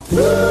Funny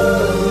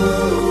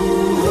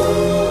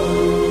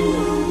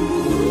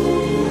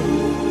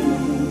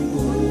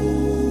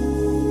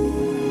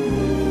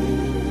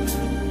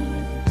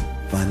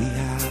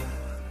how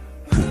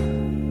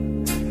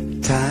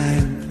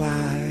time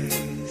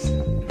flies.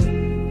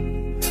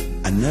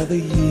 Another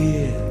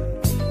year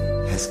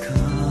has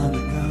come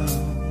and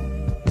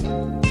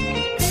gone,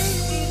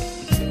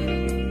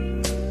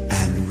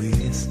 and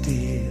we're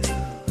still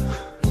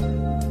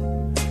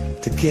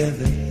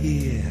together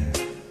here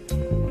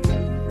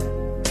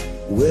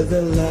with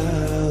a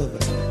love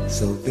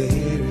so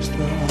very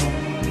strong.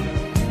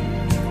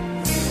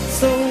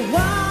 So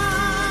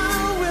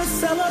while we're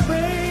celebrating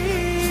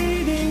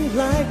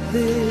like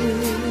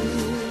this,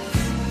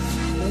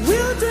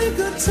 we'll take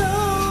a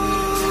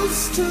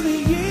toast to the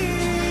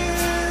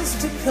years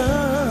to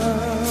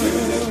come.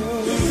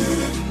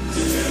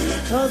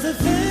 'Cause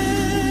if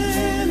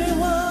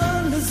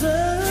anyone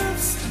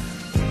deserves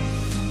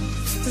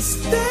to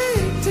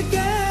stay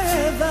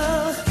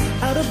together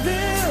out of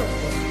them,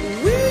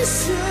 we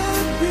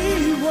should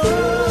be one.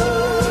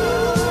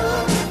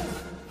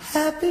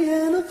 Happy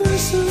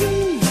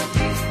anniversary.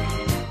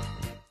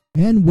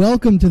 And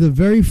welcome to the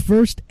very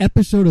first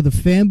episode of the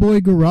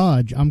Fanboy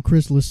Garage. I'm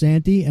Chris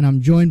Lasanti, and I'm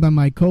joined by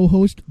my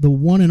co-host, the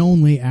one and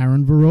only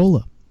Aaron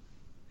Varola.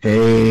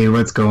 Hey,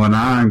 what's going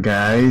on,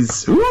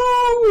 guys?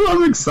 Ooh,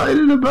 I'm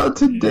excited about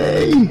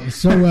today.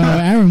 So,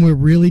 Aaron, we're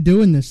really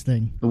doing this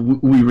thing.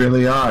 We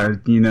really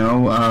are, you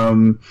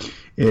know.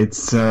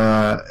 It's,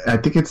 I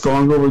think it's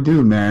long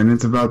overdue, man.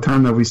 It's about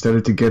time that we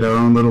started to get our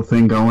own little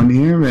thing going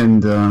here.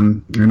 And,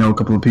 you know, a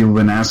couple of people have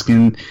been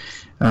asking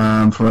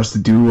for us to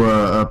do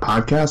a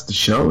podcast, a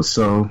show.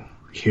 So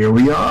here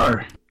we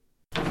are.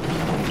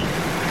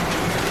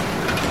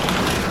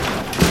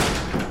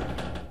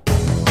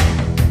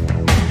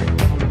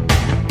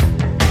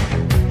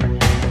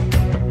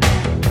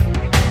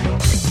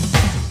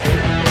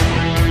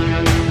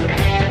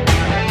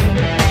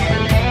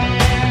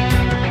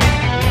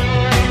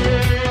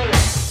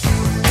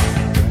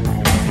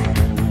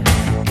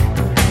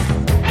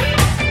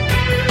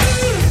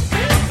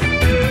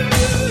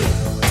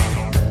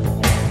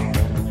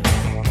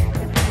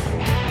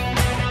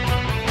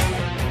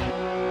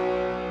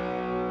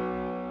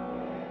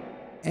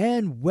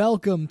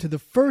 Welcome to the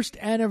first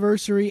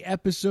anniversary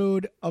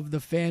episode of the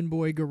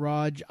Fanboy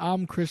Garage.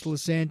 I'm Chris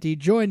Lasanti,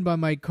 joined by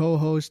my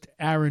co-host,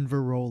 Aaron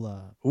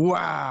Varola.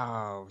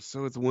 Wow.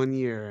 So it's 1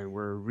 year and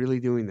we're really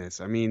doing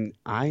this. I mean,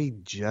 I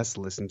just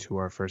listened to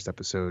our first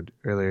episode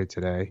earlier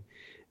today.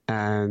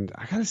 And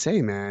I got to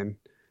say, man,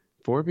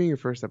 for being your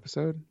first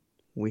episode,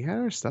 we had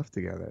our stuff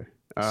together.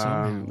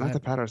 Not to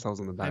pat ourselves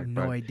on the back. I have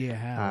no idea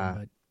how.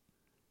 But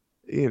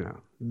you know,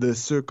 the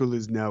circle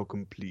is now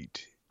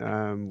complete.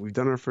 We've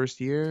done our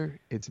first year.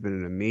 It's been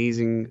an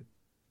amazing,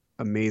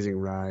 amazing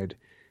ride.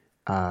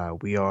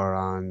 We are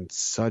on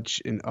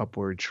such an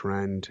upward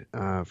trend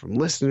from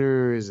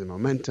listeners and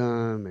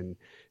momentum and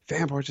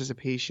fan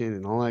participation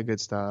and all that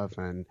good stuff.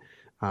 And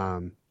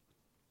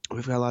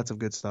we've got lots of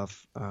good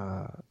stuff,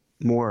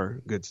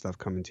 more good stuff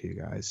coming to you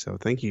guys. So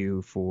thank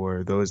you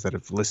for those that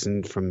have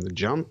listened from the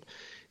jump.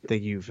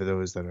 Thank you for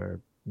those that are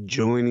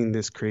joining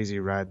this crazy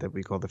ride that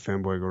we call the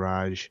Fanboy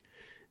Garage.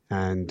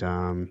 And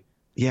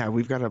yeah,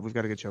 we've got a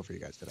good show for you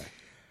guys today.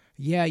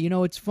 Yeah, you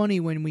know, it's funny,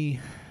 when we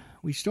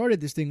started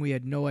this thing, we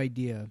had no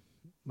idea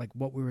like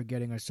what we were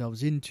getting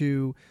ourselves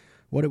into,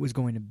 what it was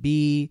going to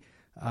be,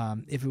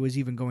 if it was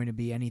even going to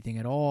be anything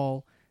at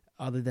all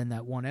other than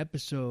that one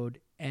episode.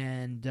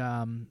 And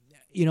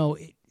you know,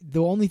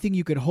 the only thing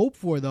you could hope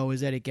for, though, is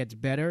that it gets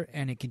better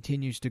and it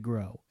continues to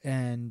grow.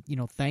 And, you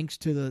know, thanks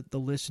to the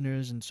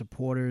listeners and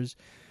supporters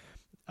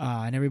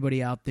and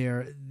everybody out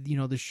there, you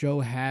know, the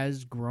show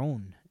has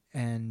grown.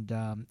 And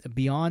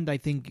beyond, I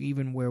think,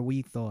 even where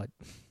we thought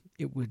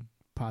it would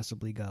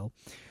possibly go.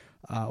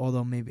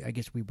 Although maybe, I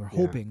guess we were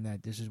hoping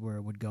that this is where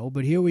it would go.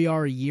 But here we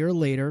are a year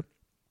later,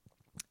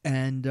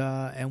 and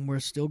we're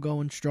still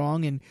going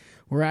strong. And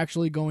we're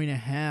actually going to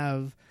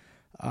have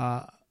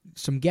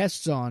some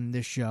guests on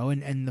this show.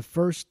 And the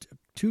first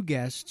two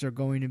guests are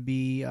going to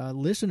be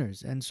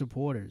listeners and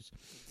supporters.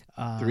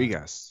 Three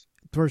guests.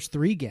 First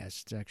three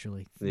guests,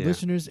 actually. Yeah.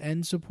 Listeners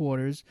and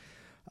supporters.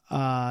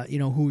 You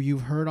know, who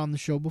you've heard on the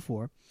show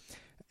before.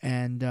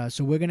 And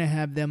so we're going to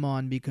have them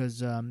on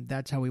because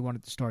that's how we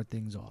wanted to start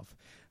things off.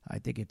 I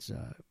think it's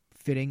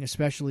fitting,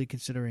 especially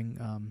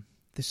considering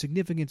the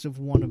significance of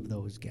one of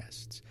those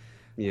guests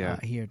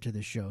here to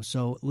the show.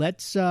 So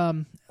let's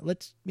you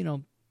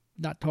know,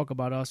 not talk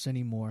about us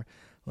anymore.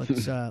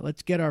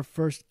 Let's get our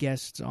first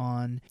guests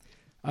on.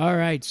 All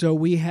right, so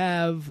we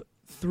have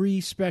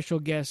three special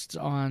guests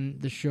on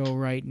the show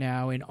right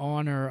now in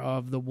honor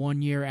of the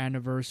 1 year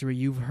anniversary.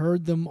 You've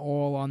heard them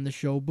all on the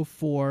show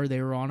before.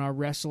 They were on our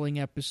wrestling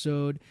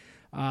episode,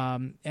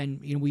 and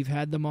you know, we've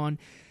had them on.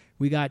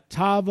 We got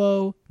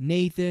Tavo,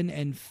 Nathan,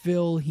 and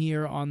Phil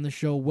here on the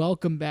show.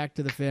 Welcome back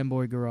to the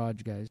Fanboy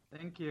Garage, guys.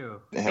 Thank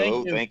you.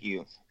 Hello, thank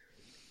you.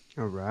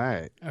 All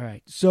right.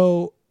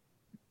 So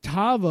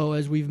Tavo,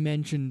 as we've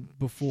mentioned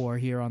before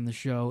here on the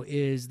show,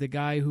 is the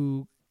guy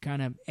who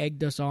kind of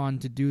egged us on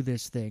to do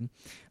this thing,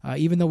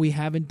 even though we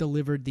haven't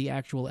delivered the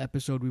actual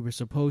episode we were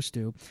supposed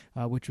to,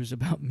 which was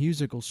about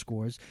musical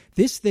scores.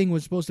 This thing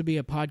was supposed to be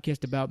a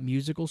podcast about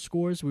musical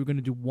scores. We were going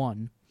to do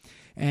one.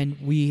 And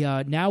we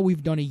now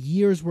we've done a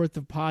year's worth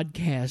of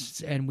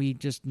podcasts, and we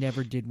just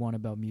never did one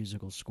about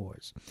musical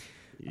scores.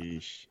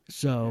 Yeesh.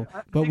 So,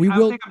 I but think, we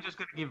will. I think I'm just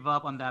gonna give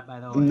up on that. By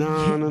the way.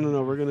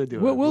 No. We're gonna do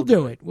it. We'll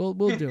do it. We'll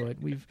do it.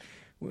 We've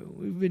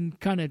been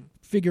kind of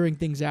figuring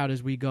things out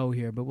as we go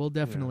here, but we'll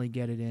definitely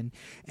get it in.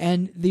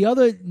 And the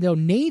other,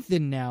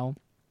 Nathan now.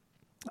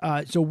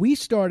 So we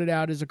started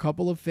out as a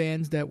couple of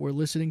fans that were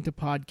listening to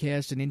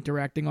podcasts and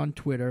interacting on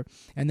Twitter,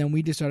 and then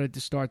we decided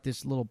to start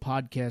this little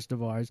podcast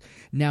of ours.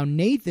 Now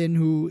Nathan,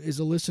 who is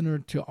a listener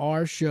to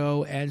our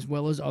show as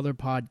well as other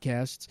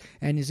podcasts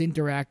and has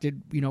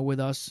interacted, with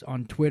us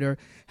on Twitter,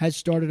 has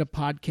started a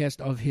podcast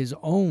of his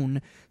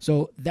own.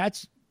 So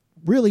that's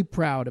really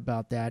proud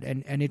about that,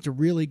 and it's a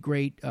really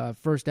great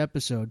first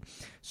episode.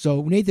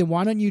 So Nathan,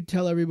 why don't you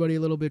tell everybody a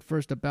little bit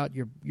first about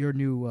your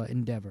new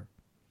endeavor?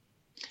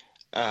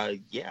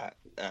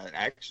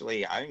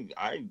 Actually,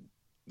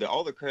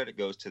 all the credit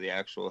goes to the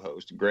actual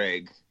host,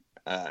 Greg.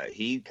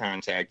 He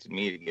contacted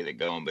me to get it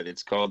going, but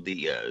it's called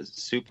the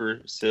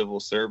Super Civil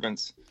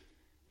Servants,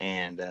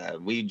 and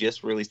we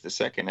just released the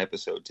second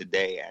episode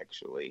today,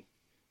 actually,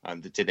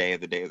 on the day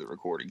of the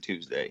recording,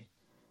 Tuesday.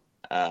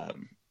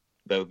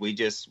 But he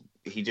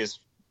just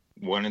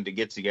wanted to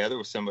get together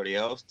with somebody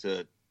else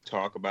to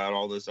talk about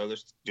all this other,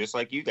 just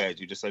like you guys.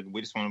 We just want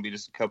to be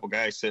just a couple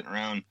guys sitting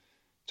around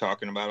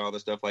talking about all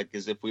this stuff, like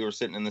as if we were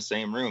sitting in the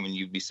same room and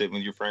you'd be sitting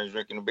with your friends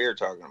drinking a beer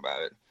talking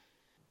about it.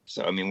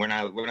 So I mean, we're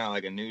not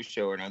like a news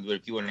show or nothing, but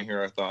if you want to hear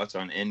our thoughts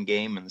on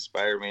Endgame and the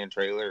Spider-Man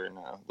trailer and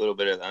a little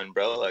bit of the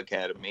Umbrella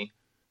Academy,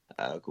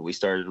 we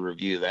started to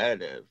review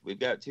that. We've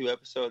got 2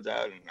 episodes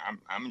out, and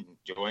I'm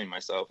enjoying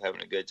myself,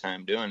 having a good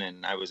time doing it.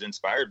 And I was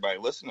inspired by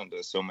listening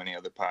to so many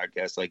other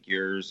podcasts like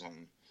yours.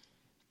 And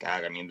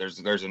God, I mean, there's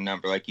a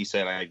number. Like you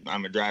said,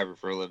 I'm a driver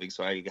for a living,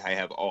 so I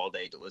have all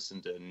day to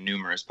listen to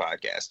numerous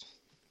podcasts.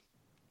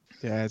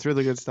 Yeah, it's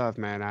really good stuff,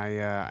 man.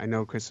 I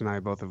know Chris and I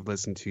both have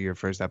listened to your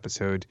first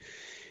episode,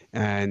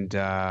 and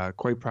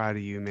quite proud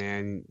of you,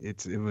 man.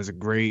 It was a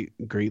great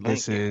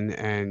listen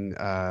and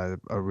a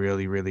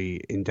really,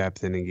 really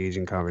in-depth and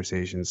engaging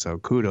conversation. So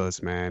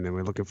kudos, man, and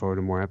we're looking forward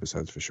to more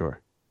episodes for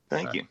sure.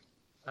 Thank you.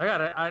 I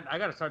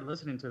gotta start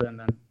listening to them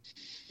then.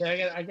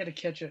 Yeah, I gotta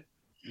catch it.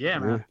 Yeah,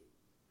 man. Yeah.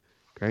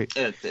 Great.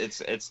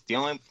 It's the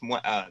only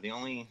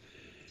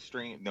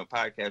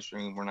podcast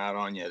stream we're not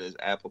on yet is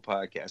Apple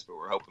Podcasts, but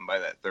we're hoping by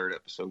that 3rd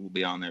episode we'll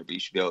be on there, but you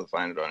should be able to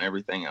find it on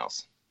everything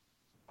else.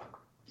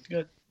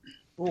 Good.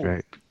 Ooh.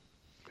 Great.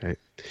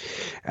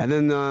 And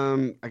then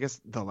I guess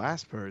the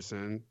last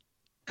person,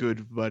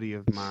 good buddy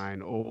of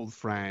mine, old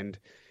friend,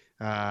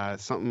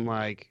 something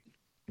like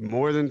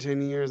more than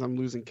 10 years. I'm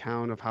losing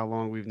count of how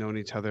long we've known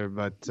each other,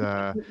 but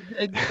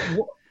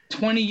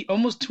 20,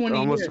 almost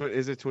 20 years.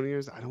 Is it 20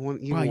 years? I don't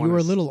want even. Wow, you were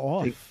a little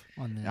off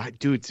on that.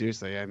 Dude,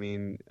 seriously. I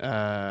mean,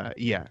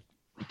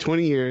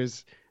 20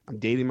 years. I'm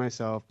dating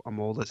myself. I'm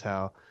old as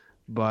hell.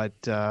 But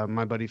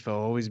my buddy Phil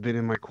always been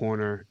in my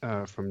corner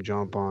from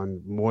jump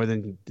on, more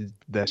than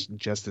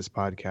just this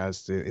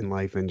podcast in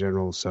life in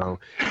general. So,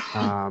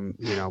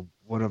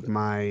 one of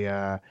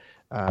my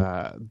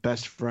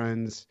best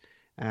friends,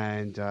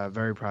 and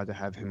very proud to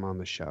have him on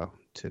the show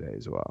today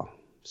as well.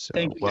 So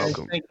Thank you,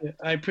 welcome. guys. Thank you.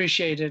 I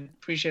appreciate it.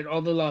 Appreciate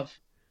all the love.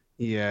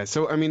 Yeah.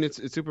 So, I mean,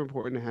 it's super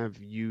important to have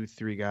you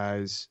 3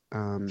 guys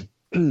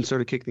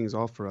sort of kick things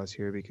off for us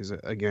here, because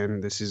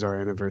again, this is our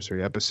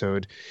anniversary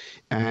episode,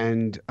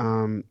 and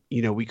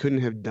we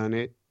couldn't have done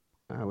it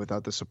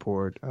without the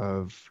support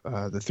of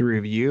the 3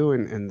 of you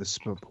and the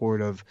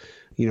support of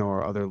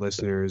our other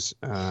listeners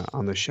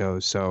on the show.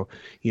 So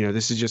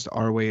this is just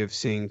our way of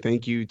saying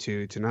thank you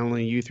to not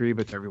only you 3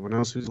 but to everyone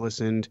else who's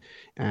listened,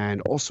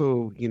 and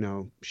also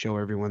show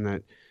everyone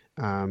that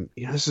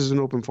this is an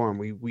open forum.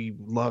 We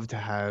love to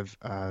have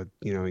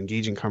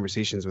engaging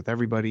conversations with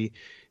everybody.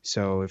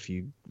 So if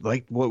you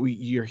like what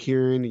you're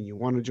hearing and you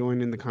want to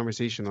join in the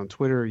conversation on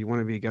Twitter, or you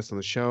want to be a guest on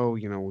the show,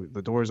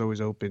 the door is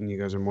always open. You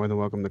guys are more than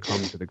welcome to come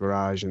to the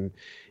garage and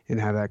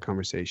have that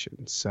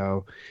conversation.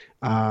 So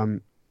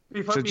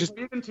Before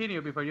you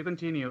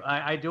continue,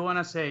 I do want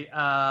to say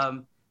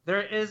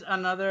there is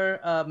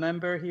another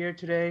member here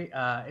today.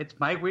 It's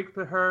my week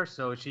for her,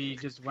 so she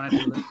just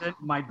wanted to listen.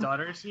 My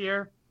daughter's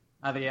here,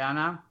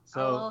 Adriana.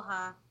 So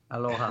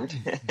aloha.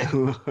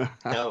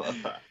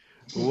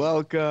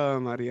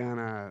 Welcome,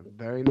 Ariana.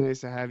 Very nice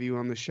to have you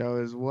on the show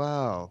as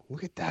well.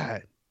 Look at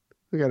that.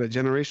 We got a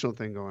generational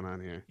thing going on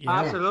here. Yeah.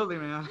 Absolutely,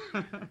 man.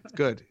 It's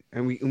good.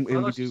 And we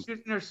she's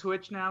shooting her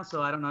Switch now,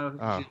 so I don't know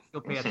if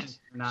she'll pay attention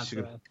or not.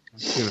 She's going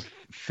to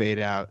fade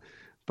out.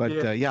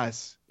 But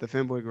yes, the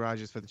Fanboy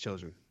Garage is for the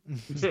children.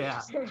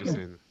 Yeah. Just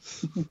saying.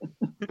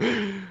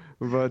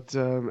 But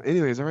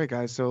anyways, all right,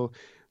 guys. So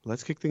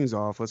let's kick things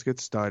off. Let's get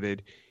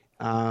started.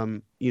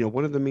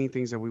 One of the main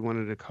things that we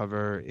wanted to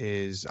cover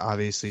is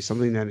obviously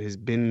something that has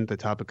been the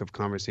topic of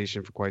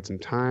conversation for quite some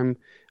time.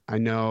 I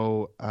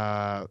know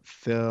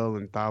Phil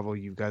and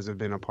Thavo, you guys have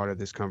been a part of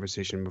this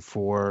conversation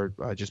before,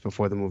 just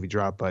before the movie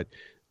dropped, but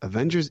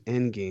Avengers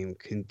Endgame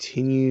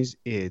continues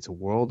its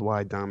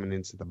worldwide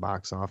dominance at the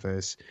box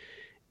office.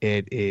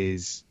 It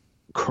is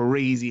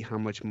crazy how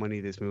much money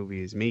this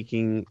movie is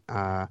making,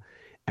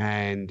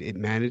 and it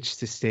managed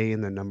to stay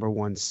in the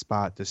 #1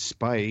 spot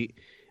despite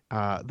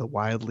the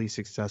wildly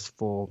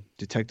successful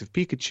Detective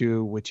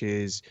Pikachu, which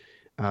is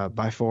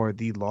by far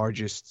the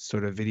largest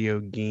sort of video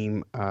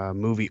game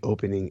movie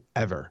opening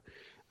ever.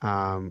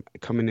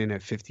 Coming in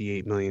at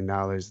 $58 million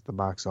at the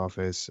box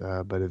office,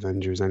 but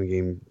Avengers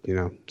Endgame,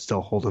 still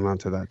holding on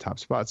to that top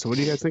spot. So what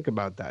do you guys think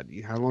about that?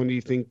 How long do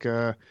you think,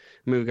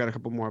 we've got a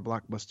couple more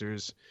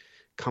blockbusters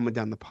coming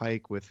down the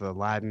pike with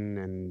Aladdin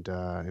and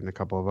a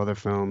couple of other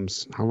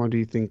films. How long do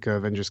you think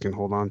Avengers can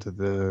hold on to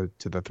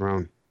the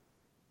throne?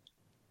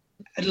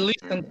 At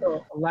least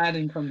until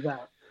Aladdin comes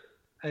out.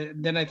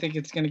 Then I think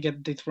it's going to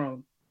get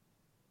dethroned.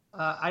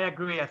 I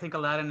agree. I think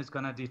Aladdin is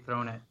going to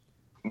dethrone it.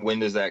 When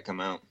does that come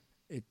out?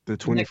 The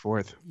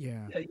 24th.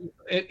 Yeah.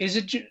 Is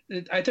it?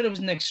 I thought it was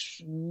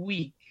next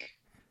week.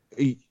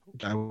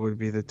 That would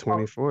be the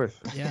 24th.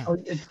 Yeah.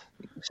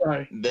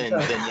 Sorry. Then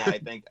yeah, I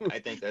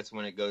think that's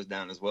when it goes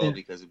down as well,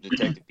 because if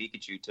Detective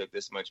Pikachu took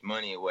this much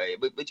money away,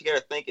 but you got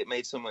to think it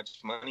made so much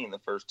money in the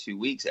first 2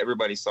 weeks.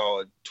 Everybody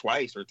saw it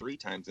twice or 3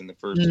 times in the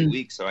first 2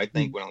 weeks. So I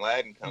think when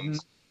Aladdin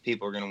comes,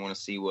 people are going to want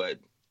to see what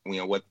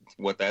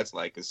that's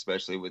like,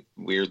 especially with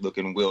weird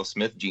looking Will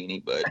Smith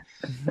genie. But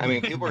I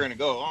mean, people are going to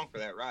go along for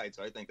that ride.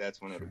 So I think that's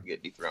when it'll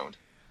get dethroned.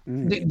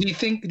 Do you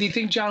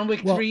think John Wick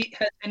 3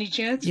 has any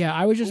chance? Yeah,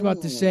 I was just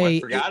about to say. I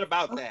forgot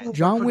about that.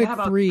 John Wick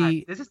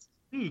 3. This is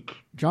week.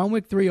 John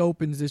Wick 3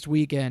 opens this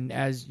weekend,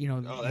 as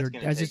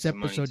as this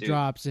episode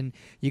drops, and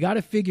you got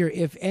to figure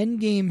if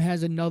Endgame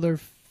has another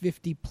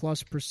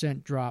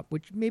 50+% drop,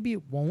 which maybe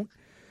it won't.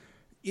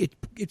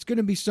 It's going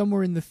to be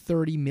somewhere in the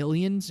 30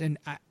 millions, and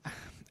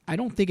I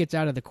don't think it's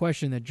out of the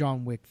question that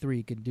John Wick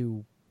 3 could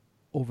do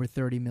over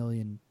 30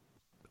 million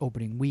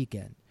opening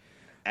weekend.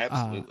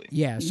 Absolutely.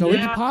 So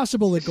it's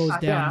possible it goes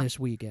down this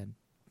weekend.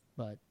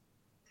 But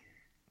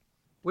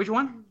which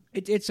one?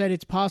 It said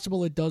it's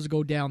possible it does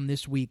go down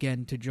this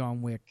weekend to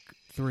John Wick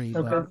 3,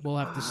 but we'll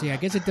have to see. I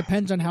guess it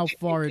depends on how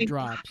far it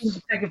drops.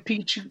 Detective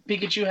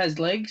Pikachu has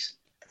legs?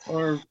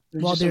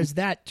 There's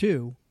that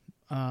too.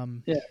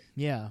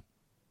 Yeah.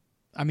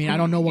 I mean, I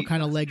don't know what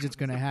kind of legs it's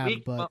going to have,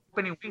 but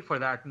opening week for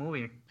that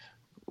movie.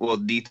 Well,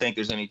 do you think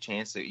there's any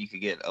chance that you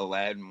could get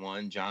Aladdin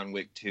 1, John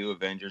Wick 2,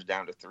 Avengers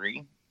down to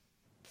 3?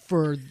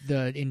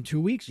 In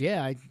 2 weeks,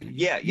 yeah.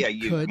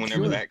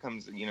 Whenever that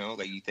comes,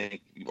 that you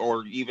think,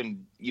 or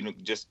even,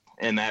 just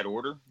in that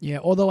order. Yeah,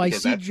 although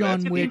because I see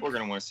John Wick. People are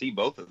going to want to see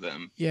both of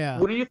them. Yeah.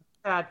 Wouldn't you think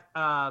that,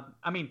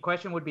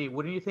 question would be,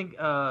 wouldn't you think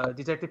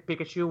Detective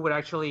Pikachu would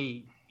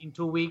actually, in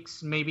 2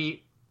 weeks,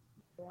 maybe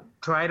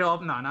try to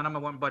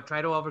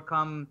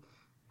overcome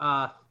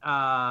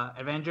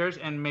Avengers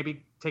and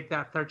maybe take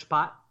that third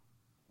spot?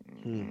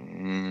 I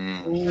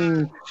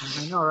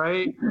know,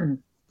 right?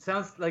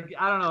 Sounds like,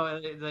 I don't know,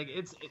 like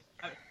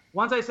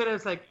once I said it,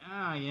 it's like,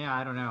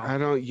 I don't know. I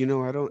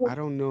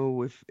don't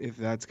know if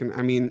that's gonna.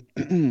 I mean,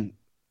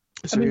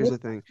 here's the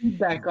thing.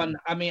 Feedback on.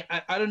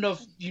 I don't know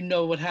if you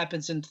know what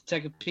happens in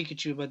Detective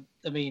Pikachu, but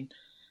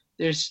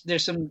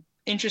there's some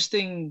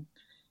interesting,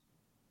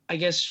 I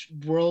guess,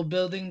 world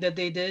building that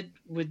they did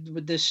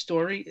with this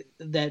story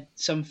that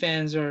some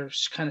fans are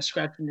kind of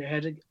scratching their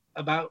head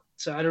about.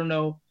 So I don't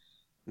know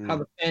how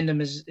the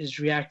fandom is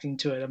reacting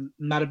to it. I'm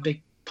not a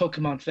big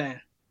Pokemon fan.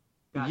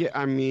 Yeah,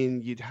 I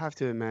mean, you'd have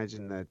to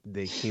imagine that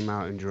they came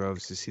out in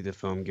droves to see the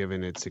film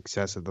given its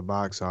success at the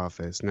box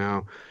office.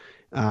 Now,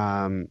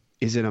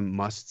 is it a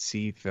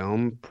must-see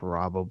film?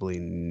 Probably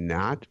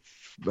not.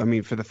 I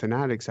mean, for the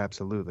fanatics,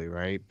 absolutely,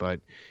 right?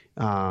 But,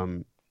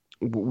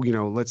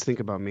 let's think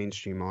about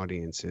mainstream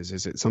audiences.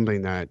 Is it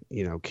something that,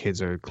 kids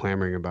are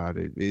clamoring about?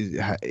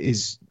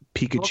 Is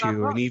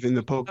Pikachu and even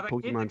the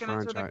Pokemon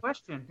franchise.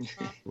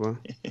 What?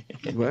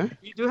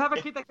 You do have a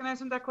kid that can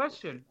answer that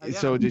question. Ariana.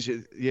 So did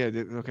you? Yeah.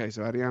 Okay.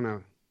 So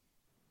Ariana,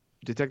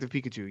 Detective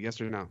Pikachu, yes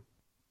or no?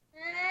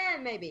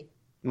 Maybe.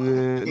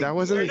 That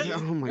wasn't.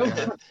 Oh my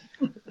god.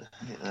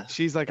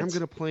 She's like, I'm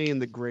gonna play in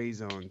the gray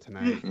zone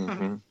tonight.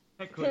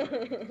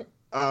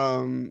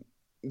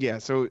 Yeah.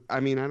 So I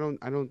mean, I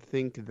don't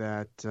think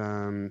that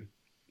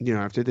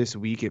after this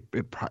week it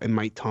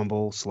might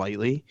tumble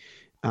slightly.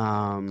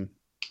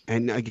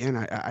 And again,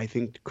 I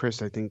think, Chris,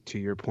 to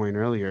your point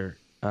earlier,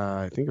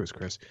 I think it was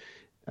Chris,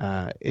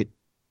 it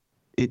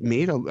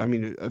made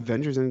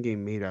Avengers Endgame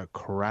made a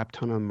crap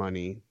ton of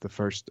money I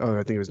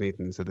think it was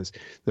Nathan that said this,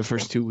 the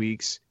first 2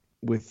 weeks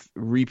with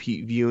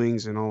repeat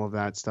viewings and all of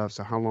that stuff.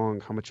 So how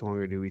much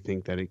longer do we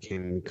think that it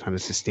can kind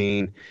of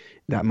sustain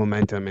that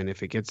momentum? And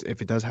if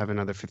it does have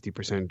another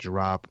 50%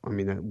 drop, I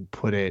mean, that would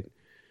put it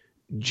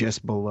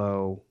just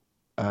below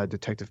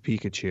Detective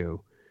Pikachu.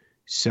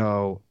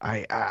 So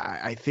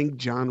I think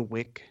John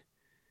Wick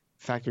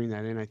factoring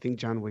that in, I think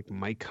John Wick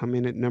might come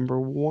in at number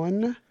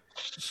 1.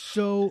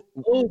 So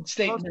Bold Close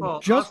statement. call. I'll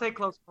Just- say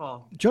close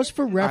call. just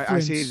for I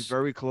reference, say it's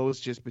very close,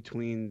 just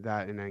between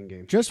that and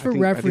Endgame. Just for I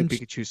think reference-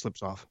 Pikachu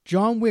slips off.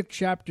 John Wick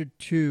Chapter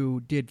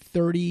 2 did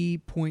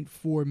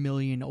 30.4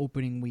 million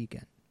opening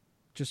weekend.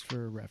 Just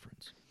for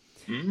reference.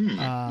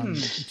 That's not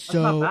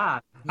So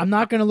bad. I'm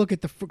not going to look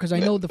at because I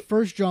know the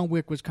first John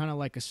Wick was kind of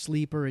like a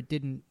sleeper. It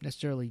didn't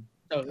necessarily.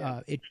 Oh,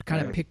 yeah. It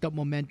kind of picked up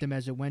momentum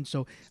as it went.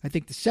 So I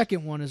think the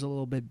second one is a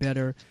little bit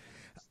better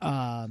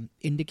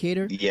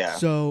indicator. Yeah.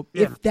 So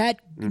if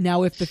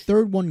the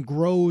third one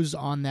grows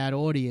on that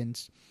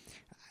audience,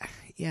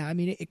 yeah, I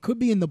mean it could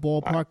be in the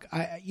ballpark.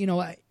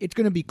 It's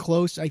going to be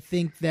close. I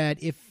think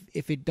that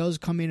if it does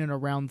come in at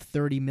around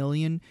 30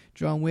 million,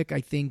 John Wick,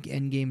 I think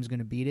Endgame is going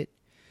to beat it.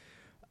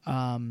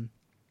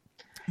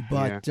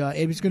 But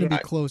it was going to be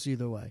close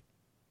either way.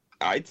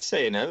 I'd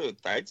say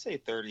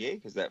 38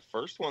 because that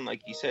first one,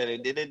 like you said,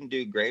 it didn't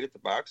do great at the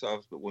box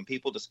office. But when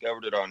people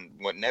discovered it on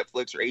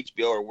Netflix or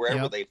HBO or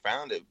wherever they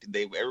found it,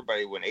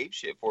 everybody went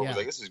apeshit for it. It was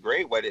like, this is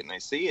great. Why didn't I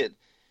see it?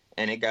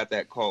 And it got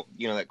that cult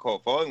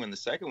following. When the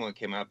second one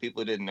came out,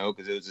 people didn't know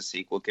because it was a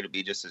sequel. Could it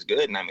be just as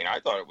good? And I mean, I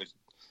thought it was.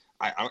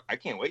 I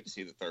can't wait to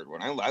see the third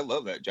one. I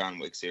love that John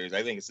Wick series.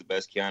 I think it's the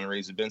best Keanu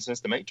Reeves has been since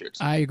The Matrix.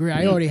 I agree.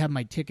 I already have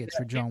my tickets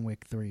for John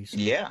Wick 3. So.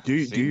 Yeah. Do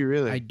you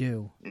really? I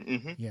do.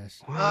 Mm-hmm.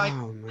 Yes.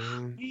 Wow,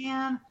 man.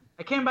 Man,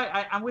 I came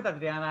back. I'm with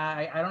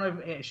Adriana. I don't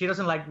know if she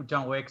doesn't like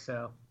John Wick,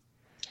 so.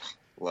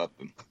 Love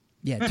them.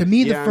 Yeah, to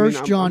me, the first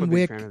I'm John a big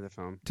Wick. fan of the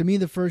film. To me,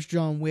 the first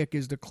John Wick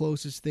is the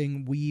closest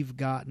thing we've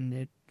gotten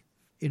it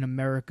in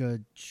America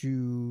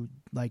to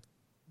like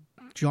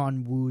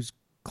John Woo's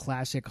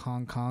classic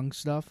Hong Kong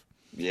stuff.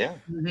 Yeah.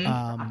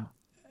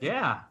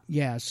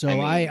 Yeah. So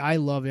I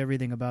love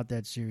everything about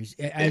that series.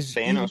 As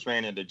Thanos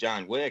ran into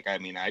John Wick, I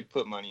mean, I'd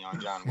put money on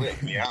John Wick,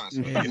 to be honest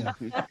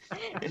with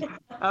you.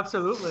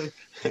 Absolutely.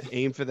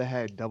 Aim for the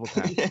head, double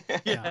tap.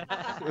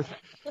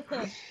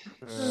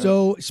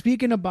 So,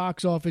 speaking of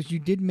box office, you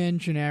did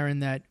mention, Aaron,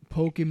 that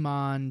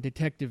Pokemon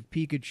Detective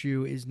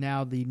Pikachu is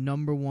now the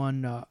number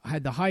one,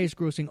 had the highest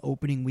grossing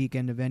opening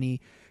weekend of any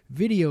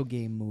video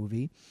game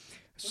movie.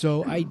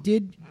 So I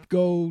did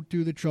go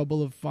through the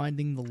trouble of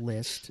finding the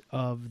list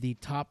of the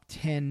top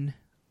 10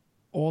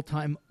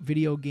 all-time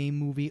video game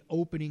movie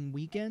opening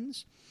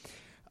weekends.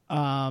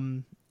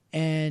 So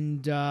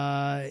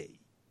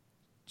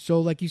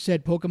like you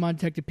said, Pokemon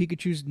Detective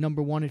Pikachu's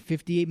number one at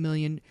 58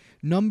 million.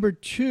 Number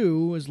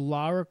two was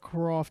Lara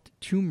Croft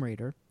Tomb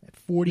Raider at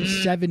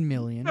 47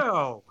 million.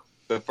 No.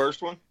 The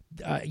first one?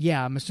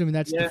 Yeah, I'm assuming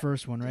that's the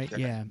first one, right?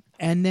 Yeah.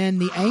 And then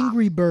the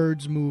Angry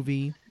Birds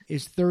movie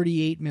is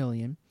 38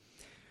 million.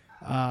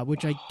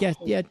 Which I guess,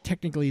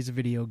 technically is a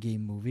video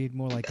game movie.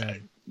 More like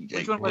a...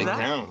 Which one was that?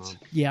 Counts.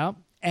 Yeah.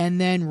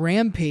 And then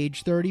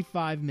Rampage,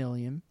 35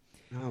 million.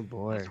 Oh,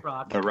 boy. The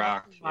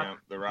Rock. Yeah,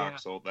 The Rock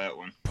sold that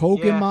one.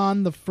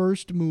 Pokemon, the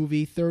first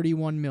movie,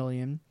 31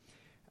 million.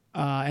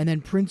 And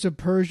then Prince of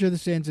Persia, The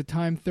Sands of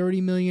Time,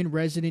 30 million.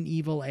 Resident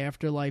Evil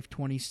Afterlife,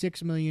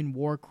 26 million.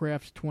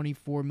 Warcraft,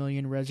 24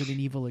 million. Resident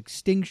Evil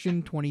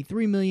Extinction,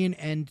 23 million.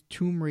 And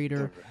Tomb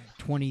Raider,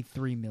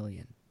 23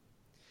 million.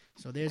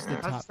 So there's the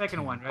top. That's the second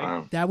 10. one,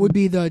 right? That would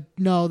be like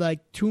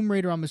Tomb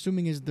Raider. I'm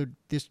assuming is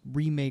this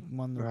remake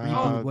one, the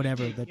reboot,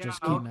 whatever that just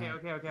came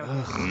out. Okay.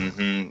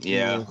 Mm-hmm.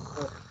 Yeah.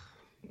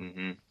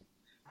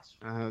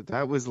 Mm-hmm.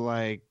 That was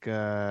like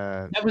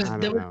that was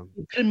the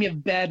epitome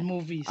of bad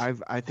movies.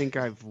 I think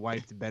I've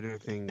wiped better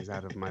things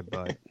out of my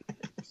butt.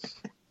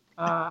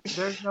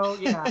 There's no.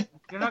 Yeah,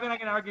 you're not gonna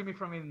argue me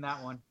from in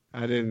that one.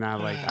 I did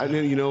not like. I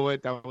knew. You know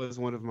what? That was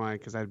one of my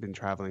because I'd been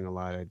traveling a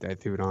lot. I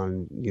threw it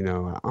on,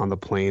 on the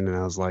plane, and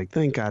I was like,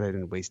 thank God I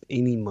didn't waste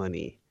any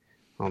money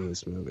on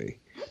this movie.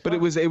 But it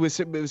was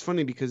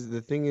funny because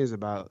the thing is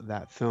about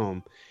that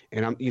film,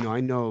 and I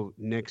know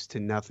next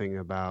to nothing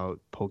about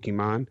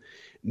Pokemon,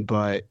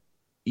 but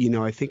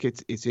I think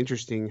it's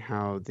interesting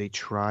how they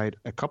tried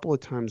a couple of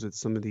times with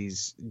some of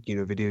these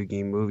video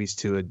game movies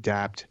to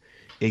adapt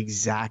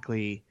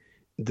exactly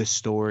the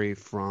story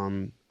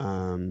from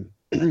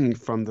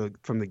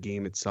the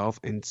game itself,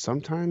 and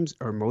sometimes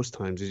or most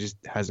times it just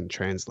hasn't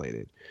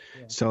translated.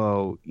 Yeah.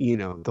 So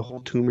the whole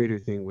Tomb Raider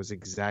thing was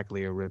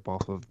exactly a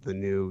ripoff of the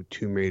new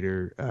Tomb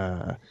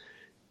Raider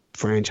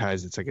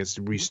franchise. It's I guess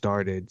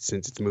restarted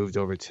since it's moved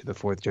over to the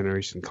 4th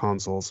generation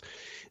consoles,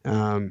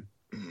 and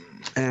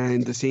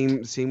the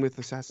same with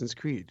Assassin's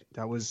Creed.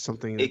 That was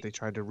something that they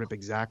tried to rip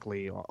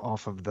exactly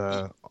off of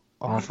the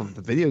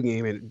video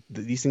game, and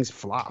these things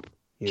flop.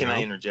 Can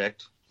I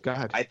interject? Go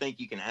ahead. I think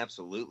you can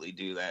absolutely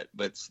do that,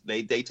 but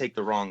they take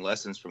the wrong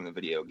lessons from the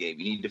video game.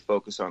 You need to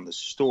focus on the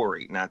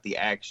story, not the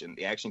action.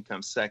 The action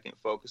comes second.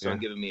 Focus on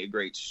giving me a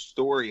great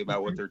story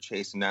about what they're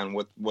chasing down,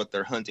 what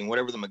they're hunting,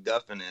 whatever the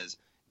MacGuffin is.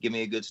 Give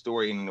me a good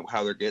story and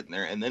how they're getting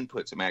there, and then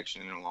put some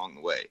action in along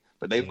the way.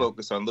 But they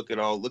focus on look at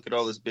all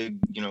this big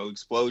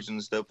explosion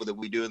and stuff that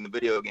we do in the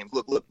video games.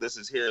 Look, this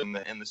is here,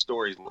 and the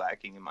story's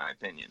lacking, in my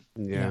opinion.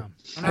 Yeah.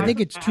 I think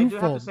it's twofold. I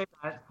do have to say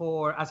that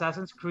for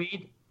Assassin's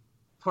Creed,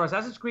 for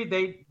Assassin's Creed,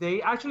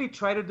 they actually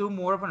try to do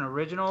more of an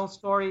original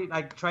story,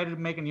 like try to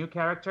make a new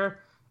character.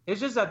 It's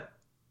just that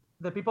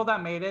the people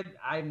that made it,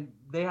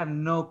 they have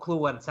no clue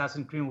what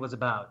Assassin's Creed was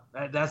about.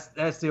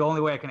 That's the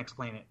only way I can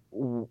explain it.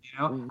 You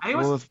know, and it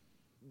was.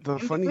 The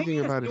funny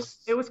thing about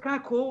it was kind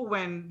of cool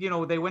when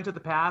they went to the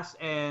past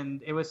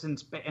and it was in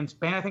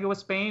Spain. I think it was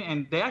Spain,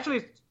 and they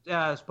actually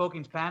spoke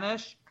in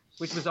Spanish,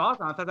 which was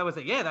awesome. I thought that was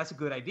that's a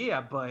good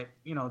idea. But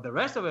the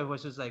rest of it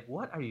was just like,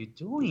 what are you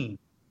doing?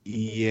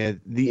 Yeah,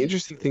 the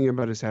interesting thing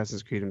about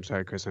Assassin's Creed. I'm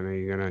sorry, Chris. I know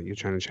you're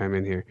trying to chime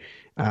in here,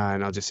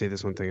 and I'll just say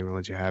this one thing and I'll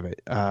let you have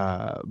it.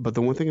 But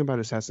the one thing about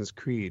Assassin's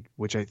Creed,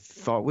 which I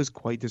thought was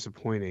quite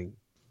disappointing,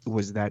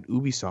 was that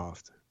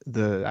Ubisoft,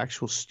 the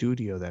actual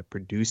studio that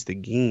produced the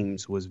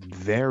games, was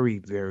very,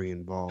 very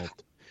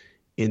involved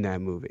in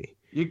that movie.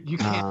 You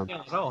can't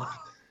tell at all.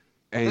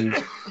 And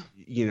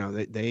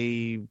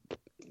they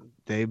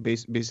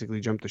basically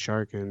jumped the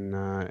shark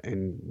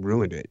and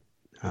ruined it.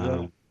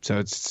 So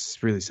it's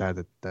really sad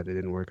that it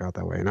didn't work out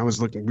that way. And I was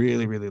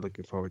really, really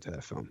looking forward to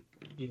that film.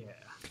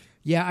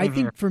 Yeah. I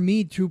think for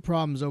me, two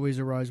problems always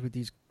arise with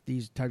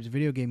these types of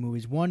video game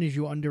movies. One is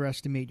you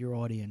underestimate your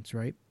audience,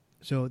 right?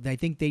 So I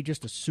think they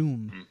just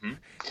assume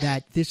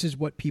that this is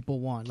what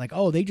people want. Like,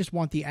 oh, they just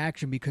want the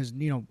action because,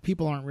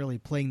 people aren't really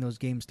playing those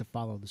games to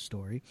follow the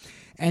story.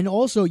 And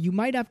also, you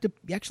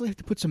actually have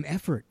to put some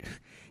effort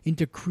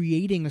into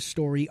creating a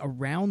story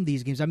around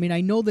these games. I mean,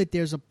 I know that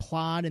there's a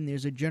plot and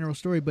there's a general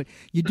story, but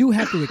you do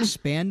have to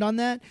expand on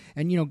that.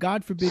 And,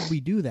 God forbid we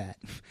do that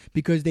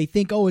because they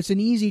think, oh,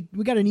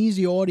 we got an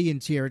easy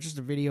audience here. It's just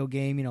a video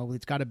game.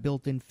 It's got a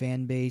built-in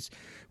fan base.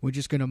 We're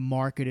just going to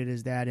market it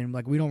as that. And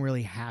we don't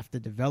really have to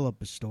develop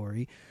a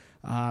story.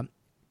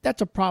 That's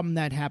a problem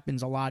that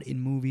happens a lot in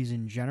movies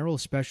in general,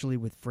 especially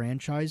with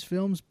franchise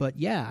films. But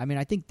yeah, I mean,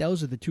 I think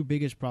those are the two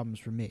biggest problems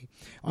for me.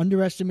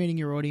 Underestimating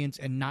your audience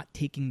and not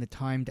taking the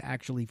time to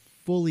actually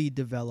fully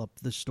develop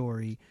the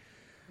story,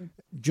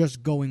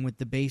 just going with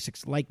the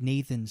basics, like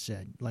Nathan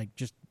said.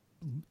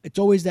 It's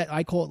always that,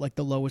 I call it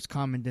the lowest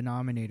common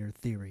denominator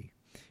theory.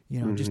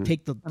 Just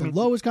take the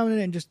lowest common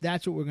denominator and just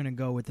that's what we're going to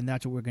go with and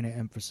that's what we're going to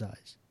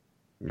emphasize.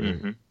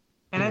 Mm-hmm.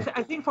 And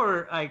I think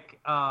for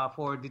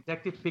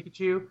Detective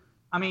Pikachu,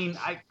 I mean,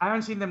 I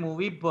haven't seen the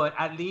movie, but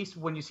at least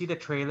when you see the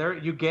trailer,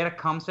 you get a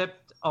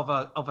concept of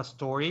a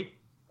story,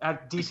 a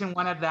decent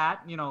one at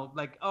that.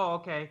 Oh,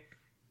 okay.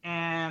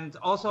 And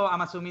also,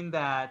 I'm assuming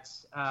that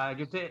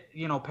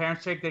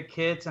parents take their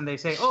kids and they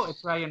say, oh,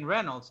 it's Ryan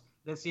Reynolds.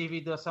 Let's see if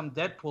he does some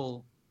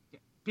Deadpool.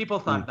 People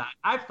thought that.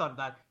 I've thought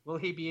that. Will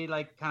he be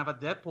kind of a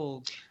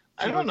Deadpool?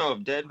 I don't know if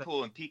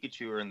Deadpool and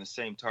Pikachu are in the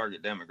same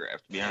target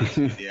demographic, to be honest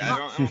with you. I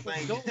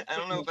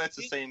don't know if that's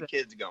the same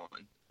kids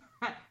going.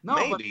 No,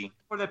 maybe.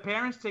 But for the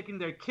parents taking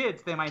their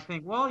kids, they might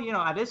think, well,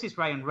 this is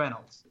Ryan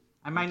Reynolds.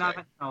 I might not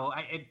know.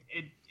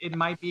 It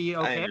might be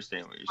okay. I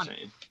understand what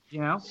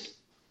you're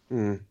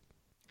saying.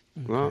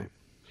 Well,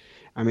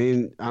 I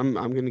mean, I'm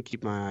gonna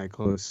keep my eye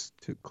close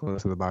to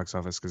the box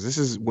office because this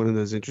is one of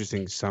those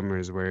interesting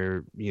summers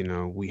where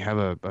we have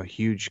a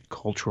huge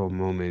cultural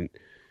moment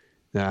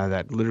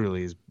that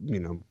literally is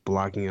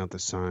blocking out the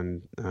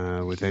sun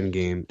with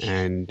Endgame,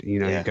 and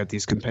you've got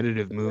these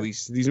competitive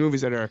movies, these movies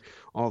that are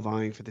all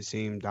vying for the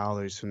same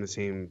dollars from the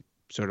same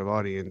sort of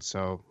audience.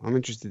 So I'm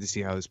interested to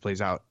see how this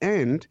plays out.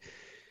 And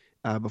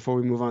before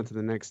we move on to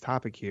the next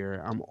topic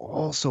here, I'm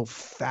also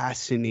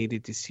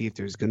fascinated to see if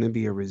there's going to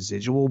be a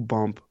residual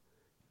bump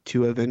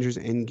to Avengers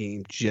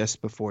Endgame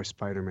just before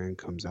Spider-Man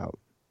comes out.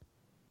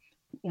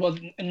 Well,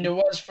 and there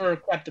was for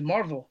Captain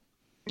Marvel.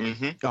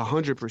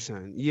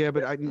 100%. Yeah,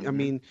 but I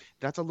mean,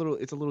 it's a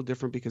little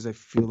different because I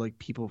feel like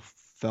people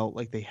felt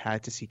like they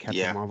had to see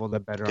Captain Marvel to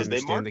better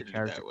understand the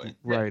character.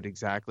 Right,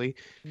 exactly.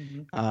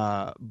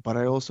 But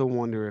I also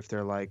wonder if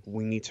they're like,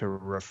 we need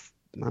to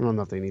I don't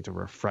know if they need to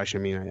refresh. I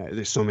mean,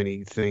 there's so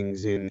many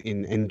things in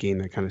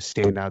Endgame that kind of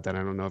stand out that I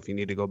don't know if you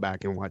need to go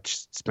back and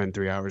spend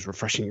 3 hours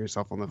refreshing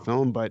yourself on the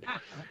film. But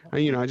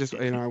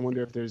I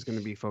wonder if there's going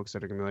to be folks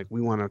that are going to be like,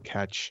 we want to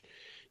catch,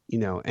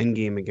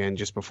 Endgame again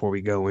just before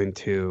we go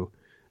into.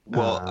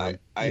 Well,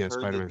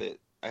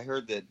 I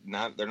heard that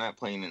they're not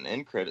playing an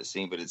end credit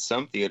scene, but at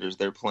some theaters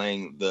they're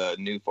playing the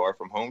new Far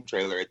From Home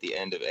trailer at the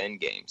end of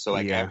Endgame. So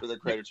after the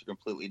credits are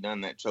completely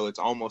done, so it's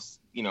almost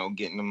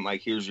getting them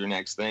here's your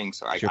next thing.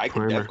 So I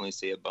could definitely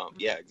see a bump.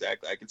 Yeah,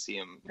 exactly. I could see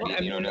him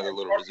another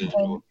little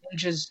residual.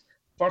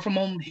 Far From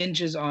Home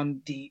hinges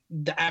on the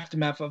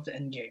aftermath of the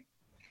Endgame.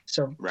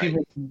 So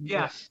people,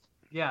 yes.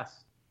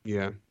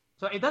 Yeah.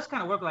 So it does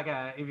kind of work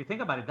if you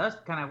think about it, does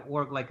kind of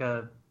work like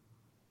a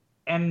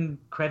end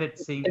credit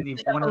scene, if you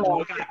want to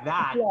look at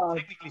that,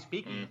 technically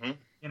speaking.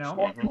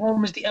 Far From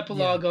Home is the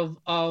epilogue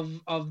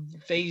of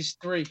Phase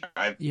 3.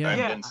 I've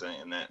been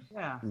saying that.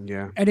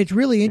 Yeah. And it's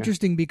really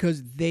interesting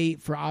because they,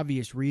 for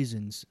obvious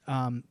reasons,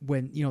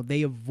 when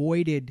they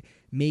avoided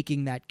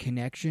making that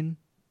connection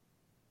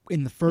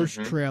in the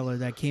first trailer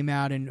that came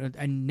out,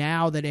 and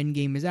now that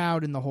Endgame is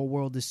out and the whole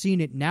world has seen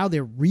it, now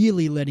they're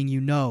really letting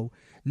you know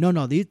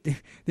no,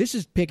 this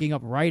is picking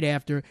up right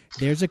after.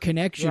 There's a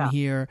connection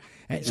here.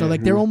 And so,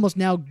 like, Mhm. they're almost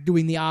now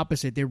doing the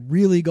opposite. They're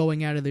really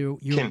going out of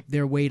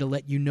their way to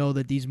let you know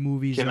that these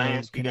movies are Can I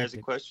ask connected. you guys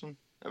a question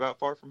about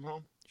Far From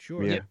Home?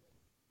 Sure. Yeah.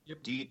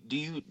 Do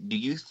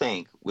you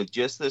think with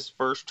just this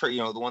first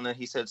the one that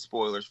he said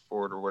spoilers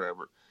for it or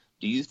whatever,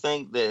 do you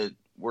think that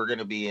we're going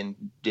to be in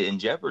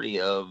jeopardy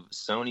of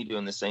Sony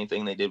doing the same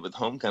thing they did with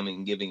Homecoming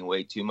and giving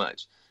away too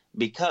much?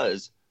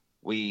 Because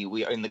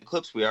we in the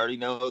clips we already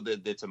know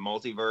that it's a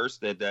multiverse,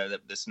 that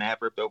the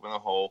Snap ripped open the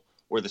hole,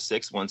 or the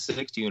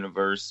 616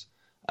 universe.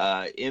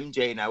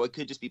 MJ, now it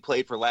could just be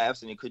played for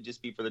laughs and it could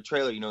just be for the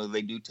trailer.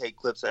 They do take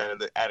clips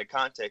out of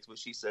context, but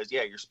she says,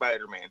 "Yeah, you're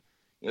Spider-Man."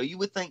 You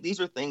would think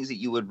these are things that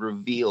you would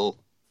reveal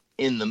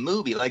in the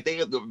movie. Like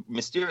the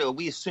Mysterio,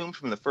 we assumed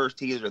from the first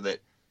teaser that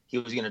he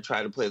was going to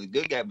try to play the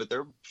good guy, but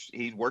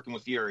he's working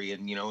with Fury,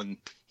 and and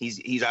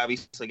he's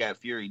obviously got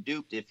Fury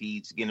duped if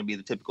he's going to be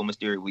the typical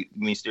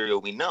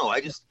Mysterio we know.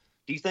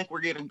 Do you think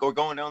we're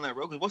going down that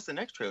road? Because what's the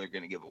next trailer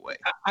going to give away?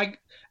 I,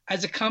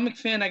 as a comic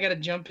fan, I got to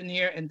jump in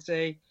here and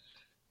say,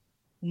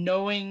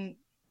 knowing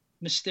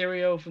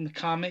Mysterio from the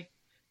comic,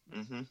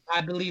 Mm-hmm.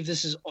 I believe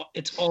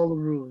it's all a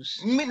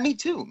ruse. Me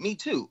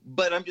too.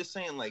 But I'm just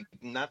saying, like,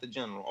 not the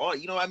general.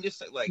 I'm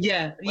just like,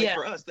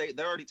 for us,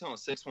 they're already telling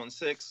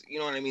 616. You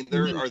know what I mean?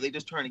 Are they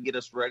just trying to get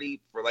us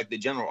ready for, like, the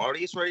general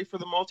audience ready for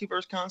the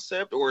multiverse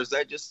concept, or is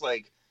that just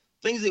like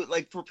things that,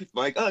 like, for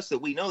people like us that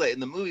we know that in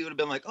the movie would have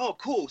been like, oh,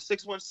 cool,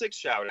 616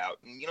 shout out,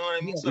 you know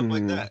what I mean? Stuff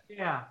like that.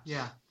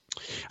 Yeah.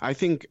 I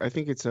think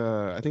it's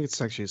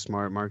actually a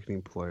smart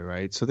marketing ploy,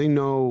 right? So they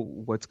know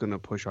what's going to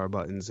push our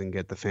buttons and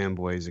get the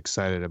fanboys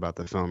excited about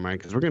the film, right?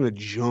 Because we're going to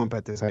jump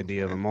at this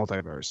idea of a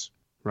multiverse,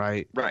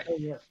 right? Right.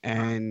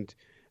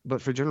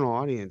 But for general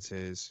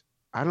audiences,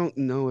 I don't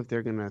know if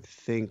they're going to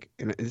think,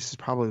 and this is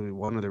probably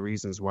one of the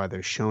reasons why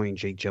they're showing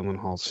Jake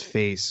Gyllenhaal's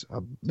face,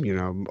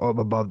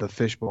 above the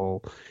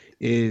fishbowl,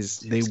 is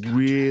they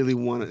really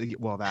want to,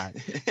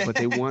 but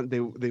they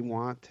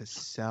want to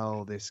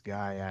sell this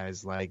guy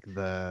as, like,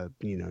 the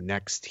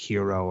next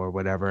hero or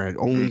whatever, and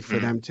only for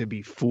them to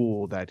be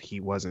fooled that he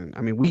wasn't.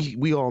 I mean,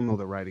 we all know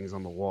the writing's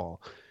on the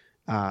wall,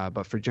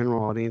 but for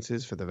general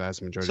audiences, for the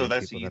vast majority, So of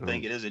that's people what you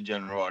think it is, a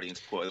general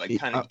audience ploy, like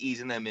kind of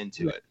easing them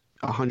into it.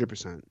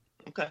 100%.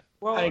 Okay.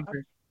 Well, I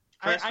agree.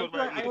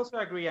 I also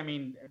agree. I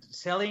mean,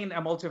 selling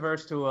a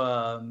multiverse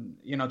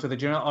to the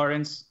general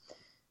audience,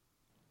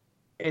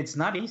 it's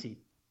not easy.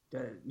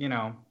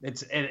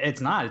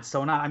 It's not. It's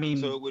so not. I mean,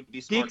 so it would be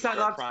smart to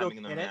start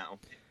priming them now.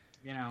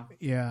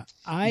 Yeah.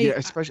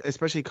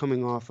 Especially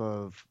coming off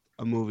of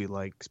a movie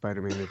like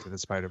Spider-Man Into the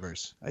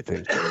Spider-Verse, I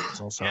think it's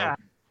also.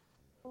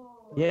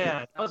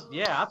 Yeah,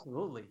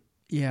 absolutely.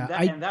 Yeah,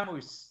 and that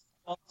movie's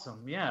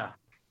awesome. Yeah.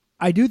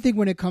 I do think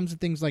when it comes to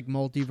things like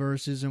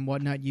multiverses and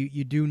whatnot,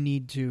 you do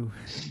need to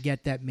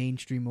get that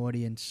mainstream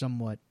audience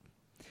somewhat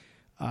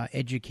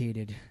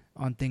educated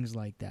on things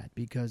like that,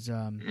 because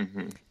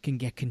can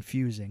get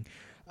confusing.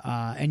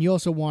 And you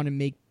also want to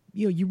make,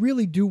 you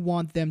really do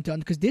want them to,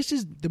 because this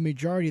is the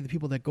majority of the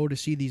people that go to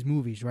see these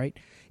movies, right?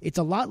 It's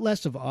a lot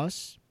less of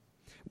us.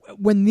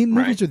 When the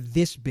movies are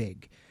this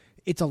big,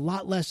 it's a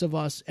lot less of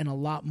us and a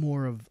lot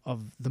more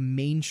of the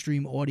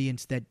mainstream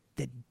audience that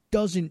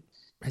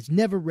has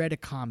never read a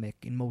comic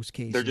in most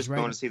cases. They're just right?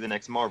 going to see the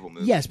next Marvel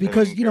movie. Yes,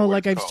 because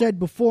like I've said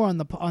before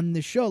on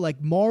the show,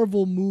 like,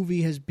 Marvel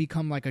movie has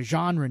become like a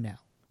genre now.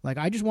 Like,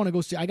 I just want to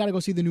go see. I got to go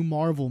see the new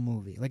Marvel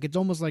movie. Like, it's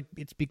almost like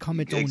it's become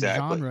its own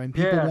genre, and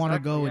people want to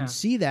go and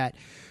see that.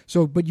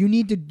 So, but you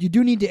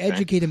do need to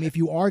educate them if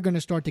you are going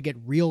to start to get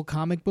real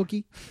comic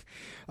booky,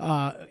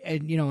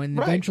 and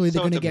eventually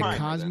they're going to get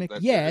cosmic.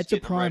 It's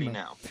a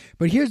primer.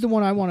 But here's the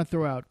one I want to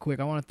throw out quick.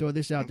 I want to throw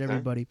this out to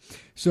everybody.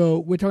 So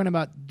we're talking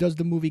about, does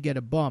the movie get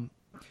a bump?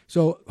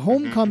 So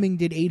Homecoming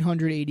did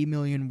 $880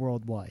 million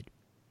worldwide.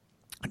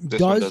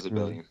 This one does $1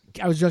 billion.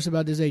 I was just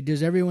about to say,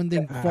 does everyone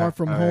think Far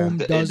From Home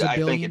does $1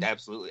 billion? I think it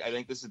absolutely. I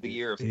think this is the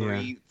year of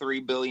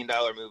 $3 billion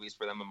movies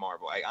for them in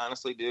Marvel. I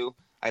honestly do.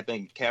 I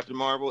think Captain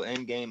Marvel,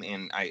 Endgame,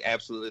 and I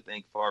absolutely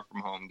think Far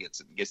From Home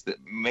gets the.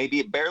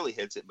 Maybe it barely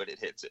hits it, but it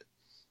hits it.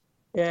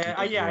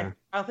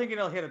 I think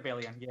it'll hit $1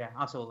 billion. Yeah,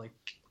 absolutely.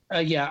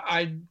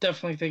 I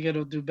definitely think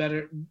it'll do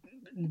better,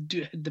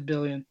 hit the $1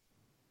 billion.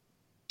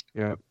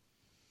 Yeah,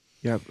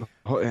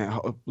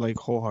 like,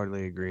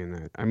 wholeheartedly agree in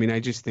that. I mean, I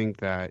just think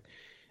that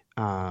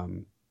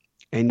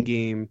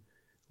Endgame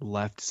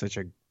left such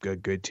a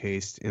good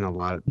taste in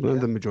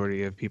the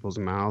majority of people's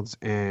mouths,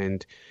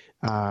 and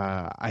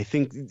I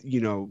think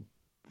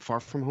Far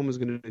From Home is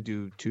going to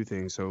do two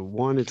things. So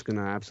one, it's going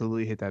to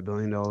absolutely hit that $1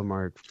 billion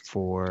mark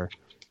for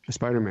a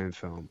Spider-Man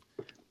film,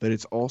 but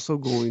it's also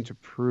going to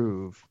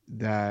prove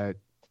that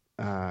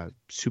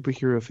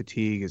superhero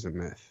fatigue is a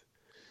myth.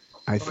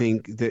 I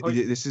think that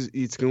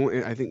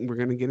I think we're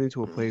going to get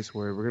into a place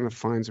where we're going to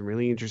find some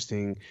really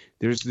interesting.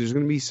 There's going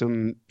to be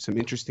some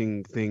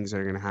interesting things that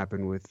are going to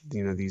happen with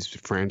these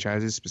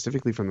franchises,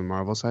 specifically from the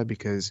Marvel side,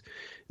 because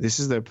this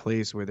is their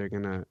place where they're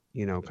going to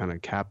kind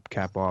of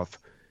cap off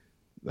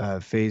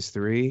Phase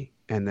 3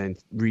 and then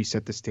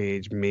reset the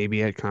stage,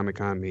 maybe at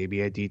Comic-Con,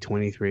 maybe at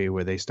D23,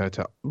 where they start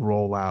to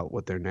roll out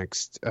what their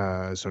next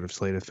sort of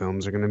slate of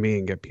films are going to be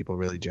and get people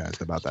really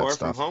jazzed about that Far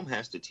stuff. From Home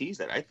has to tease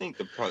that. I think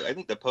the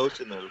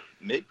post and the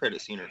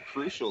mid-credit scene are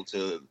crucial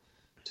to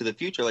the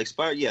future. Like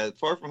Far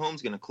From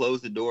Home's going to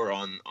close the door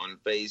on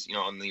phase,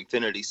 on the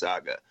Infinity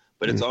Saga.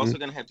 But it's also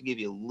going to have to give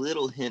you a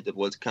little hint of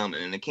what's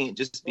coming. And it can't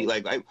just be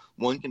like,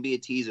 one can be a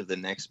tease of the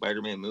next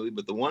Spider-Man movie,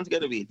 but the one's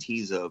got to be a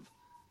tease of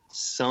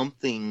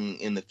something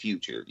in the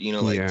future.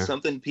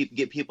 Something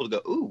get people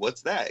to go, ooh,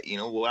 what's that?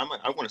 Well,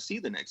 I want to see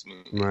the next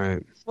movie.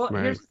 Right. Well,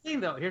 right. Here's the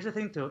thing, though. Here's the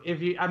thing, too.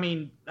 If you,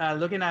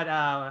 looking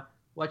at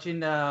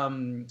watching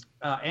the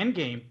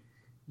Endgame,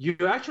 you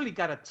actually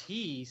got a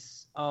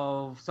tease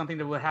of something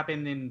that will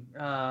happen in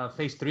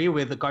Phase 3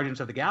 with the Guardians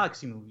of the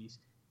Galaxy movies.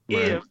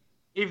 Right.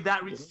 If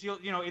that still,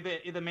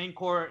 if the main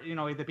core,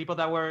 if the people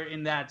that were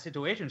in that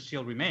situation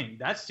still remain,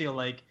 that's still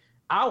like,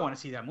 I want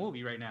to see that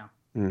movie right now.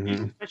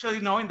 Mm-hmm. Especially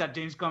knowing that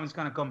James Gunn is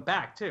going to come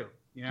back too,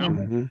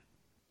 Mm-hmm.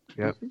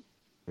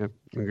 Yep.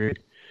 Agreed.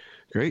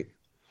 Great.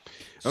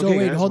 So Okay,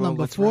 wait, guys, hold well, on.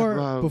 let's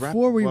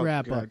Before we well,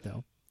 wrap go up, ahead.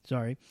 though,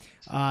 sorry,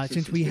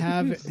 since we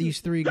have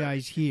these three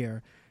guys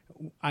here,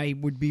 I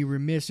would be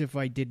remiss if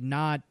I did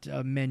not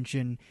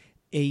mention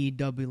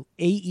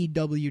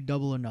AEW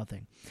Double or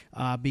Nothing,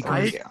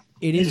 because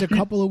it is a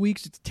couple of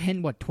weeks. It's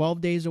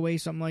 12 days away,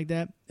 something like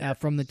that,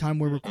 from the time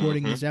we're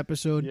recording this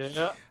episode.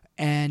 Yeah.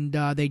 And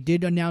they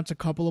did announce a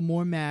couple of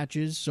more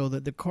matches, so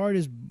that the card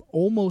is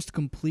almost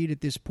complete at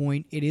this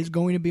point. It is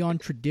going to be on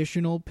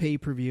traditional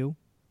pay-per-view.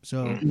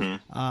 So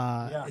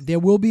there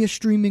will be a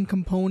streaming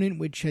component,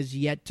 which has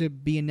yet to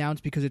be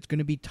announced because it's going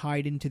to be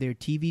tied into their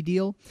TV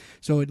deal.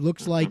 So it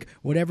looks like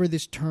whatever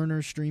this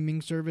Turner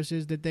streaming service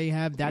is that they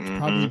have, that's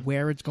probably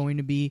where it's going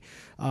to be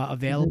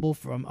available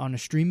on a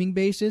streaming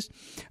basis.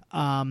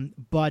 And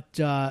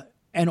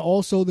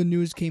also the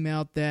news came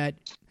out that,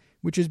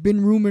 which has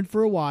been rumored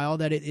for a while,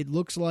 that it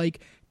looks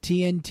like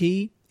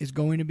TNT is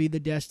going to be the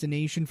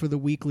destination for the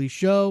weekly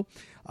show.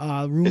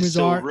 Rumors it's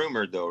still are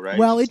rumored, though, right?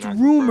 Well, it's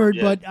rumored,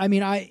 but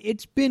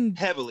it's been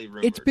heavily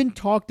rumored. It's been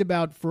talked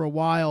about for a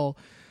while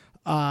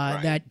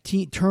that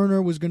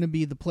Turner was going to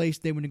be the place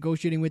they were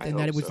negotiating with, and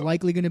that it was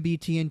likely going to be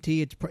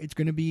TNT. It's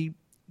going to be,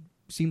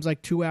 seems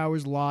like 2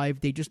 hours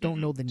live. They just don't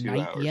know the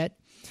night yet.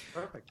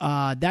 Perfect.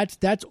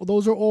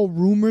 Those are all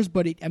rumors,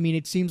 but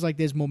it seems like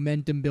there's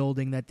momentum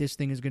building that this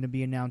thing is going to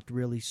be announced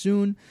really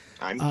soon.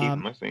 I'm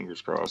keeping my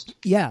fingers crossed.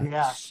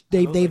 Yeah.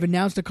 They've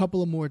announced a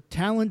couple of more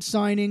talent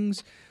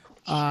signings.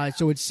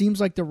 So it seems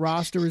like the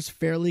roster is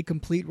fairly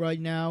complete right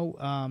now.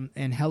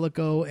 And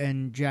Helico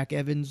and Jack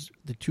Evans,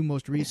 the two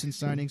most recent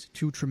signings,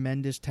 two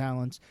tremendous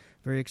talents.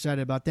 Very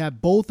excited about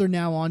that. Both are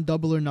now on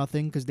Double or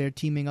Nothing because they're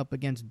teaming up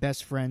against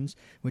Best Friends,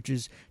 which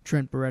is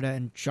Trent Beretta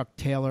and Chuck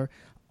Taylor,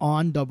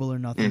 on Double or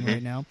Nothing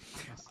right now.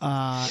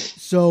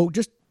 So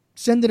just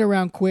send it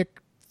around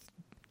quick.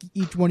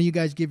 Each one of you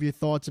guys give your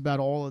thoughts about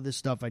all of this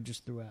stuff I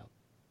just threw out.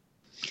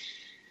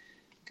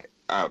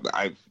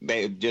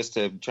 Just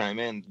to chime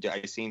in,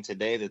 I seen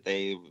today that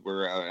they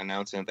were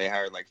announcing that they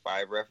hired like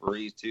 5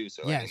 referees too.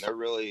 So yes. they're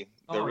really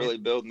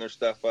building their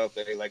stuff up.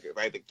 They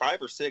I think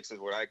 5 or 6 is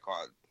what I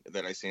caught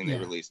that I seen they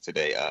released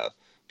today.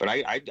 But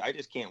I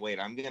just can't wait.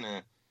 I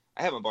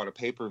haven't bought a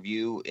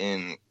pay-per-view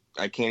in,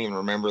 I can't even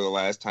remember the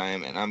last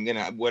time, and I'm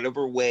gonna,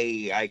 whatever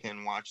way I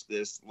can watch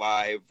this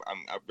live,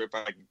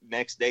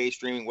 next day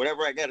streaming,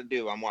 whatever I got to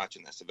do, I'm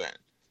watching this event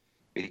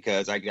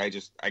because I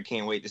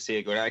can't wait to see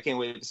it go down. I can't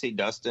wait to see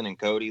Dustin and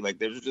Cody. Like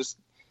there's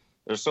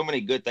so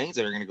many good things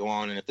that are gonna go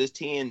on, and if this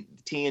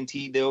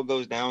TNT deal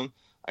goes down,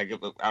 I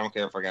don't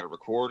care if I got to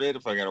record it,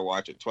 if I got to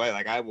watch it twice.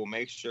 Like I will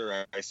make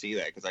sure I see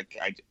that because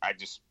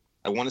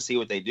I want to see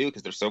what they do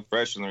because they're so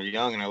fresh and they're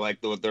young, and I like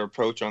their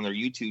approach on their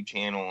YouTube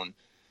channel, and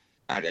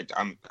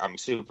I'm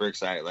super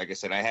excited. Like I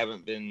said, I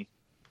haven't been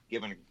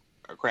giving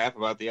a crap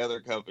about the other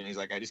companies.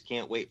 Like I just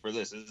can't wait for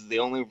this. This is the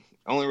only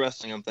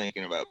wrestling I'm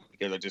thinking about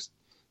because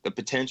the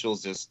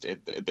potential's just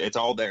it's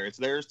all there. It's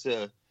theirs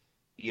to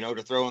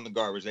to throw in the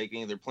garbage. They can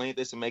either plant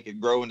this and make it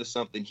grow into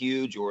something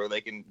huge, or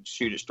they can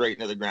shoot it straight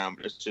into the ground.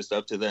 But it's just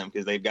up to them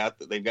because they've got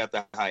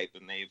the hype,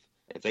 and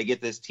if they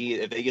get this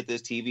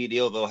TV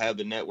deal, they'll have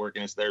the network,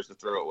 and it's theirs to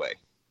throw away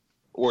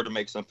or to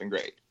make something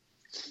great.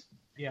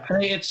 Yeah, I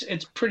mean,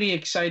 it's pretty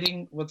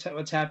exciting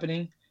what's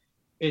happening.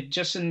 It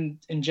just in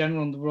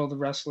general in the world of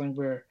wrestling,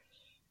 where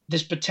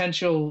this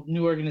potential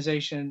new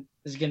organization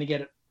is going to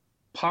get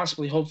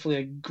hopefully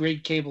a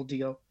great cable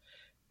deal,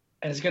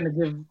 and it's going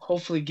to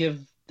hopefully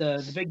give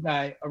the big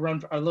guy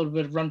a little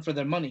bit of run for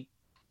their money.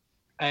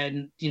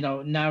 And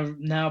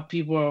now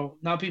people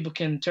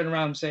can turn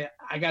around and say,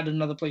 I got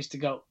another place to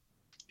go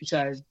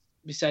besides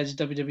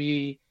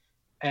WWE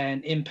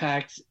and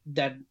Impact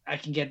that I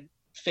can get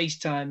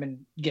FaceTime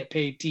and get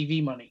paid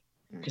TV money,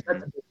 because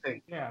that's a big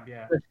thing. Yeah.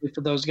 Especially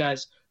for those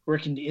guys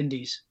working the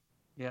indies.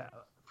 Yeah.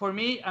 For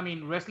me,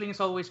 wrestling has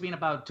always been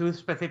about 2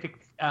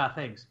 specific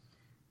things.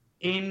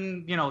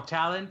 In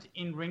talent,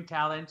 in ring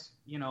talent,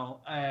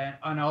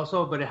 and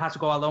also, but it has to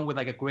go along with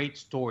like a great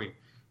story.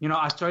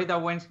 a story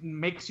that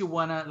makes you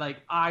wanna like,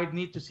 I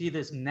need to see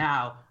this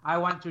now. I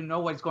want to know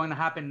what's going to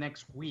happen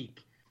next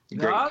week.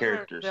 Great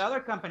characters. The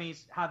other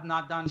companies have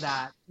not done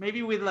that.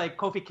 Maybe with like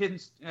Kofi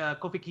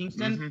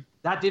Kingston,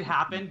 that did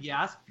happen,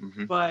 yes.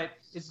 But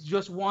it's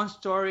just one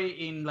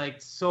story in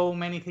like so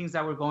many things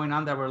that were going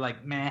on that were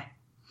like meh.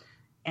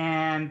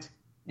 And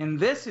in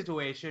this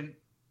situation,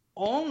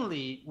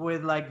 only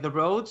with like the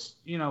Rhodes,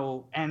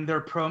 and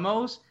their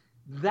promos,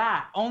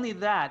 only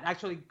that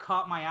actually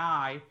caught my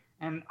eye,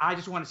 and I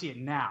just want to see it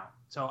now.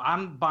 So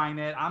I'm buying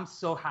it. I'm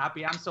so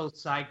happy. I'm so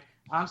psyched.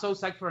 I'm so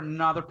psyched for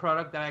another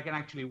product that I can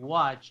actually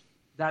watch.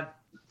 That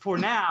for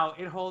now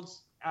it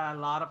holds a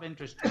lot of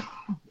interest.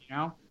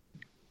 All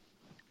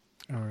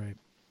right.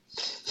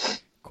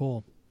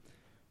 Cool.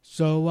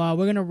 So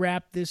we're gonna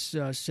wrap this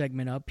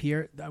segment up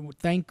here. I would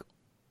thank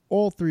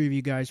all three of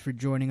you guys for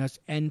joining us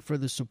and for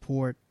the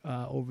support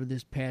over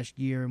this past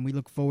year, and we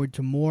look forward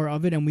to more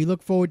of it. And we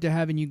look forward to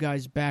having you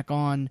guys back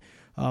on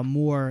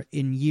more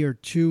in year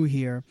 2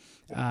 here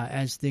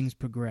as things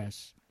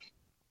progress.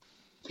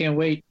 Can't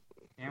wait.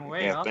 Can't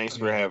wait. Yeah, thanks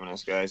for having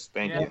us, guys.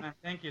 Thank you. Man,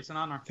 thank you. It's an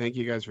honor. Thank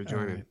you guys for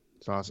joining. Right.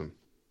 It's awesome.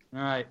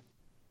 All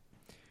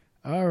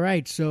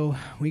right. So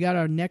we got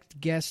our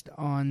next guest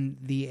on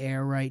the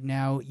air right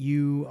now.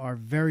 You are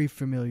very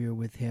familiar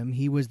with him.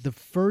 He was the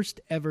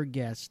first ever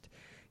guest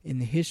in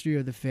the history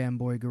of the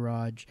Fanboy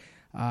Garage.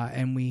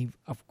 And we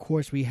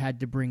had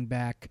to bring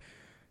back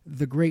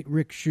the great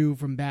Rick Shew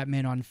from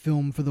Batman on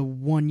Film for the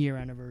 1-year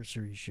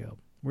anniversary show.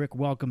 Rick,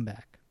 welcome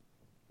back.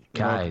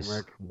 Guys,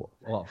 welcome,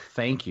 well,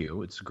 thank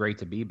you. It's great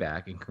to be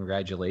back, and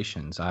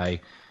congratulations. I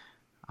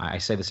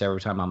say this every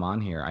time I'm on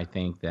here. I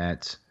think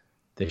that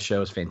this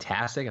show is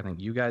fantastic. I think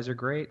you guys are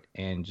great,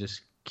 and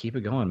just keep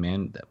it going,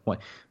 man.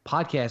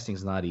 Podcasting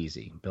is not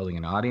easy. Building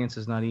an audience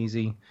is not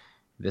easy.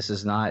 This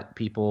is not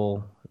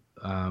people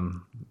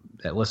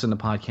that listen to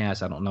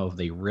podcasts. I don't know if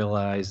they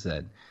realize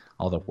that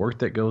all the work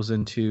that goes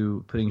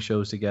into putting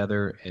shows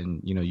together,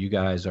 and you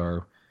guys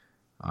are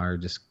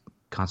just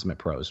consummate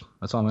pros.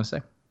 That's all I'm going to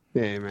say.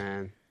 Hey,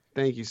 man.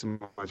 Thank you so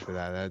much for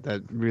that.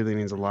 That really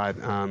means a lot.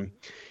 I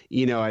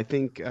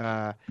think,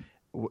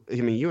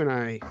 you and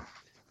I,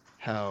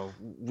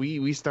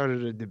 we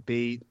started a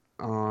debate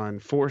on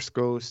Force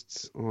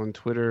Ghosts on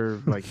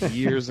Twitter like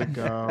years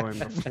ago, and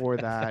before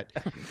that,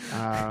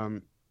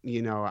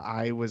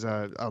 I was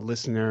a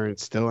listener and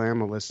still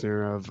am a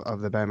listener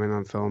of the Batman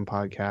on Film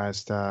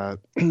podcast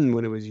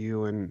when it was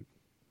you and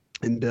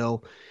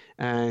Bill,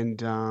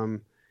 and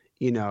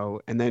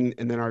and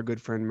then our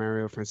good friend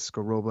Mario Francisco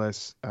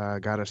Robles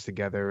got us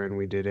together, and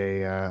we did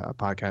a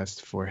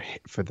podcast for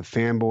the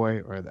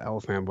Fanboy, or the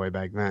L Fanboy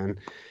back then.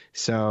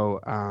 So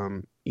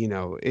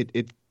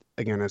it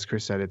again, as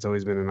Chris said, it's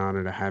always been an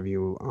honor to have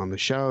you on the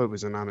show. It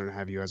was an honor to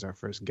have you as our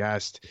first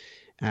guest,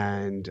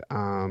 and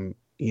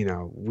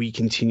we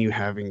continue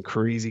having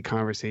crazy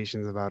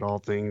conversations about all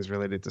things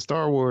related to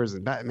Star Wars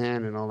and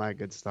Batman and all that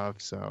good stuff.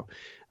 So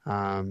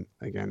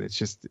again, it's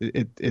just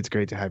it's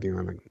great to have you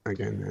on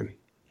again, man.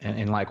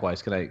 And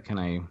likewise, can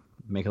I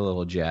make a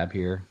little jab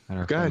here at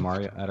our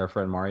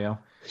friend Mario?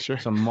 Sure.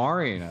 So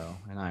Mario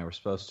and I were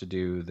supposed to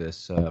do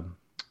this. I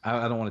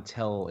don't want to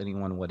tell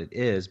anyone what it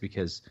is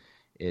because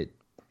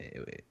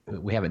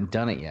we haven't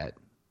done it yet.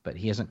 But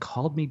he hasn't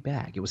called me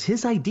back. It was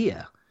his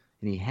idea,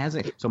 and he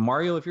hasn't. So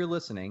Mario, if you're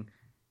listening,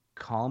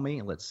 call me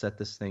and let's set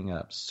this thing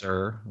up,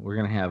 sir. We're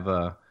gonna have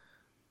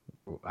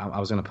I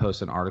was going to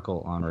post an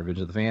article on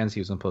Revenge of the Fans. He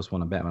was going to post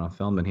one on Batman on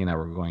Film, and he and I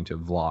were going to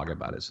vlog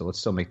about it. So let's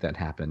still make that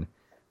happen.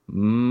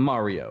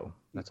 Mario.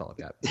 That's all I've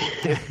got.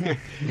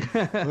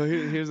 Well,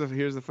 here's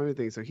the funny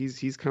thing. So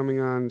he's coming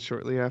on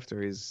shortly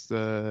after. I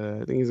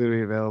think he's going to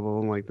be available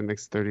in like the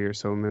next 30 or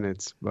so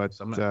minutes. But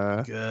so I'm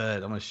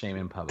going to shame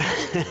him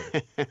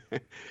publicly.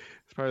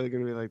 It's probably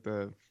going to be like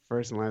the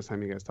first and last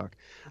time you guys talk.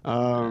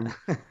 But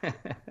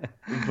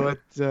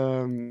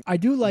I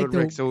do like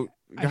Rick,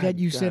 that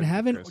you said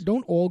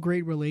don't all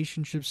great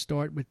relationships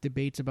start with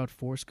debates about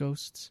Force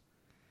Ghosts?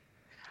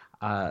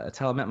 That's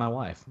how I met my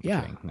wife.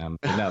 Yeah. No,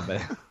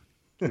 but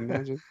can you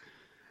imagine?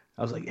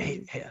 I was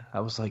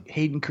like,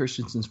 Hayden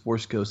Christensen's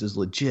Force Ghost is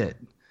legit,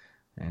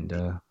 and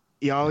then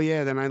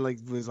I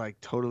was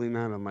totally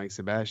mad on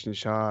Sebastian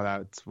Shaw.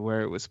 That's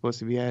where it was supposed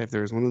to be at. If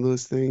there was one of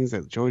those things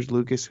that George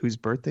Lucas, whose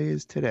birthday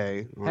is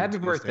today, happy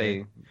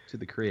birthday to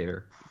the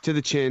creator, to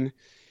the chin.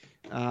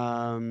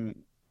 But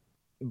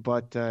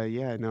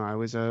I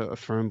was a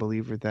firm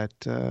believer that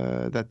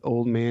that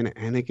old man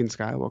Anakin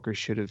Skywalker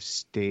should have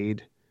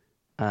stayed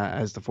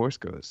as the Force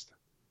Ghost,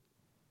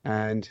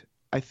 and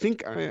I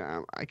think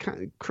I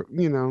kind of,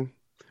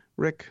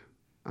 Rick,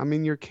 I'm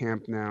in your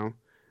camp now.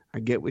 I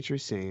get what you're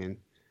saying.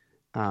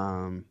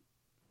 I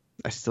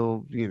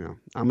still,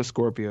 I'm a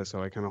Scorpio,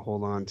 so I kind of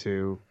hold on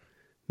to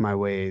my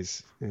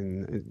ways,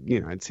 and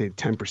I'd say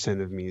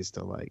 10% of me is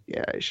still like,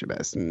 yeah,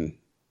 Sebastian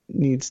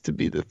needs to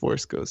be the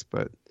Force Ghost,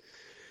 but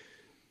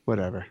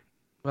whatever.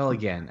 Well,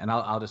 again, and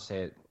I'll just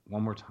say it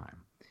one more time,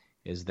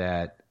 is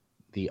that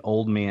the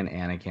old man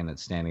Anakin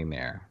that's standing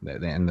there,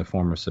 in the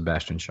form of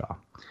Sebastian Shaw,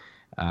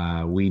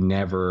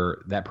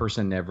 That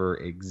person never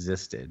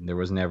existed. There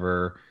was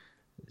never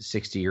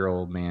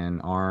 60-year-old man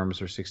arms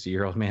or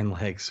 60-year-old man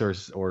legs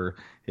or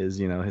his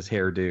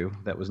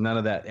hairdo. That was none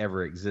of that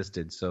ever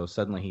existed. So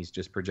suddenly he's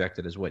just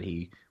projected as what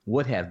he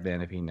would have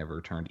been if he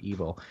never turned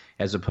evil,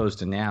 as opposed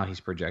to now he's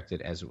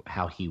projected as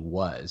how he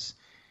was.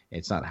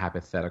 It's not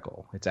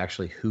hypothetical. It's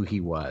actually who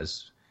he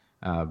was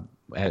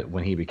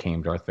when he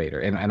became Darth Vader.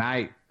 And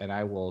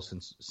I will,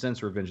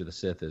 since Revenge of the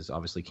Sith is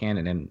obviously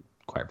canon and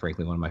quite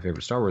frankly one of my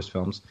favorite Star Wars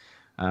films,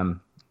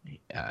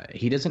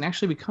 he doesn't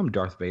actually become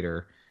Darth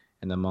Vader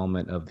in the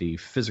moment of the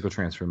physical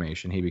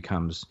transformation. He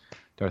becomes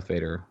Darth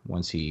Vader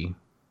once he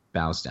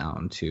bows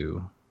down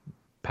to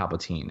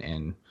Palpatine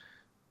and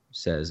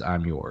says,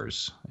 "I'm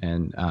yours."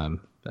 And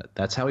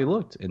that's how he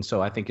looked. And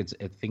so I think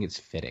it's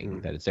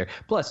fitting that it's there.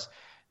 Plus,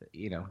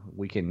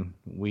 we can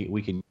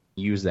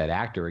use that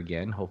actor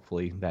again.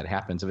 Hopefully that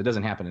happens. If it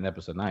doesn't happen in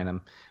Episode 9,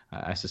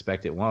 I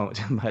suspect it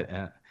won't, but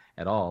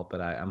at all.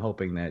 But I'm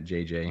hoping that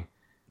JJ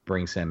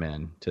brings him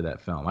in to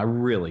that film. I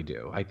really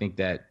do. I think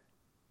that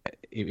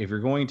if you're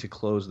going to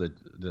close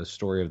the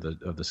story of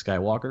the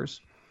Skywalkers,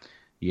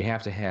 you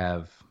have to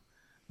have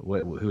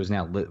who is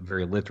now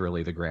very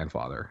literally the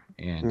grandfather,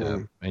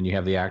 and you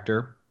have the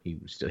actor. He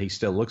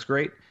still looks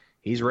great.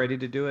 He's ready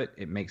to do it.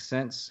 It makes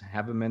sense.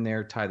 Have him in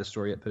there, tie the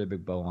story up, put a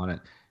big bow on it,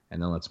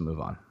 and then let's move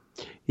on.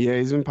 Yeah,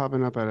 he's been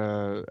popping up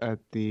at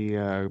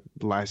the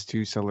last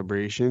two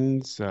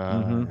celebrations,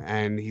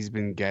 and he's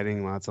been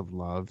getting lots of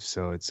love.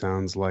 So it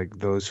sounds like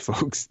those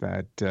folks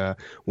that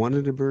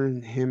wanted to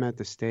burn him at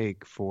the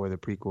stake for the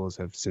prequels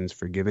have since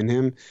forgiven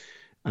him.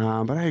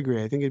 But I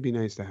agree. I think it'd be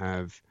nice to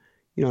have,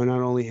 not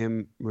only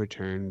him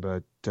return,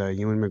 but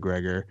Ewan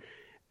McGregor.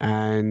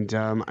 And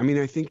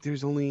I think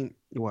there's only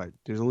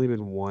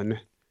been one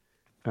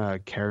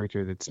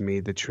character that's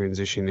made the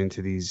transition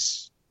into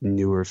these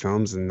newer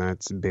films, and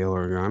that's Bail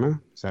Organa.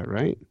 Is that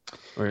right?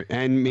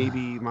 And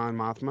maybe Mon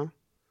Mothma?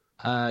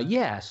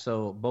 Yeah,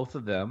 so both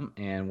of them,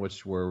 and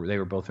they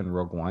were both in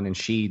Rogue One, and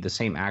the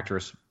same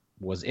actress,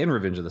 was in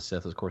Revenge of the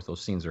Sith. Of course,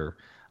 those scenes are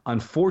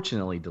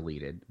unfortunately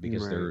deleted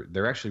because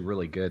they're actually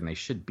really good, and they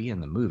should be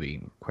in the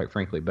movie, quite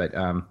frankly. But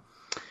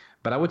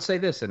I would say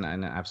this, and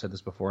I've said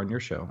this before on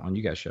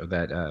you guys' show,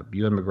 that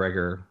Ewan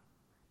McGregor,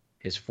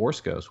 his Force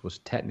Ghost, was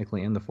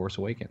technically in The Force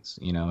Awakens.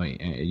 You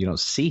don't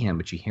see him,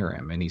 but you hear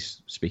him, and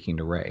he's speaking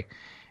to Rey.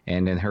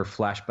 And in her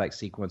flashback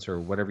sequence, or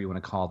whatever you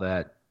want to call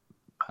that,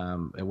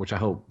 which I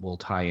hope will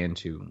tie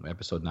into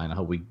Episode 9. I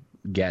hope we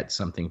get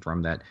something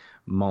from that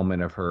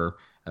moment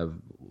of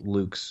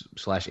Luke's /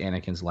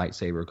 Anakin's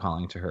lightsaber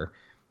calling to her.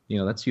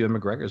 That's Ewan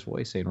McGregor's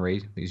voice saying,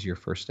 "Rey, these are your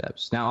first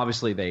steps." Now,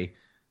 obviously,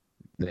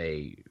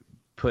 they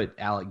put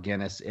Alec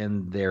Guinness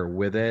in there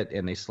with it,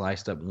 and they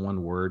sliced up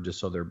one word just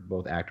so they're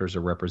both actors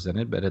are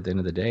represented. But at the end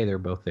of the day, they're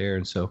both there,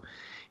 and so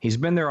he's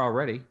been there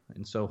already,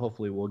 and so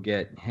hopefully we'll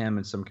get him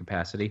in some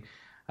capacity.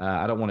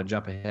 I don't want to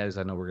jump ahead, as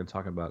I know we're going to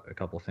talk about a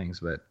couple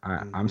things, but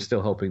I'm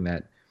still hoping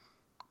that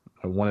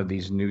one of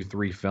these new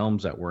 3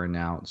 films that were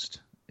announced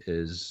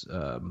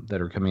that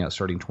are coming out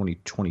starting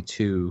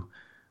 2022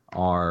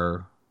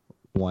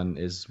 one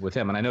is with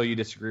him. And I know you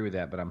disagree with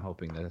that, but I'm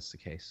hoping that that's the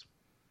case.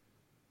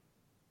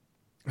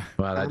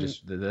 Well,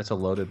 that's a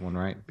loaded one,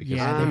 right? Because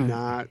I'm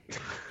not.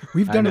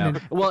 We've done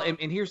it. Well,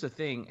 and here's the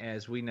thing: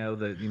 as we know,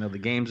 the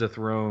Games of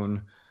Thrones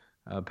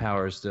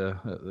powers to,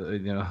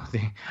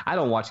 I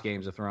don't watch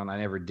Games of Thrones. I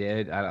never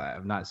did.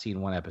 I've not seen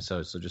one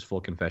episode, so just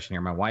full confession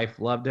here. My wife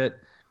loved it.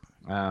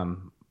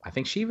 I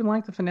think she even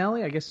liked the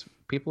finale. I guess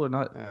people are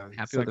not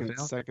happy with the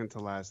finale. Second to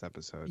last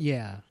episode.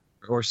 Yeah.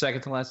 Or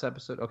second to last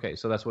episode. Okay,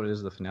 so that's what it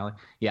is. The finale.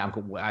 Yeah,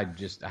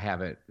 I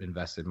haven't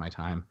invested my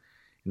time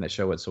in that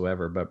show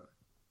whatsoever, but.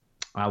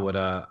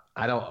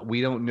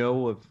 We don't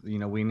know if,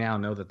 we now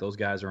know that those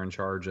guys are in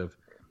charge of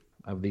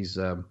these,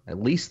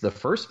 at least the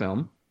first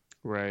film.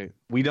 Right.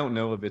 We don't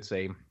know if it's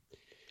a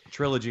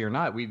trilogy or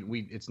not.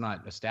 It's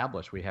not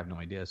established. We have no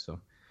idea. So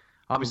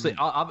obviously,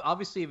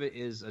 if it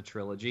is a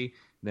trilogy,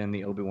 then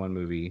the Obi-Wan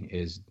movie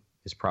is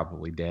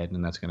probably dead,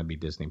 and that's going to be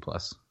Disney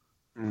Plus.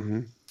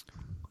 Mm-hmm.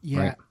 Yeah.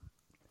 Right?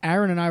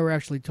 Aaron and I were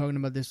actually talking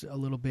about this a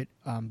little bit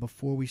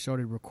before we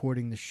started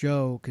recording the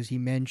show, because he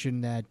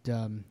mentioned that,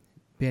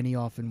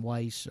 Benioff and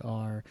Weiss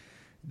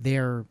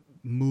their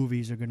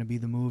movies are going to be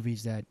the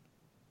movies that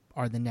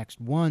are the next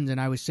ones.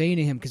 And I was saying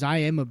to him, because I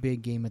am a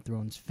big Game of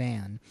Thrones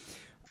fan.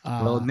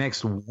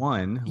 Next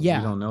one. Yeah.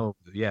 We don't know.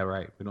 Yeah,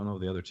 right. We don't know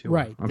the other two.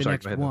 Right. The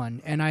next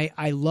one. And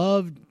I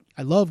love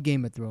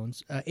Game of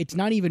Thrones. It's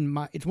not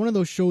even it's one of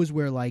those shows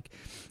where, like,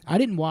 I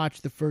didn't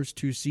watch the first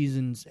 2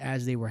 seasons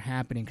as they were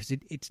happening because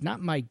it's not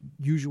my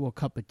usual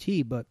cup of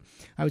tea, but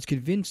I was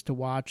convinced to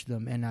watch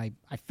them, and I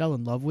fell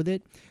in love with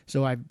it.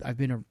 So I've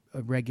been a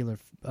regular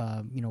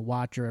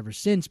watcher ever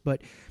since.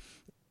 But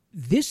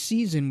this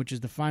season, which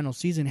is the final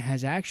season,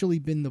 has actually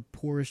been the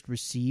poorest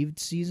received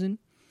season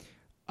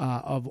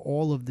of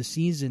all of the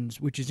seasons,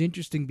 which is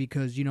interesting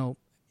because,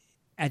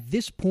 at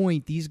this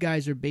point, these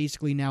guys are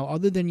basically now,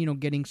 other than,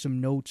 getting some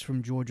notes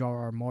from George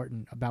R.R.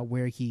 Martin about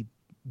where he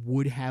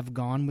would have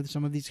gone with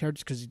some of these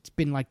characters, because it's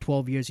been like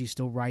 12 years he's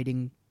still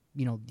writing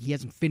he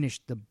hasn't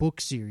finished the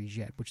book series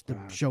yet, which the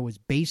show is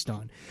based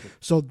on.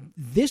 So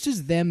this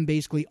is them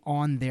basically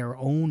on their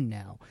own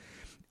now.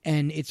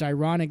 And it's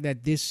ironic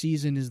that this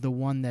season is the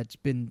one that's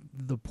been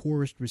the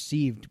poorest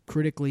received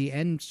critically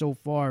and so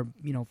far,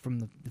 from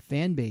the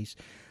fan base.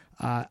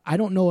 I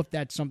don't know if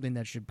that's something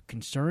that should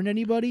concern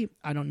anybody.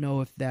 I don't know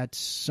if that's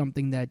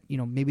something that,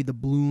 maybe the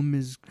bloom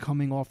is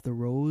coming off the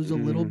rose a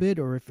little bit,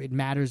 or if it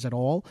matters at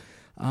all.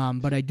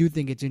 But I do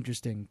think it's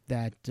interesting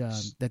that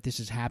this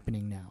is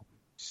happening now.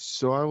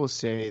 So I will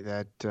say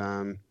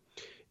that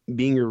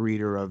being a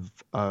reader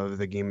of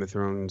the Game of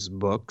Thrones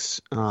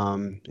books,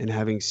 and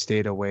having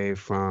stayed away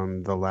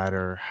from the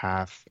latter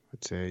half,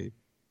 I'd say,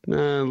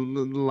 the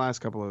last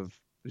couple of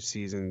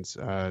seasons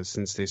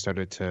since they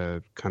started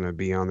to kind of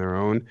be on their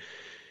own,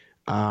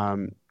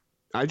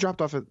 I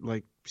dropped off at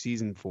like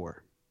season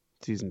 4,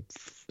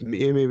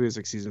 maybe it was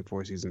like season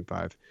 4, season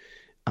 5,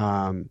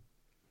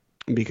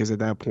 because at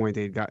that point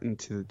they'd gotten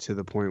to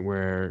the point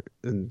where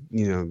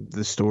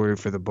the story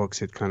for the books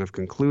had kind of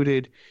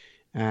concluded.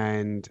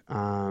 And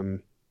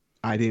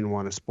I didn't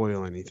want to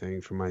spoil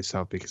anything for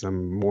myself because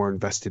I'm more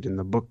invested in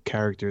the book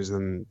characters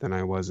than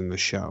I was in the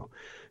show.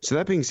 So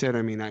that being said,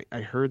 I mean,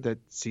 I heard that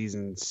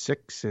season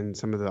 6 and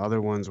some of the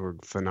other ones were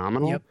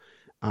phenomenal.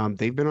 Yep.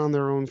 They've been on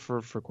their own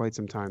for quite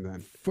some time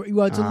then.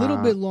 It's a little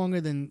bit longer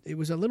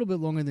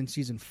than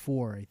season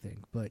 4, I think.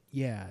 But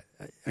yeah,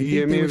 I think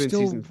it may have been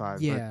still, season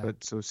 5. Yeah.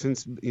 But so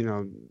since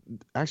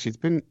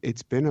actually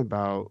it's been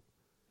about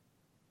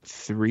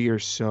 3 or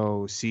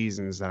so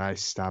seasons that I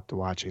stopped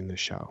watching the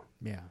show.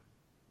 Yeah.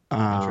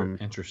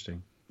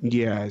 Interesting.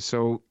 Yeah,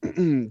 so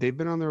they've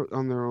been on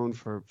their own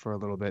for a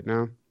little bit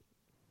now.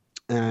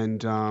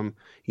 And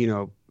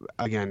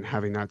again,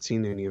 having not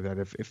seen any of that,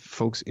 if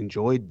folks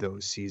enjoyed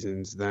those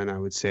seasons, then I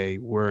would say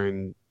we're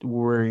in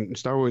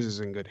Star Wars is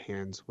in good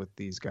hands with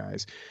these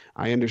guys.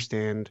 I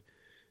understand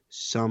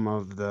some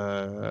of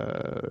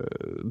the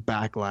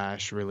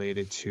backlash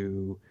related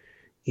to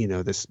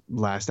this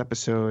last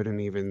episode and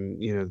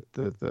even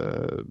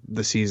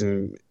the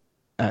season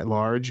at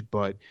large,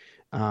 but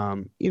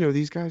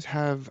these guys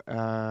have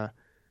an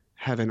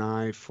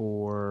eye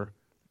for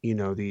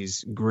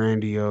these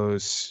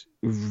grandiose,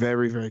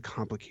 very, very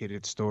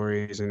complicated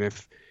stories. And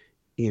if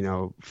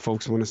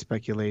folks want to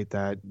speculate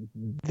that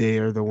they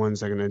are the ones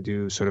that are going to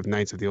do sort of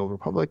Knights of the Old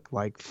Republic,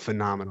 like,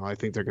 phenomenal. I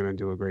think they're going to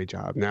do a great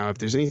job. Now, if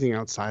there's anything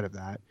outside of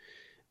that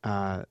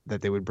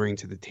that they would bring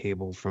to the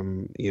table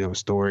from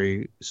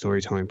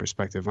storytelling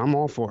perspective, I'm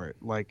all for it.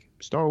 Like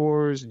Star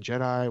Wars,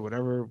 Jedi,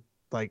 whatever.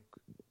 Like,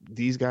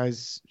 these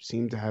guys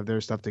seem to have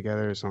their stuff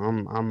together, so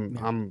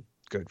I'm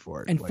good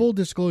for it. And full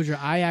disclosure,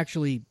 I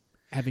actually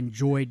have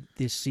enjoyed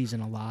this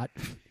season a lot.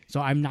 So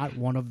I'm not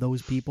one of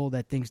those people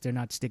that thinks they're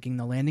not sticking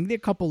the landing. There are a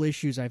couple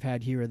issues I've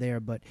had here or there,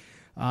 but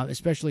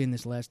especially in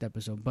this last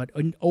episode. But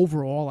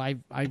overall,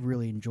 I've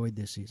really enjoyed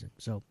this season.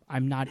 So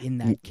I'm not in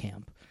that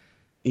camp.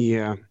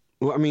 Yeah.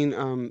 Well, I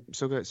mean,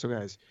 so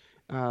guys,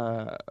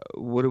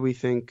 what do we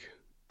think?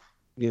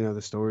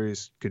 The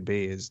stories could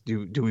be.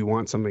 Do we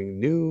want something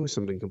new,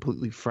 something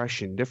completely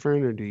fresh and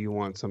different, or do you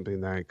want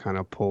something that kind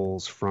of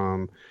pulls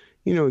from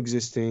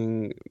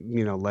existing,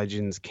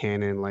 legends,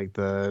 canon, like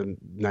the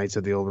Knights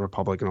of the Old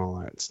Republic and all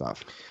that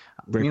stuff?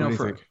 Rick, what do you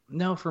think?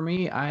 No, for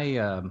me,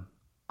 I'm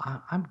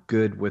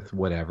good with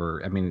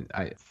whatever. I mean,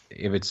 I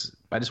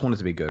just want it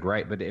to be good,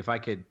 right? But if I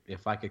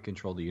could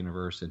control the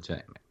universe and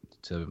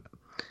to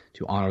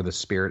honor the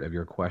spirit of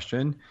your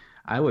question,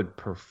 I would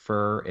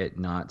prefer it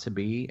not to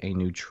be a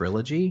new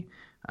trilogy,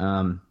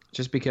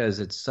 just because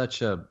it's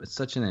such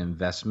an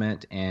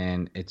investment,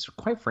 and it's,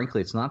 quite frankly,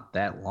 it's not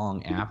that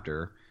long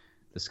after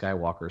the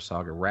Skywalker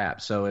saga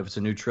wraps. So if it's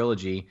a new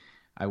trilogy,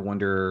 I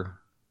wonder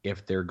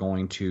if they're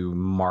going to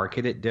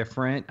market it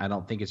different. I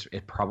don't think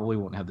it probably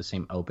won't have the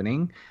same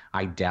opening.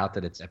 I doubt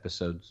that it's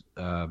episodes,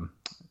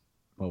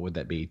 what would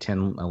that be,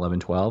 10, 11,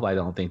 12? I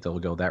don't think they'll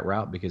go that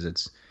route because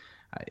it's,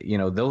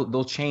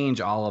 they'll change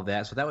all of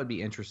that. So that would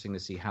be interesting to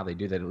see how they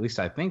do that. At least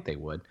I think they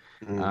would.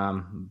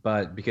 Mm-hmm.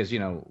 But because,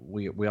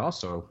 we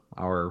also,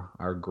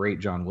 our great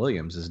John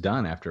Williams is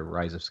done after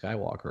Rise of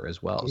Skywalker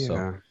as well. Yeah.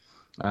 So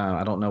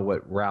I don't know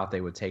what route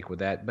they would take with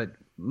that. But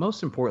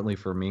most importantly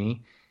for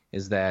me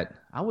is that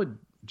I would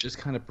just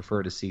kind of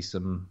prefer to see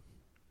some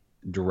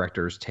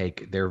directors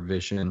take their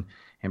vision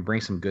and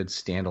bring some good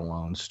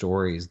standalone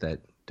stories that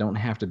don't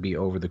have to be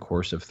over the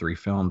course of 3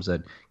 films,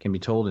 that can be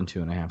told in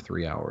 2.5,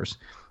 3 hours.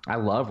 I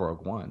love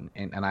Rogue One,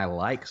 and I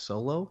like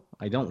Solo.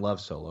 I don't love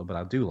Solo, but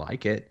I do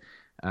like it.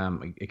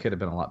 It could have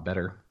been a lot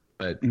better,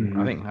 but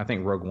mm-hmm. I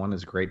think Rogue One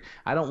is great.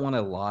 I don't want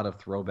a lot of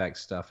throwback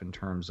stuff in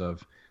terms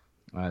of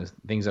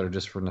things that are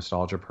just for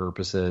nostalgia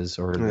purposes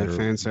or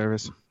fan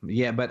service.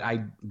 Yeah, but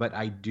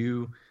I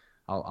do.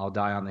 I'll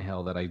die on the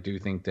hill that I do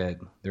think that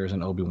there's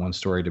an Obi-Wan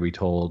story to be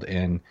told,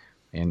 and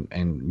Ewan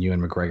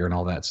McGregor and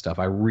all that stuff.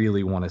 I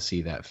really want to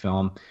see that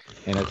film,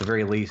 and at the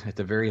very least,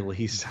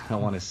 I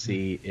want to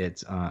see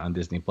it on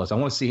Disney Plus. I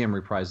want to see him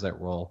reprise that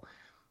role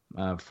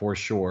for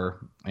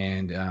sure.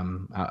 And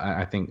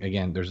I think,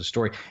 again, there's a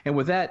story. And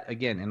with that,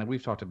 again, and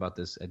we've talked about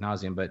this ad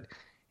nauseum, but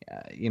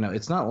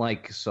it's not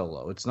like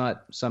Solo. It's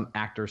not some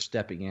actor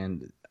stepping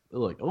in.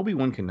 Look,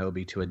 Obi-Wan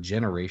Kenobi to a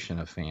generation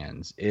of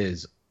fans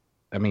is,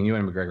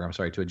 Ewan McGregor, I'm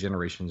sorry, to a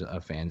generation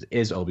of fans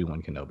is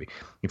Obi-Wan Kenobi.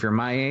 If you're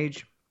my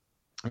age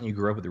and you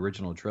grew up with the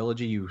original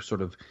trilogy, you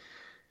sort of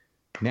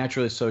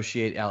naturally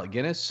associate Alec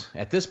Guinness.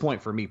 At this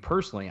point, for me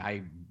personally,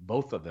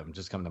 both of them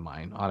just come to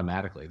mind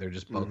automatically. They're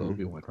just both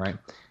Obi-Wan, right?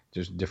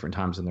 There's different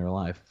times in their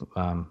life,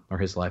 or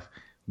his life.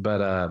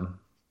 But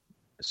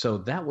so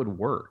that would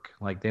work.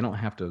 Like they don't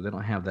have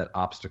that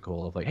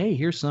obstacle of like, hey,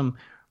 here's some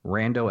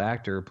rando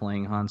actor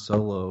playing Han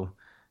Solo.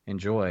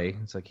 Enjoy.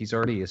 It's like he's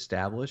already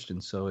established,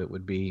 and so it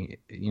would be,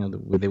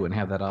 they wouldn't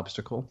have that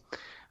obstacle.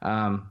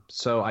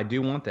 So I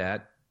do want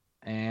that,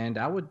 and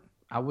I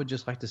would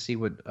just like to see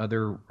what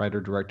other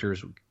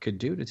writer-directors could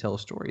do to tell a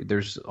story.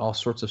 There's all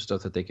sorts of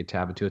stuff that they could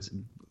tap into. It's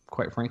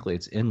quite frankly,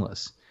 it's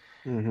endless.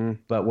 Mm-hmm.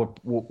 But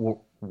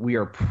we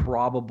are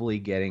probably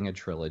getting a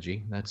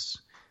trilogy.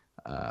 That's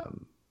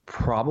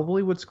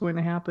probably what's going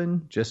to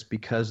happen, just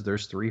because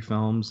there's 3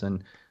 films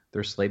and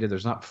they're slated.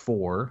 There's not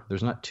 4.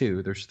 There's not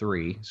 2. There's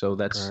 3. So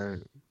that's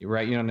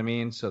right. You know what I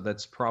mean? So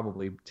that's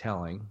probably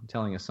telling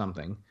us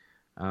something.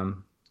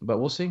 But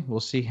we'll see.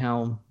 We'll see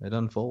how it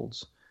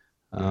unfolds.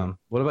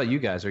 What about you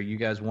guys? Are you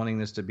guys wanting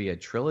this to be a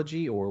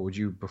trilogy, or would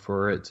you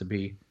prefer it to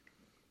be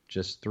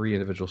just 3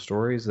 individual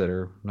stories that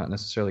are not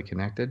necessarily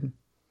connected?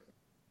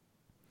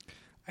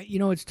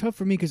 It's tough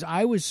for me because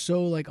I was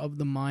so like of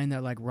the mind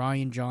that like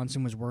Rian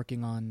Johnson was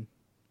working on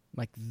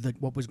like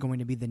what was going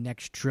to be the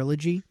next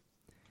trilogy,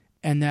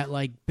 and that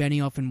like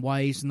Benioff and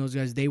Weiss and those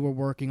guys, they were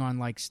working on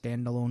like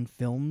standalone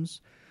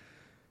films.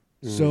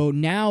 So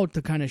now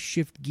to kind of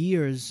shift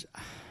gears,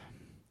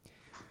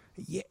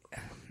 I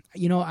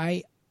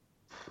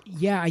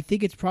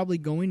think it's probably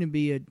going to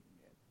be a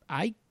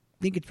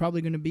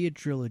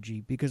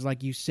trilogy because,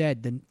 like you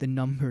said, the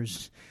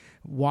numbers.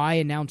 Why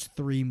announce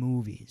 3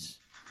 movies?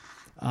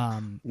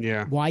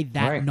 Why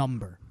that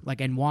number?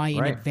 Like, and why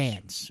in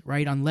advance?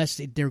 Right?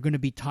 Unless they're going to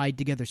be tied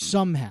together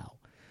somehow.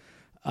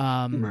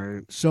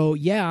 So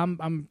yeah,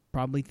 I'm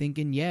probably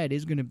thinking it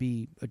is going to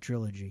be a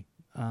trilogy.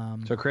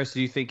 So Chris,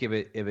 do you think if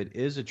it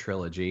is a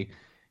trilogy,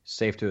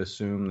 safe to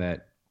assume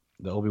that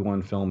the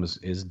Obi-Wan film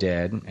is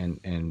dead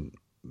and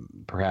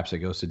perhaps it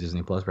goes to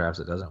Disney Plus, perhaps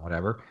it doesn't,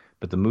 whatever.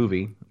 But the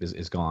movie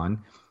is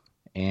gone,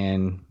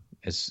 and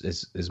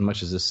as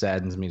much as this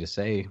saddens me to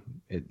say,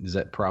 does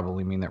that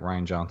probably mean that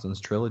Rian Johnson's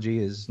trilogy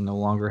is no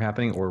longer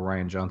happening, or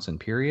Rian Johnson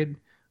period?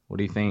 What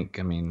do you think?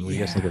 I mean, what do you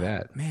guys think of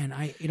that? Man,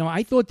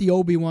 I thought the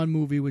Obi-Wan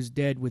movie was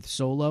dead with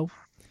Solo,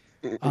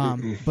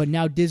 but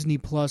now Disney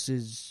Plus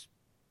is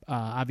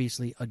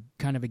obviously a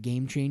kind of a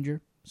game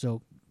changer.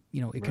 So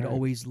it could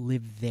always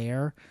live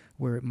there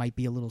where it might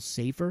be a little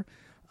safer.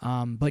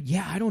 But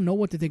yeah, I don't know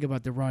what to think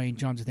about the Rian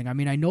Johnson thing. I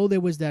mean, I know there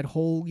was that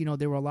whole,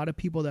 there were a lot of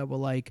people that were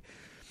like,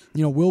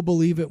 we'll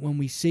believe it when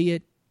we see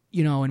it,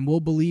 and we'll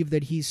believe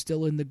that he's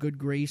still in the good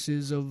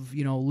graces of,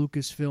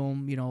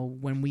 Lucasfilm,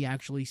 when we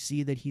actually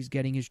see that he's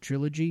getting his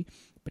trilogy.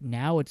 But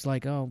now it's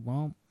like, oh,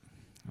 well,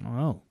 I don't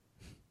know.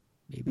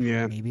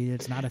 Maybe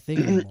it's not a thing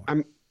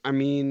anymore.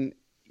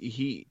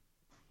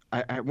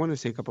 I want to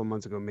say a couple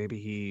months ago, maybe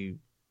he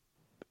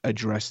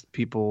addressed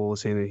people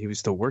saying that he was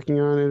still working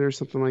on it or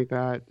something like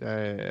that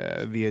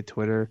via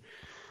Twitter.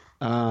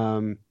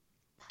 And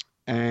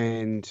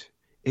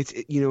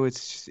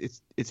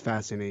it's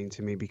fascinating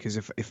to me because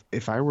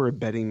if I were a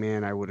betting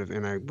man, I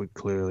would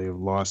clearly have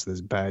lost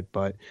this bet,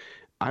 but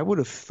I would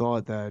have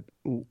thought that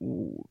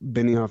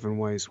Benioff and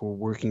Weiss were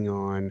working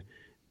on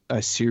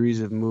a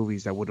series of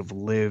movies that would have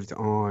lived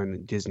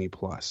on Disney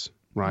Plus,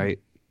 right?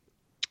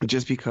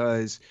 Just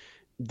because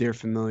they're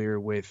familiar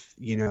with,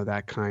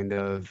 that kind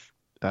of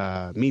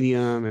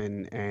medium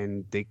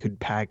and they could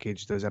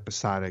package those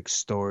episodic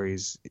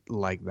stories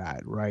like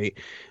that, right?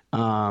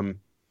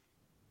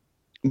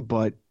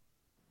 But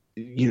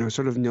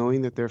sort of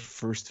knowing that their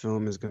first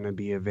film is going to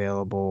be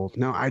available.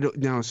 Now, I don't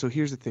know. So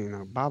here's the thing.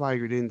 Now, Bob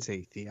Iger didn't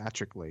say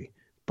theatrically,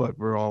 but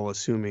we're all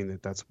assuming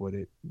that that's what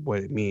it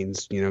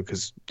means,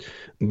 because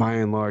by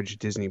and large,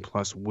 Disney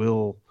Plus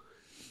will,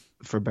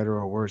 for better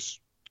or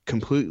worse,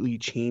 completely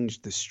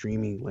change the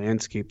streaming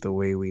landscape the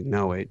way we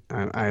know it.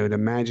 I would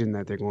imagine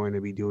that they're going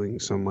to be doing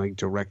some like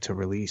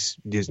direct-to-release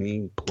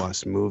Disney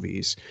Plus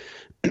movies.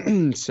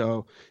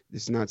 So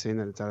it's not saying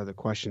that it's out of the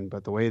question,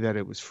 but the way that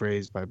it was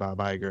phrased by Bob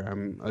Iger,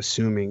 I'm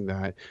assuming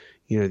that,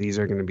 these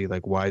are going to be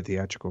like wide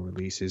theatrical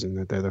releases and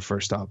that they're the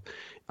first up.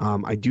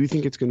 I do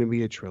think it's going to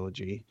be a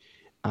trilogy.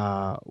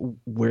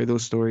 Where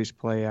those stories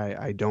play,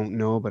 I don't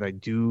know, but I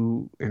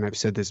do, and I've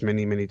said this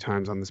many, many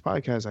times on this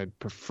podcast, I'd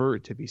prefer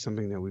it to be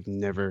something that we've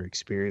never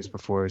experienced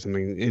before,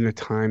 something in a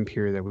time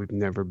period that we've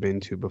never been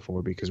to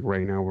before, because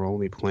right now we're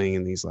only playing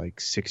in these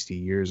like 60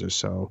 years or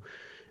so,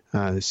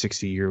 the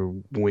 60-year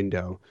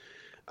window.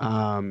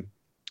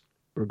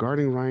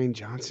 Regarding Rian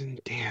Johnson,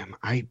 damn,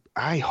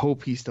 I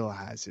hope he still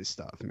has his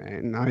stuff,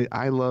 man.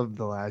 I love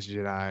The Last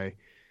Jedi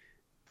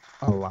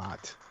a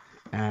lot.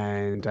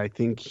 And I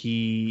think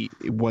he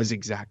was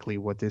exactly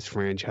what this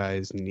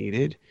franchise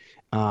needed.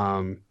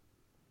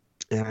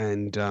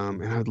 and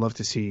I'd love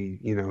to see,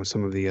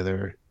 some of the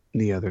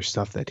other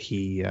stuff that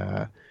he,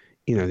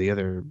 the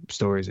other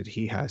stories that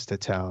he has to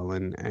tell,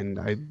 and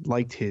I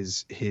liked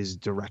his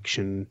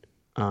direction,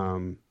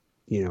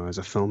 as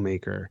a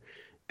filmmaker,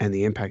 and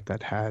the impact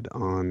that had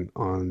on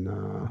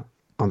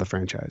the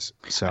franchise.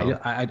 So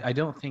I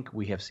don't think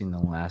we have seen the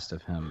last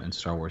of him in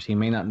Star Wars. He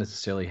may not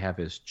necessarily have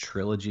his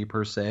trilogy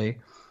per se,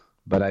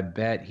 but I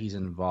bet he's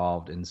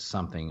involved in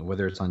something,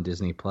 whether it's on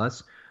Disney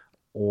Plus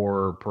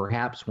or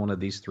perhaps one of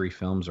these three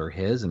films are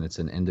his and it's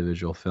an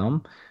individual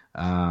film,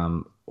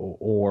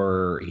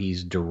 or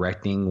he's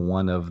directing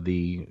one of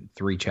the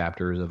three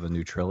chapters of a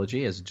new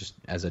trilogy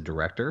as a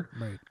director.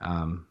 Right.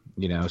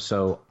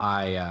 So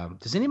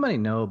does anybody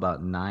know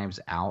about Knives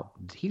Out?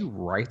 Did he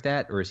write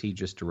that or is he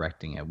just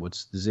directing it?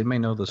 Does anybody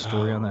know the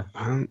story on that?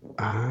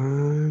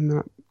 I'm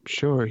not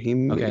sure. He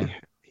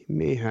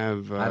may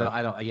have.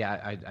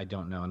 I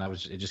don't know, and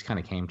it just kind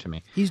of came to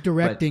me. He's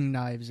directing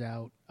Knives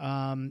Out,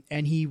 and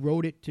he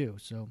wrote it too.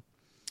 So,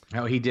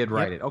 he did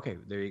write it. Okay,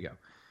 there you go.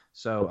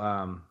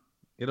 So,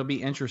 it'll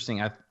be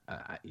interesting. I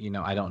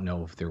don't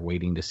know if they're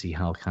waiting to see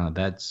how kind of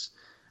that's.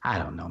 I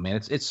don't know,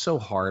 man. It's so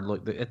hard.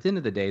 Look, at the end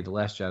of the day, The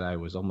Last Jedi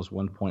was almost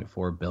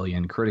 1.4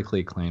 billion critically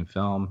acclaimed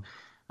film.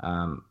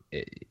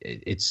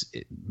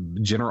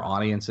 General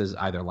audiences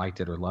either liked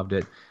it or loved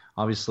it.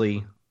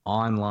 Obviously,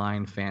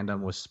 online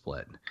fandom was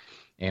split,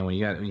 and when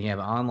you have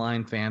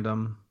online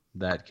fandom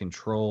that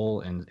control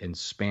and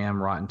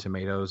spam Rotten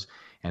Tomatoes,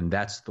 and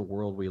that's the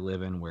world we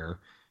live in, where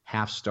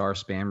half-star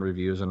spam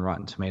reviews on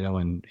Rotten Tomato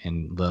and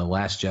The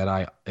Last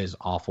Jedi is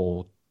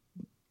awful.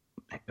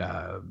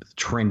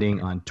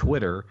 Trending on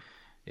Twitter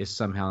is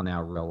somehow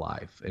now real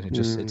life, and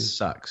it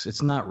sucks.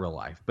 It's not real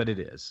life, but it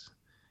is.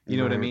 You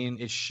know what I mean?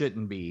 It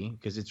shouldn't be,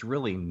 because it's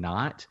really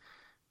not,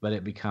 but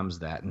it becomes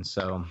that. And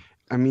so,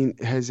 I mean,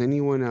 has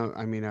anyone?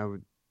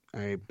 I'm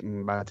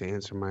about to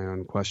answer my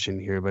own question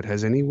here, but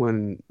has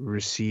anyone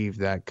received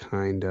that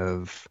kind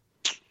of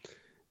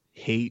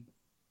hate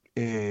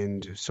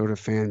and sort of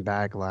fan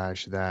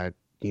backlash that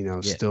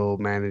still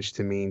managed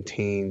to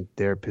maintain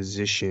their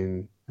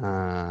position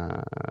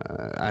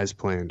as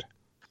planned?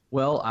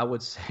 Well, I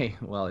would say,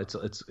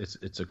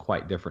 it's a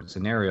quite different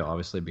scenario,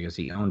 obviously, because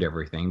he owned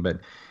everything.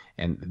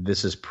 And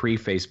this is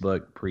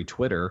pre-Facebook,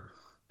 pre-Twitter.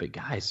 But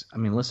guys, I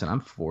mean, listen,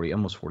 I'm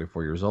almost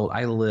 44 years old.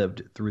 I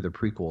lived through the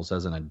prequels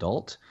as an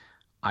adult.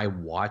 I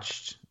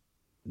watched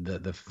the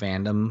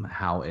fandom,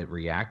 how it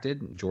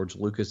reacted. George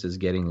Lucas is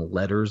getting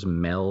letters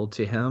mailed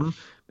to him,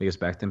 because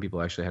back then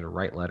people actually had to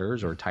write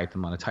letters or type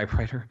them on a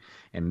typewriter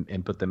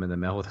and put them in the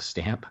mail with a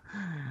stamp.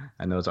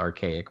 I know it's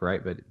archaic,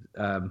 right? But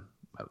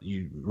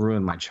you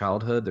ruined my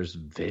childhood. There's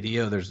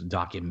there's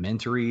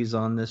documentaries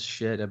on this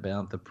shit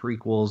about the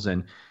prequels,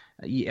 and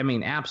I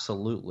mean,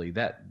 absolutely,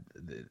 that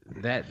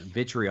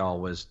vitriol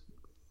was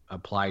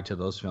applied to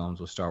those films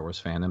with Star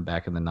Wars fandom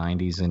back in the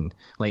 90s and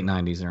late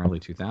 90s and early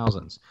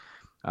 2000s.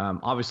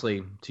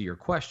 Obviously, to your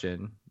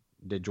question,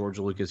 did George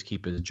Lucas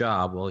keep his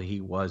job? Well,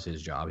 he was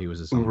his job. He was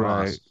his own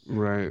boss.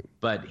 Right.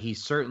 But he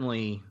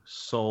certainly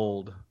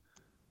sold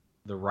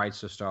the rights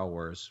to Star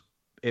Wars.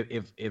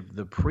 If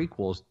the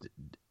prequels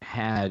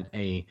had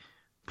a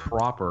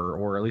proper,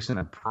 or at least an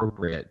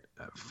appropriate,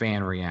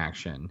 fan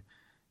reaction,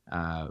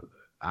 I'm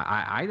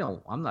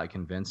not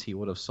convinced he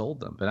would have sold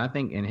them. But I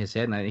think in his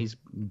head, and he's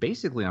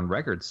basically on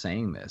record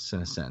saying this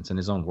in a sense, in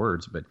his own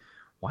words, but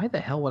why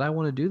the hell would I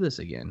want to do this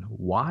again?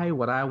 Why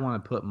would I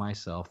want to put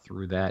myself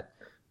through that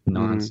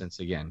nonsense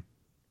again?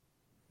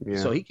 Yeah.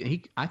 So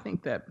I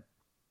think that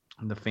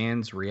the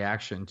fans'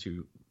 reaction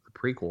to the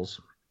prequels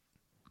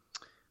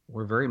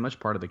were very much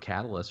part of the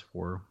catalyst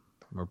for,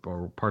 or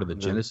part of the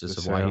genesis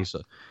of why he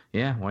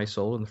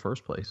sold in the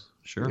first place.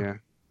 Sure.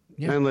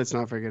 Yeah. And let's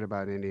not forget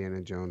about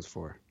Indiana Jones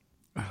 4.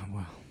 Oh,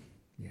 well,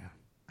 yeah.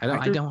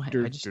 I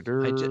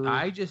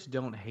just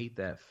don't hate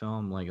that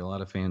film like a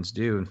lot of fans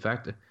do. In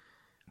fact,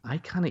 I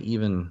kind of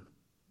even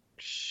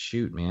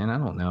man. I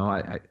don't know.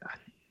 I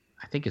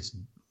think it's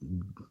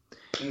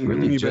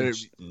really take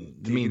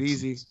it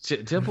easy.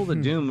 Temple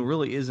of Doom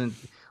really isn't.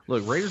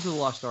 Look, Raiders of the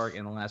Lost Ark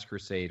and The Last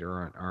Crusade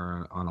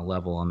are on a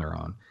level on their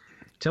own.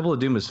 Temple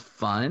of Doom is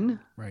fun,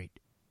 right?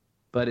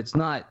 But it's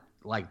not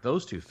like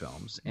those two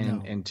films,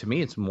 and to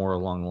me, it's more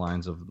along the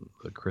lines of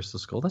the Crystal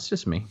Skull. That's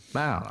just me.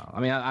 I don't know. I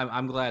mean,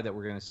 I'm glad that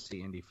we're going to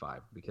see Indy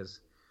 5, because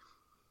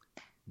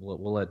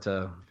we'll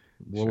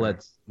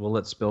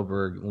let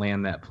Spielberg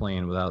land that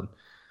plane without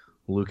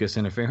Lucas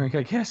interfering,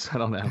 I guess. I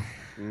don't know.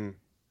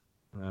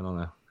 I don't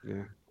know.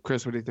 Yeah,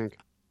 Chris, what do you think?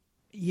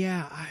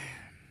 Yeah,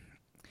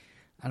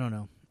 I don't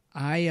know.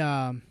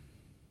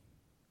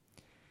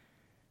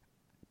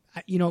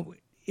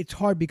 It's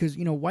hard because,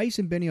 Weiss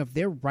and Benioff,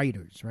 they're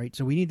writers, right?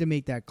 So we need to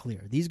make that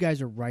clear. These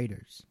guys are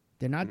writers.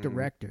 They're not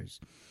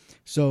directors.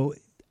 So,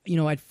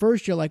 at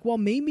first you're like, well,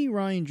 maybe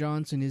Rian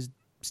Johnson is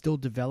still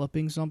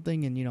developing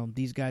something and,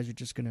 these guys are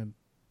just going to,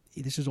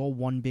 this is all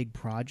one big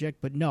project.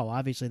 But no,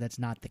 obviously that's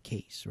not the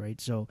case, right?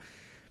 So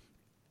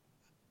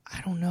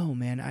I don't know,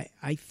 man.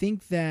 I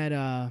think that,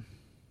 I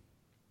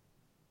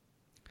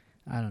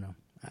don't know.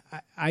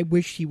 I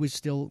wish he was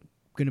still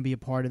going to be a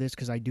part of this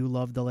because I do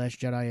love The Last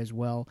Jedi as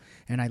well,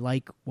 and I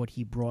like what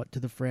he brought to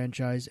the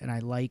franchise, and I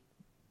like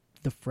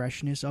the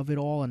freshness of it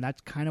all, and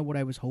that's kind of what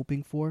I was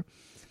hoping for.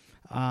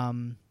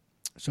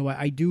 So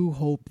I do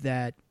hope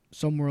that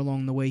somewhere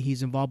along the way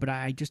he's involved, but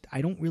I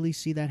don't really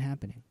see that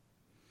happening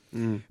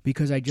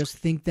because I just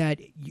think that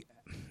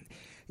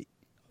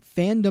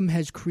fandom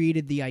has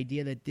created the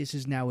idea that this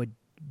is now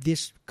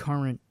this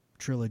current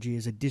trilogy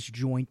is a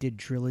disjointed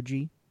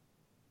trilogy,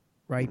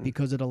 right?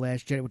 Because of The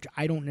Last Jedi, which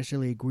I don't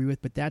necessarily agree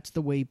with, but that's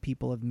the way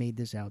people have made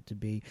this out to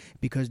be,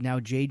 because now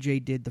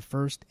JJ did the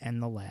first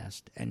and the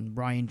last, and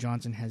Rian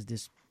Johnson has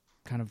this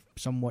kind of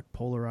somewhat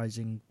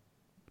polarizing,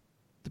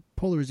 the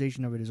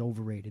polarization of it is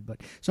overrated,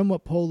 but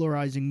somewhat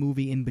polarizing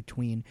movie in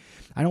between.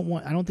 I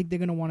don't think they're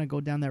going to want to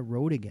go down that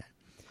road again.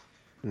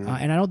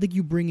 And I don't think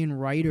you bring in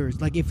writers.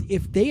 Like,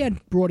 if they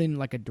had brought in,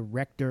 like, a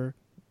director,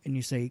 and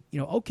you say,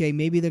 okay,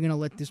 maybe they're going to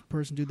let this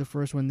person do the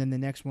first one, then the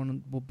next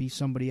one will be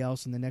somebody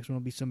else, and the next one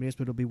will be somebody else,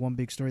 but it'll be one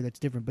big story that's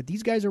different. But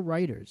these guys are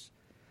writers.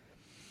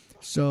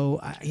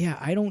 So,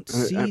 I don't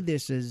see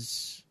this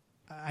as...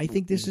 I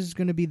think this is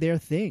going to be their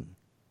thing.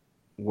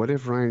 What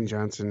if Rian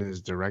Johnson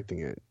is directing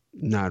it,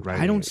 not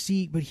writing it? I don't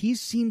see... But he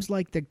seems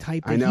like the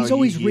type that... I know, he's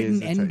always he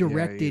written is and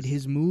directed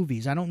his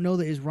movies. I don't know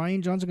that... Is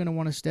Rian Johnson going to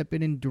want to step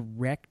in and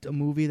direct a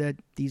movie that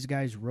these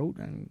guys wrote?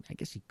 I mean, I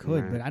guess he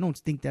could, but I don't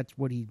think that's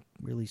what he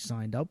really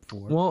signed up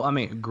for. Well, I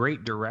mean,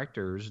 great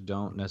directors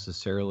don't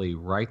necessarily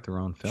write their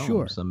own films.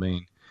 Sure. I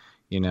mean,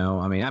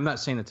 I'm not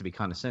saying that to be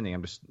condescending.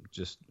 I'm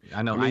just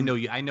I know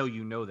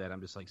you know that.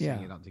 I'm just like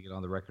saying it to get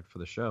on the record for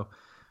the show.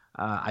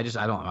 I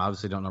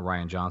obviously don't know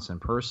Rian Johnson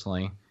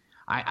personally.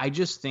 I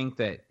just think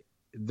that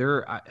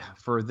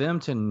for them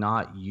to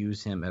not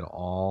use him at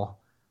all,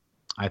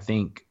 I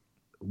think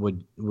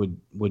would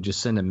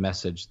just send a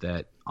message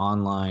that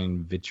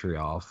online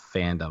vitriol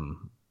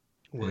fandom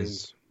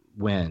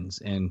wins,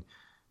 and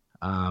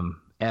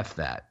F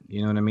that.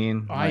 You know what I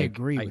mean? I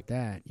agree with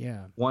that.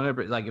 Yeah.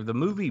 If the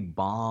movie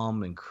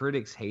bombed and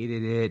critics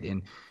hated it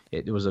and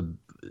it was a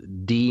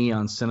D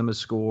on Cinema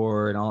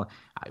Score and all,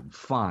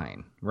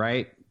 fine,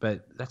 right?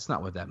 But that's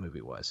not what that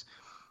movie was.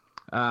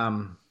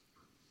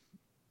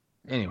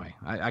 Anyway,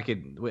 I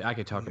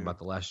could talk about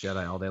The Last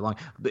Jedi all day long.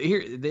 But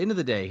here, at the end of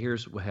the day,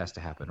 here's what has to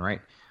happen,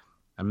 right?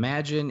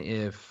 Imagine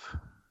if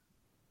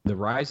The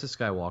Rise of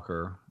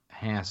Skywalker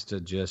has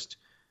to just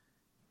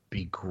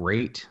be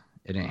great,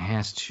 and it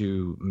has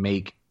to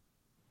make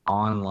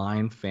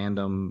online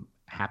fandom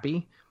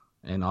happy,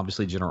 and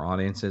obviously general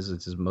audiences.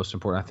 It's most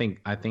important.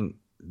 I think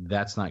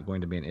that's not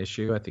going to be an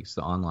issue. I think it's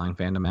the online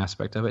fandom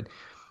aspect of it.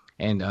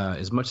 And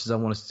as much as I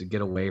want us to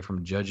get away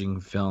from judging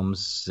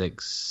films'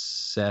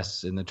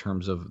 success in the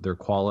terms of their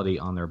quality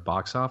on their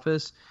box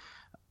office,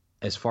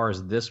 as far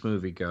as this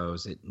movie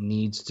goes, it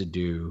needs to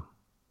do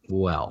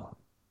well,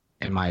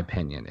 in my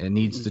opinion. It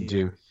needs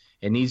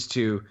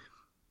to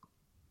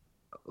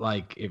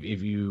like,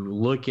 if you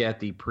look at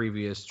the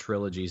previous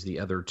trilogies, the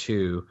other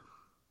two,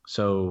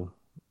 so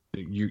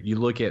you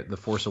look at The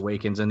Force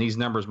Awakens, and these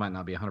numbers might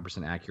not be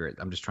 100% accurate.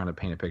 I'm just trying to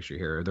paint a picture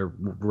here. They're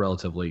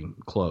relatively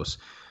close.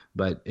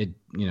 But it,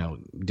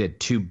 did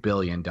 $2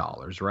 billion,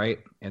 right?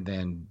 And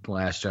then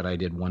Last Jedi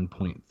did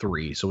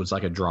 1.3. So it's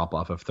like a drop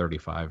off of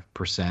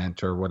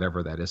 35% or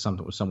whatever that is,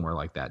 somewhere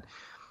like that.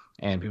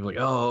 And people are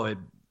like, oh,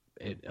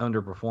 it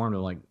underperformed.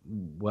 I'm like,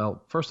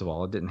 well, first of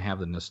all, it didn't have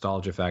the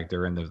nostalgia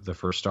factor in the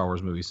first Star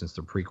Wars movie since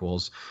the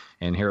prequels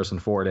and Harrison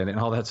Ford and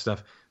all that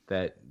stuff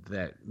that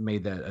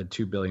made that a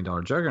 $2 billion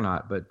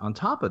juggernaut. But on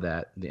top of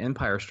that, The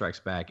Empire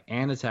Strikes Back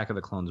and Attack of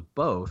the Clones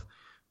both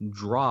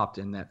dropped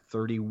in that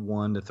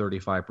 31 to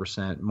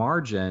 35%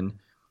 margin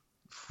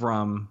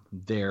from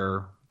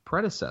their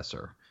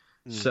predecessor.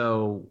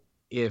 So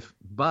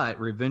but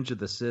Revenge of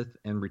the Sith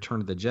and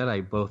Return of the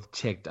Jedi both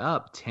ticked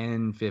up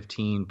 10,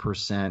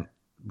 15%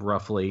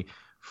 roughly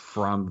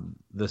from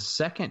the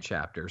second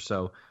chapter.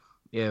 So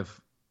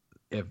if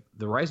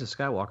The Rise of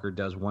Skywalker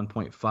does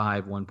 1.5,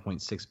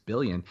 1.6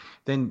 billion,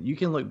 then you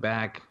can look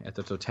back at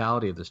the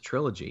totality of this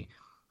trilogy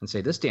and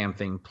say this damn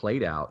thing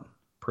played out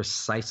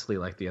precisely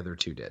like the other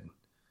two did,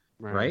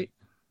 right?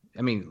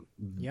 I mean,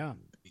 yeah,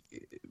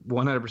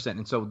 100%.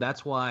 And so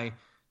that's why,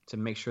 to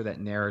make sure that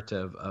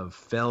narrative of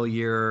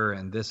failure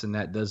and this and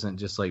that doesn't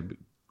just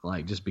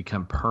like just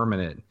become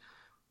permanent,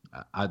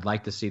 I'd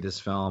like to see this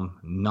film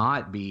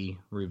not be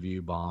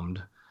review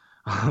bombed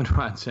on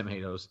Rotten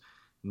Tomatoes,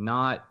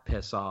 not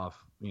piss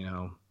off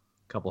a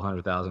couple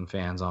 100,000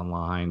 fans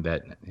online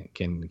that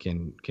can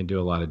do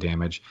a lot of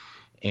damage,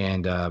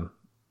 and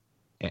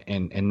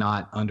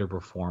not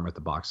underperform at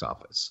the box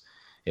office.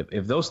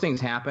 If those things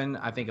happen,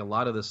 I think a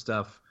lot of the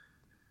stuff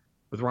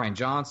with Rian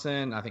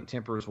Johnson, I think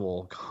tempers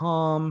will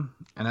calm,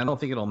 and I don't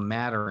think it'll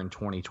matter in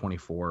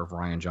 2024 if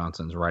Rian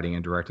Johnson's writing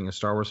and directing a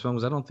Star Wars film,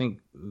 because I don't think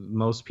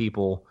most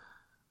people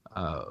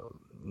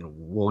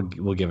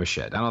will give a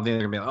shit. I don't think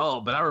they're gonna be like, oh,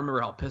 but I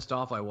remember how pissed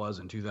off I was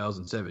in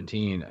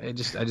 2017. I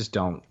just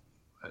don't.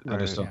 I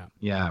just don't.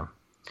 Yeah.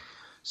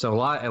 So a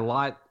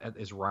lot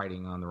is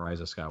riding on the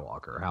Rise of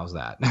Skywalker. How's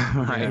that?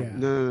 Right? Yeah.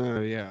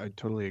 No, yeah, I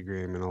totally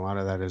agree. I mean, a lot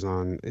of that is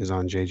on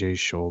JJ's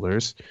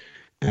shoulders,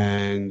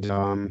 and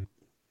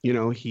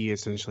he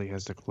essentially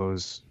has to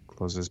close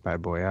this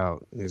bad boy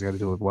out. He's got to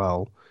do it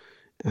well,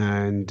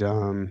 and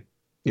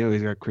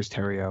he's got Chris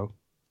Terrio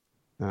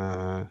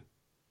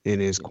in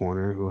his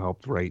corner who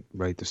helped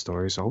write the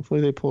story. So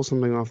hopefully they pull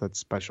something off that's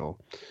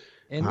special.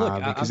 And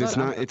look, because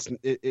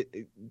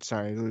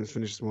sorry, let me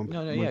finish this one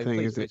more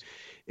thing. Please.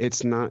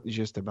 It's not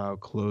just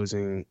about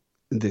closing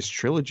this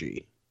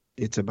trilogy.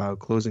 It's about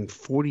closing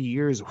 40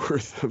 years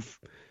worth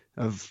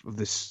of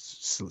this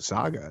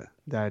saga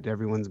that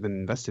everyone's been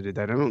invested in.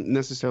 That I don't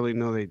necessarily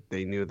know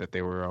they knew that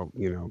they were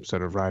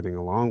sort of riding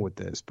along with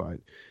this, but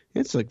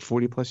it's like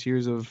 40 plus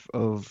years of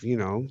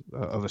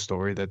a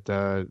story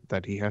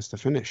that he has to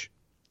finish,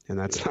 and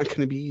that's not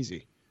going to be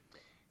easy.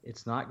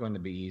 It's not going to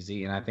be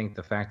easy, and I think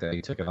the fact that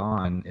he took it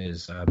on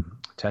is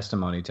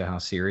testimony to how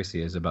serious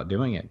he is about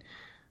doing it.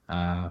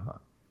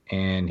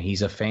 And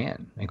he's a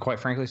fan, and quite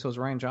frankly, so is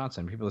Ryan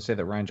Johnson. People that say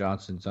that Ryan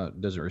Johnson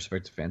doesn't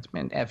respect the fans,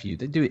 man, F you.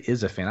 The dude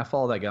is a fan. I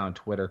follow that guy on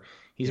Twitter.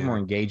 He's more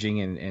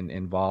engaging and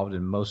involved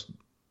than most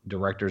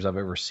directors I've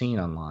ever seen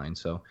online.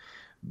 So,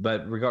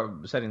 but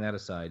setting that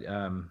aside,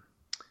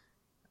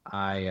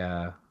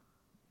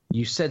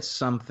 you said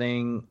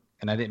something.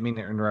 And I didn't mean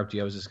to interrupt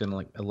you. I was just going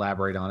to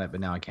elaborate on it, but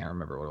now I can't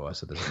remember what it was.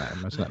 So it doesn't matter.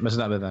 Must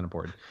not be that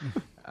important.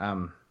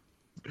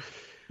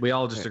 We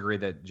all just agree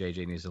that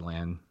JJ needs to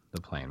land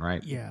the plane,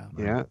 right? Yeah.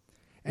 Yeah.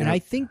 And I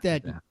think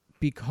that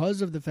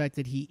because of the fact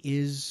that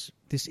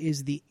this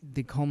is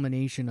the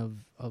culmination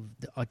of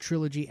a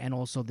trilogy and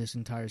also this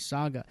entire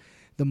saga,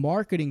 the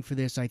marketing for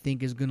this, I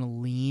think, is going to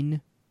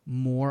lean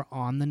more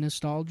on the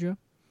nostalgia.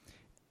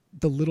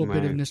 The little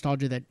bit of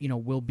nostalgia that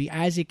will be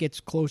as it gets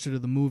closer to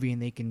the movie,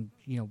 and they can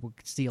we'll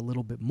see a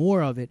little bit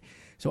more of it.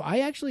 So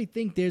I actually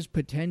think there's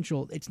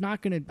potential. It's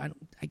not gonna.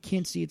 I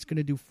can't see it's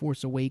gonna do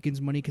Force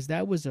Awakens money because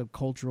that was a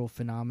cultural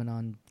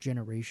phenomenon,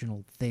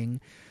 generational thing.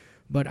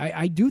 But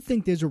I do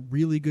think there's a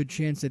really good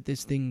chance that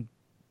this thing,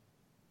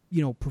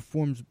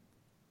 performs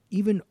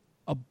even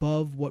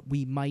above what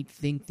we might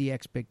think the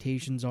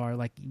expectations are.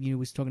 Like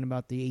was talking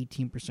about the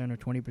 18% or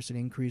 20%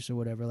 increase or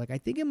whatever. Like I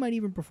think it might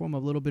even perform a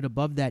little bit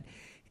above that,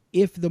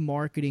 if the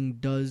marketing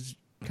does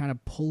kind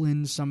of pull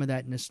in some of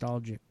that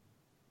nostalgic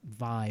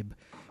vibe.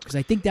 Because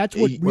I think that's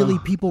what really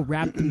people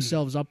wrap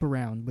themselves up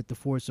around with The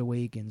Force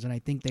Awakens, and I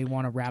think they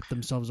want to wrap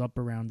themselves up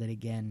around it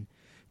again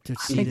to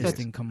see this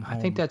thing come home.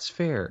 I think that's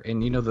fair.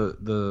 And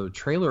the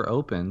trailer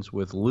opens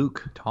with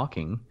Luke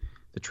talking.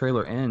 The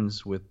trailer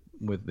ends with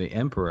the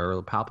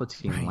Emperor,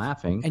 Palpatine,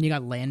 laughing. And you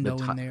got Lando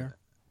in there.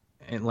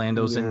 And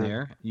Lando's in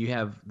there. You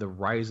have The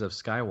Rise of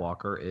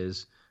Skywalker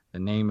is the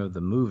name of the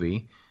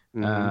movie.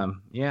 Mm-hmm.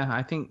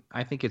 I think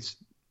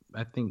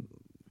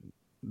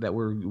that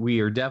we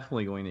are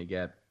definitely going to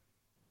get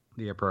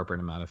the appropriate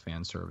amount of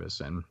fan service,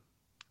 and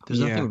there's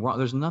nothing wrong.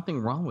 There's nothing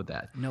wrong with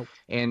that. Nope.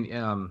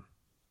 And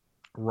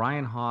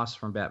Ryan Haas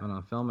from Batman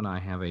on Film and I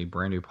have a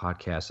brand new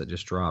podcast that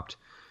just dropped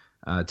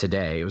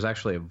today. It was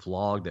actually a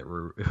vlog that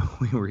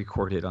we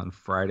recorded on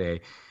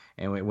Friday,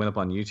 and it went up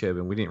on YouTube,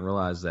 and we didn't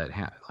realize that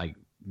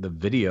the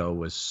video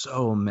was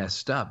so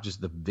messed up, just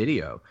the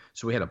video.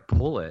 So we had to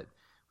pull it,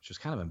 which was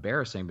kind of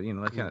embarrassing, but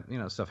that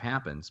kind of stuff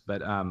happens.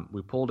 But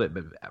we pulled it,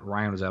 but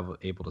Ryan was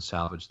able to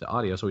salvage the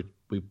audio, so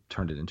we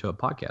turned it into a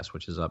podcast,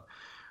 which is up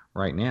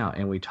right now.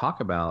 And we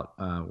talk a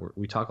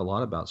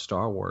lot about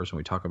Star Wars, and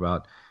we talk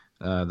about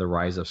the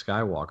Rise of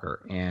Skywalker,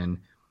 and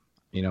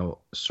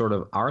sort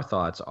of our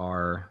thoughts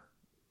are,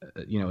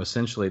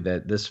 essentially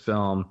that this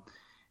film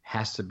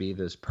has to be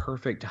this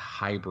perfect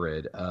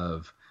hybrid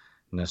of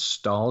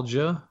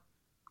nostalgia,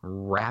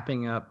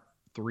 wrapping up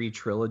 3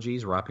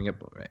 trilogies, wrapping up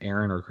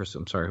Aaron or Chris,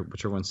 I'm sorry,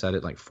 whichever one said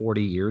it, like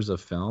 40 years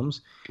of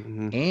films,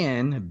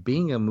 and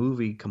being a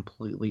movie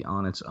completely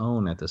on its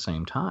own at the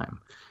same time.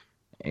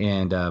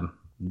 And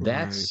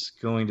that's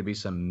going to be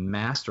some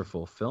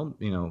masterful film,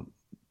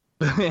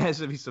 it has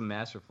to be some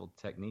masterful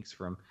techniques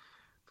from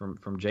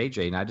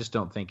JJ. And I just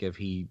don't think if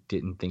he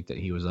didn't think that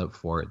he was up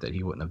for it, that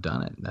he wouldn't have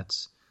done it.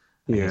 That's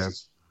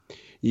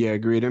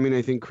agreed. I mean,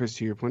 I think, Chris,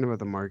 to your point about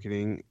the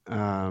marketing,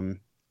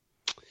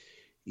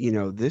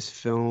 this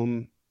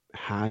film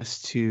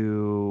has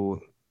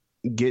to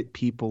get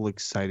people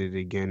excited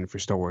again for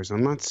Star Wars.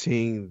 I'm not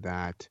saying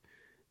that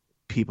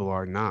people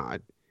are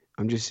not.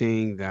 I'm just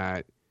saying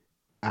that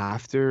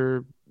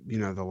after,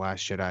 The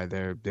Last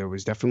Jedi, there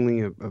was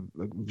definitely a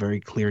very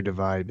clear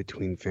divide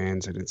between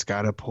fans, and it's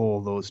got to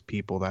pull those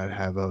people that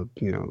have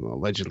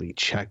allegedly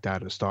checked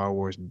out of Star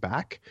Wars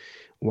back,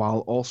 while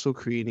also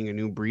creating a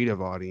new breed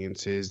of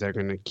audiences that are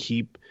going to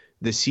keep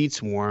the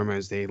seats warm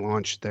as they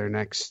launch their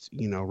next,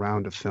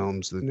 round of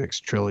films, the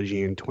next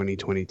trilogy in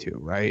 2022,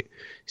 right?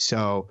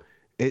 So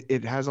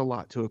it has a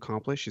lot to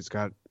accomplish. It's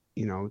got,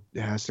 it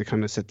has to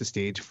kind of set the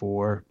stage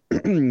for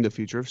the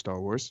future of Star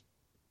Wars.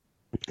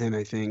 And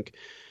I think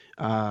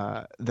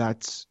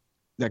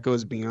that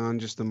goes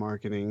beyond just the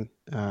marketing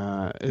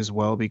as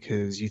well,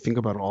 because you think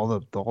about all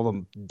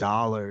the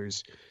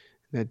dollars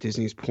that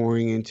Disney's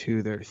pouring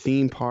into their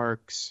theme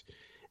parks.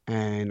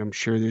 And I'm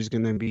sure there's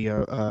going to be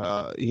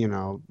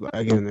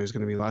again, there's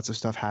going to be lots of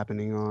stuff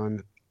happening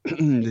on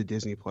the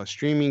Disney Plus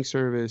streaming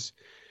service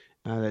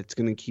that's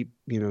going to keep,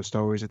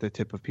 Star Wars at the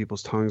tip of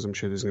people's tongues. I'm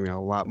sure there's going to be a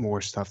lot more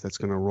stuff that's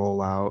going to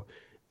roll out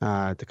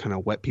to kind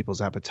of whet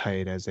people's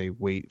appetite as they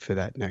wait for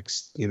that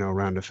next,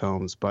 round of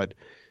films. But,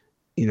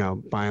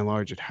 by and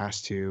large, it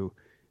has to,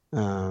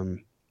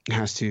 again,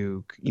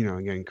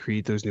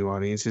 create those new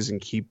audiences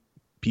and keep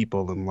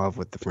people in love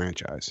with the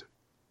franchise.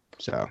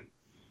 So.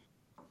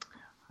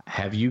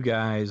 Have you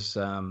guys,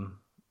 on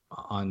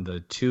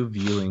the 2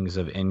 viewings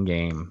of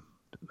Endgame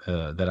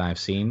that I've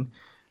seen,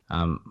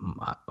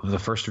 the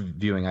first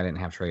viewing I didn't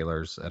have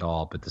trailers at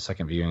all, but the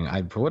second viewing,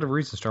 for whatever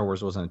reason, Star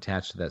Wars wasn't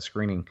attached to that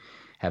screening.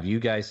 Have you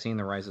guys seen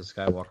the Rise of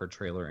Skywalker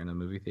trailer in a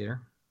movie theater?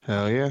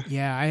 Hell yeah.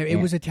 Yeah, it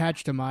was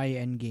attached to my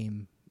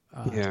Endgame.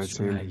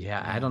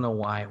 I don't know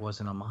why it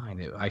wasn't on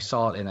mine. I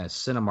saw it in a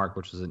Cinemark,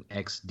 which was an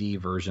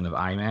XD version of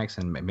IMAX,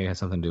 and maybe it had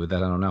something to do with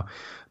that. I don't know.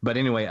 But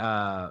anyway,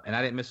 and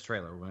I didn't miss the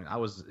trailer. When I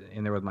was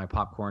in there with my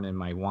popcorn and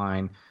my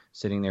wine,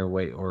 sitting there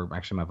or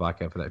actually my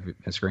vodka for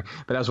that screen.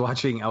 But I was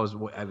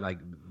like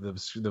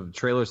the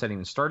trailers hadn't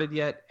even started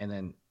yet, and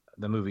then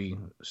the movie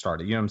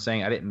started. You know what I'm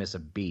saying? I didn't miss a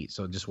beat,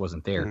 so it just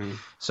wasn't there. Mm-hmm.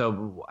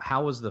 So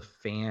how was the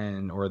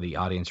fan or the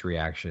audience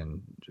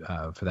reaction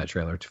for that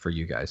trailer for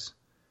you guys?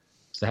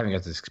 So I haven't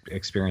got to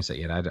experience it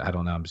yet. I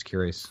don't know. I'm just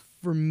curious.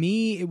 For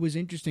me, it was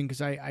interesting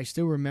because I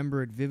still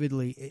remember it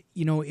vividly.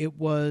 It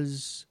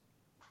was,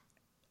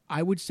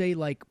 I would say,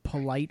 like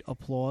polite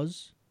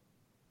applause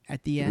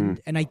at the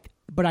end. And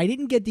but I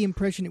didn't get the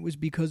impression it was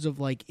because of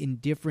like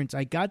indifference.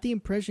 I got the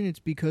impression it's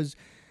because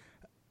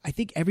I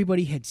think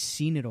everybody had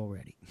seen it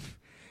already.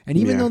 And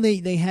even though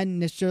they hadn't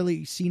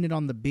necessarily seen it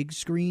on the big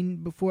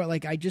screen before,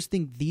 like I just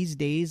think these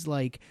days,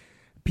 like,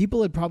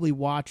 people had probably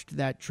watched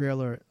that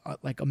trailer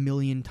like a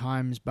million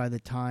times by the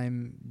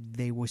time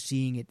they were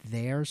seeing it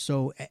there.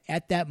 So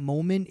at that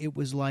moment, it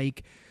was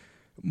like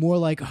more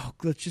like, oh,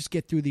 let's just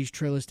get through these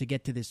trailers to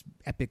get to this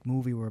epic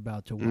movie we're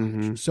about to watch.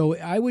 Mm-hmm. So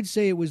I would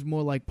say it was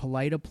more like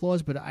polite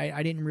applause, but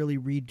I didn't really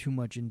read too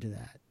much into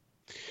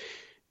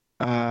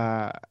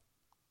that.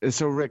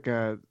 So Rick,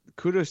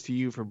 kudos to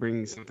you for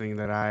bringing something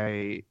that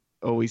I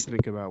always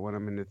think about when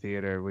I'm in the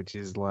theater, which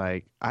is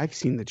like, I've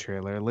seen the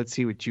trailer. Let's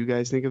see what you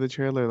guys think of the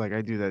trailer. Like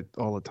I do that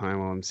all the time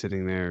while I'm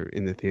sitting there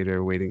in the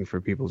theater waiting for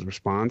people's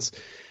response.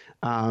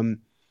 For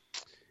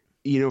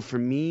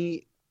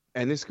me,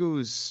 and this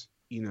goes,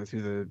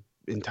 through the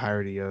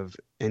entirety of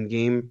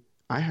Endgame,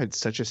 I had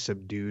such a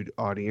subdued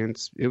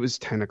audience. It was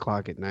 10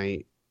 o'clock at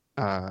night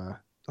on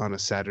a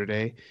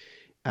Saturday.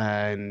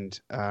 And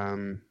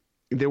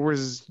there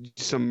was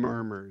some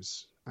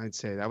murmurs. I'd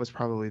say that was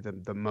probably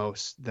the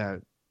most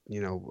that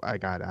I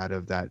got out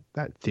of that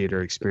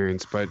theater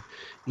experience. But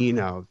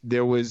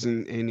there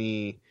wasn't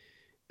any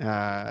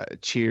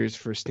cheers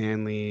for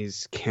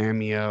Stanley's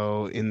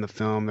cameo in the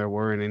film. There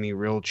weren't any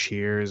real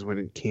cheers when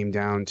it came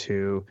down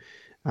to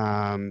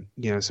some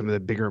of the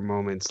bigger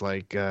moments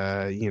like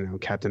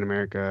Captain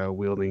America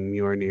wielding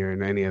Mjolnir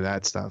and any of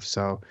that stuff.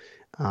 So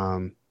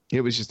it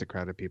was just a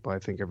crowd of people. I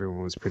think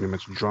everyone was pretty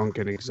much drunk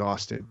and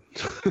exhausted.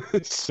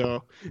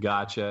 So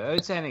gotcha.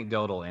 It's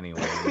anecdotal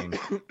anyway. I mean,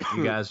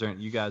 you guys are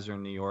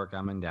in New York.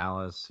 I'm in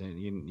Dallas,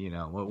 and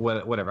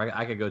whatever.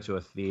 I could go to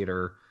a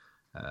theater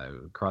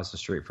across the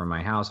street from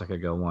my house. I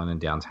could go one in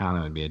downtown,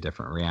 and it would be a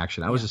different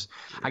reaction. I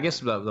guess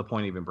the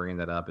point of even bringing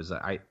that up is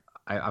that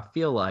I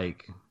feel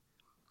like,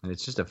 and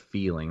it's just a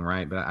feeling,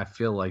 right? But I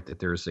feel like that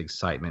there's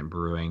excitement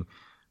brewing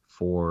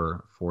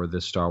for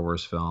this Star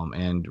Wars film,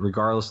 and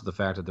regardless of the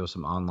fact that there was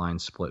some online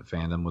split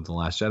fandom with The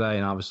Last Jedi,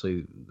 and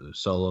obviously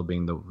Solo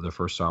being the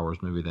first Star Wars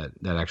movie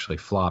that actually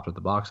flopped at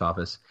the box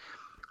office,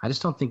 I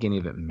just don't think any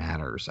of it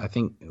matters. I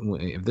think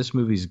if this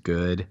movie's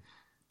good,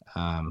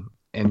 and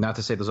not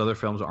to say those other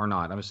films are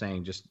not, I'm just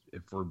saying just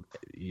if we're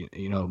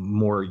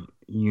more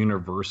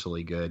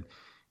universally good,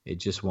 it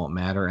just won't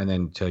matter. And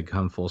then to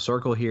come full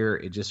circle here,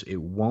 it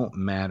won't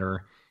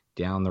matter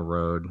down the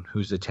road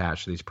who's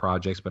attached to these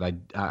projects. But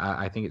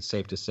I think it's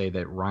safe to say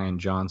that Rian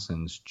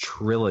Johnson's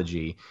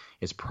trilogy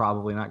is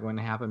probably not going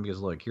to happen, because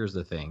look, here's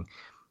the thing.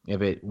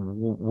 If it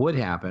would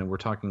happen, we're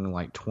talking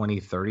like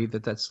 2030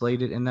 that's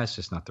slated, and that's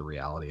just not the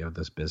reality of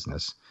this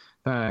business.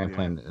 They're not going to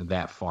plan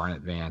that far in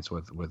advance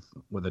with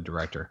a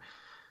director.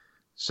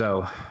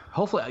 So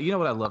hopefully,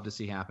 what I'd love to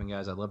see happen,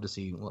 guys? I'd love to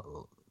see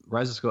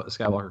Rise of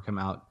Skywalker come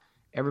out.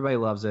 Everybody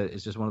loves it.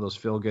 It's just one of those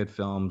feel-good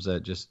films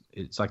that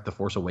it's like The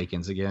Force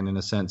Awakens again, in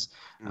a sense.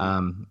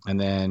 Mm-hmm. And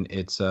then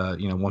it's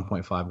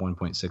 1.5,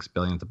 1.6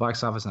 billion at the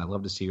box office, and I'd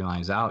love to see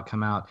Knives Out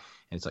come out.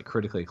 And it's like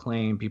critically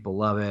acclaimed. People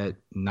love it.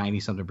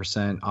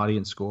 90-something%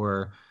 audience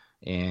score,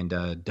 and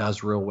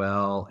does real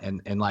well.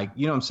 And like,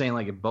 what I'm saying?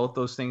 Like, if both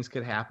those things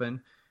could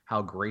happen,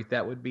 how great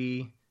that would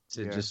be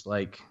to just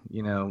like,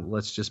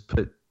 let's just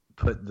put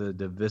the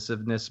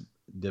divisiveness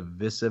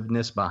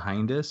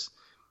behind us,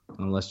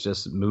 and let's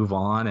just move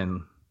on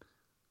and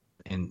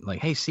and like,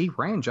 hey, see,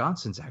 Ryan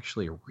Johnson's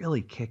actually a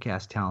really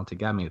kick-ass talented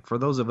guy. I mean, for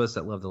those of us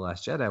that love The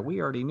Last Jedi,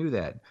 we already knew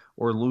that,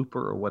 or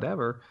Looper or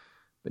whatever.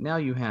 But now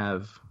you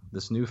have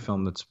this new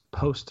film that's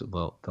post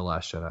The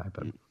Last Jedi.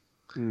 But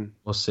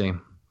we'll see.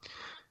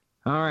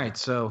 All right,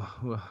 so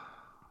all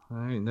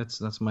right,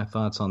 that's my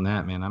thoughts on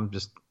that, man.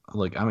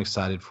 I'm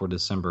excited for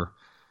December.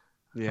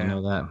 Yeah, I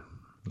know that.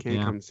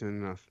 Can't come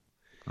soon enough.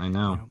 I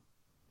know.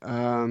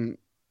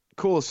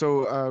 Cool.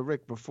 So,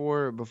 Rick,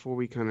 before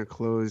we kind of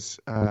close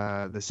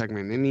the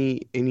segment,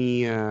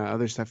 any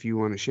other stuff you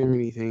want to share?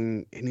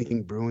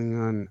 Anything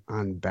brewing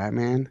on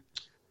Batman?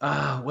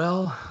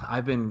 Well,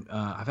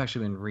 I've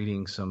actually been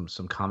reading some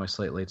comics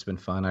lately. It's been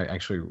fun. I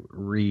actually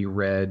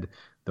reread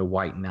The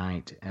White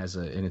Knight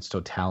in its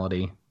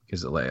totality,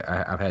 because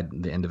I've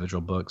had the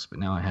individual books, but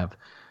now I have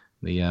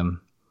the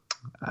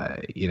I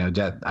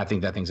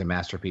think that thing's a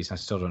masterpiece. I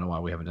still don't know why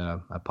we haven't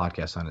done a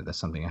podcast on it. That's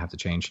something I have to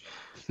change.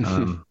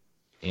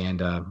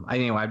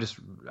 I've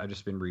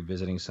just been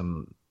revisiting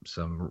some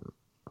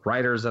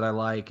writers that I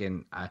like,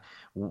 and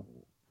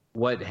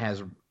what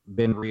has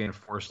been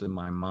reinforced in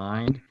my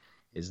mind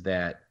is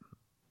that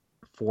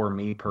for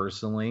me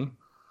personally,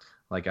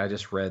 like I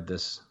just read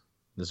this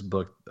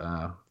book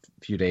a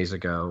few days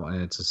ago,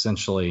 and it's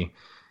essentially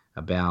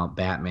about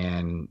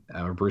Batman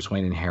or Bruce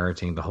Wayne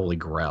inheriting the Holy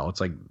Grail.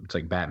 It's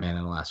like Batman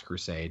and the Last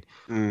Crusade,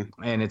 and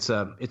it's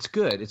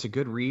good. It's a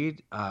good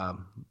read. A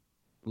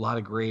lot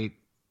of great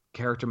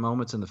character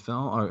moments in the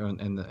film or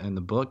in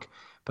the book,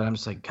 but I'm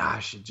just like,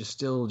 gosh, it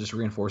still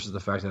reinforces the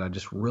fact that I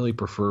just really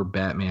prefer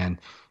Batman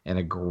in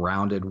a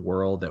grounded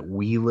world that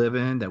we live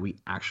in, that we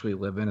actually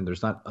live in, and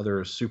there's not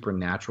other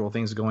supernatural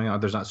things going on.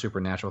 There's not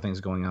supernatural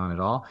things going on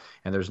at all,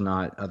 and there's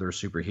not other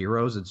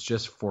superheroes. It's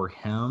just for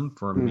him,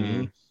 for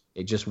me,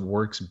 it just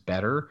works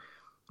better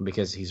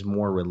because he's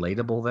more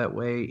relatable that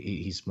way.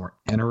 He's more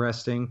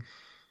interesting.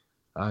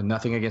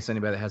 Nothing against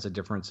anybody that has a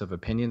difference of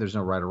opinion. There's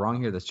no right or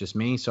wrong here. That's just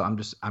me. So I'm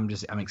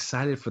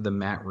excited for the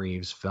Matt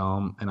Reeves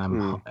film, and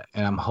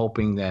I'm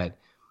hoping that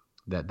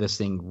this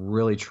thing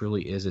really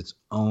truly is its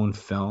own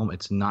film.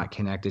 It's not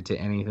connected to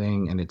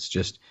anything, and it's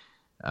just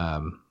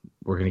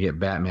we're going to get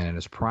Batman in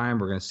his prime.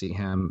 We're going to see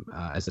him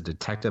as a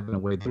detective in a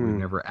way that we've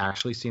never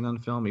actually seen on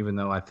film, even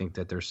though I think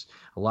that there's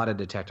a lot of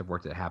detective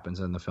work that happens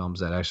in the films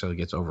that actually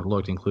gets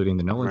overlooked, including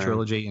the Nolan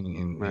trilogy and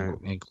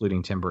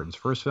including Tim Burton's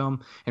first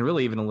film, and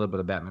really even a little bit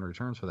of Batman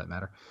Returns for that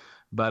matter.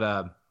 But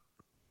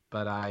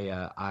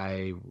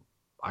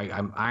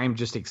I'm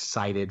just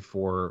excited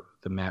for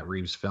the Matt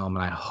Reeves film,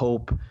 and I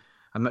hope –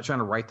 I'm not trying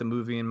to write the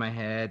movie in my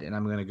head, and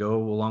I'm going to go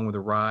along with the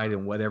ride,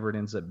 and whatever it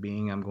ends up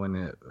being, I'm going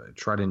to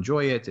try to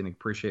enjoy it and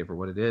appreciate it for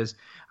what it is.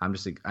 I'm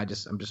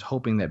just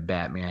hoping that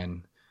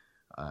Batman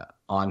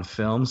on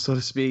film, so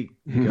to speak,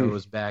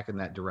 goes back in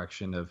that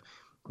direction of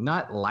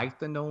not like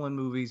the Nolan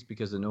movies,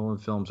 because the Nolan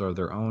films are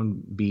their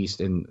own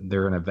beast and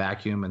they're in a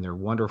vacuum and they're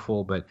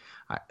wonderful. But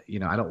I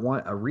don't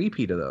want a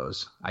repeat of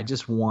those. I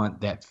just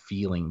want that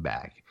feeling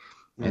back.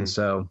 And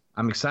so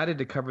I'm excited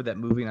to cover that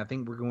movie, and I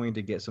think we're going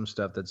to get some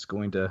stuff that's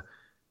going to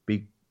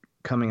be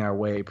coming our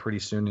way pretty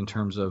soon in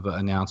terms of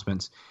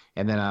announcements.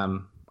 And then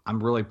I'm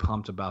really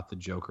pumped about the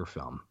Joker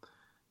film.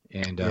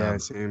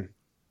 And same.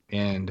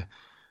 And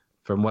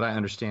from what I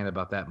understand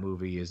about that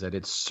movie is that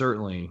it's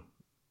certainly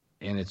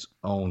in its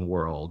own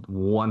world,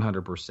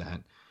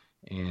 100%.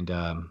 And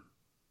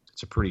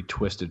it's a pretty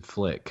twisted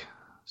flick.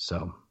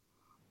 So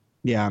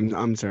yeah,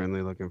 I'm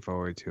certainly looking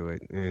forward to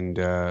it. And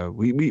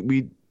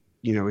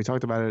we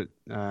talked about it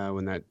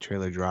when that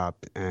trailer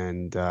dropped,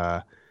 and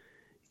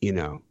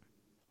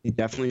it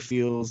definitely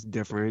feels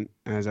different.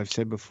 As I've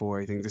said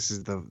before, I think this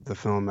is the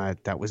film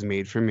that was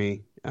made for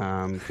me,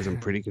 because I'm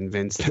pretty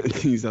convinced that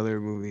these other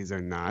movies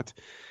are not.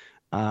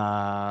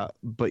 But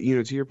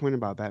to your point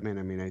about Batman,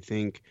 I mean, I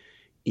think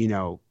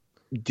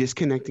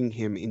disconnecting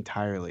him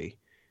entirely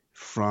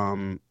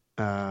from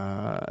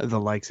the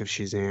likes of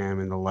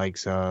Shazam and the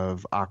likes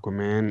of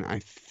Aquaman, I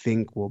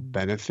think will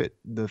benefit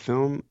the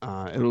film.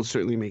 It'll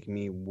certainly make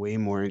me way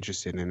more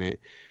interested in it.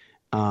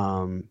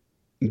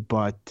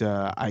 But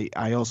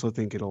I also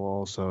think it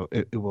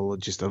will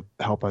just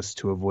help us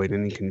to avoid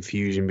any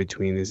confusion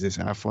between, is this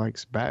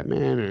Affleck's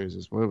Batman or is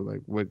this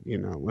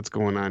what's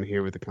going on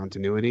here with the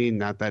continuity?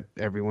 Not that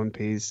everyone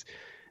pays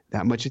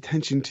that much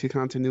attention to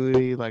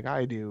continuity like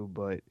I do,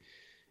 but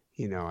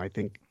I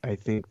think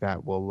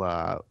that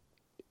will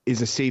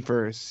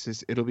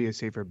it'll be a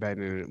safer bet,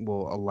 and it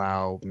will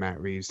allow Matt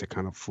Reeves to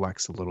kind of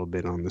flex a little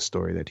bit on the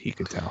story that he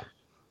could tell.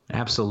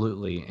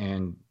 Absolutely.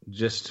 And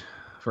just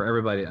for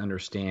everybody to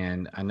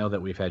understand, I know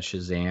that we've had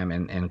Shazam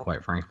and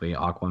quite frankly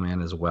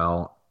Aquaman as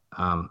well,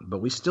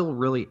 but we still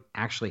really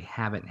actually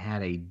haven't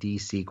had a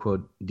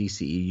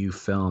DCEU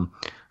film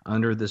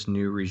under this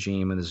new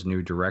regime and this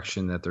new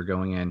direction that they're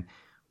going in.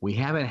 We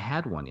haven't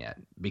had one yet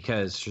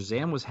because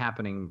Shazam was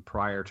happening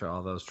prior to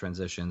all those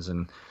transitions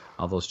and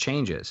all those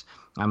changes.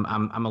 I'm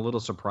a little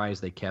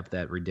surprised they kept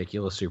that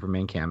ridiculous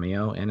Superman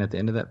cameo in at the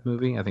end of that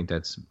movie. I think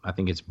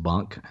it's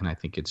bunk, and I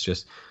think it's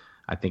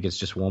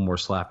just one more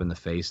slap in the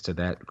face to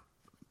that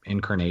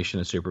incarnation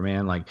of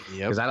Superman. Like,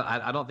 Yep. because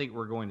I don't think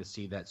we're going to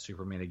see that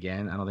Superman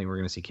again. I don't think we're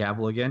going to see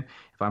Cavill again.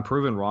 If I'm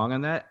proven wrong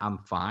on that, I'm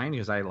fine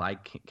because I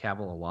like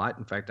Cavill a lot.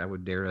 In fact, I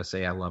would dare to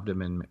say I loved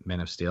him in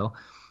Man of Steel.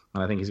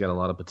 And I think he's got a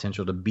lot of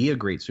potential to be a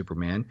great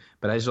Superman.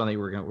 But I just don't think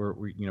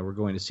we're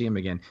going to see him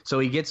again. So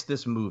he gets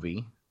this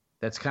movie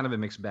that's kind of a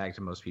mixed bag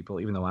to most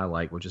people, even though I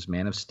like, which is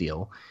Man of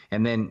Steel.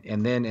 And then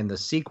in the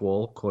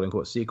sequel, quote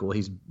unquote sequel,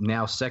 he's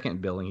now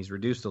second billing. He's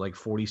reduced to like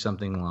 40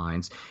 something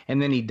lines.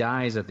 And then he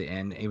dies at the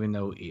end, even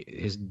though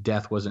his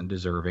death wasn't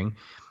deserving.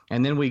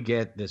 And then we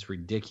get this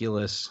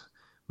ridiculous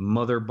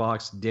mother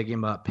box, dig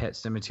him up, Pet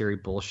Cemetery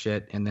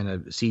bullshit, and then a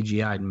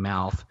CGI'd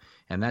mouth.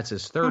 And that's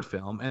his third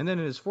film. And then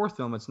in his fourth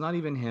film, it's not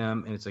even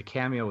him. And it's a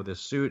cameo with a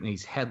suit and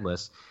he's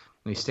headless.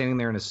 And he's standing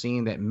there in a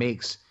scene that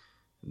makes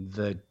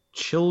the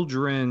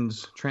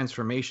children's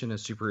transformation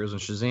as superheroes and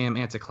Shazam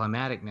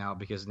anticlimactic now,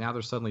 because now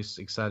they're suddenly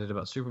excited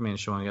about Superman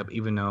showing up,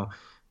 even though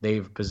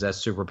they've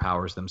possessed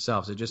superpowers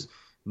themselves. It's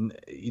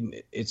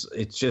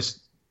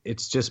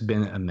just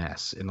been a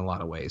mess in a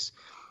lot of ways.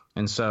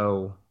 And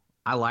so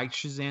I liked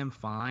Shazam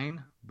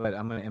fine, but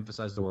I'm going to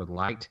emphasize the word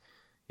liked.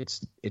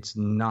 It's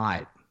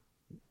not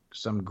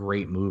some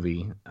great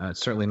movie.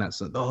 It's certainly not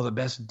the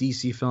best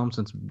DC film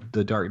since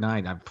The Dark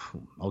Knight.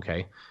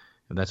 Okay.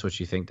 If that's what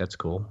you think, that's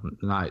cool.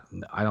 I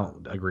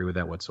don't agree with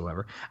that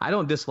whatsoever. I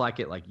don't dislike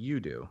it like you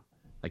do.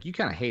 Like, you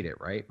kind of hate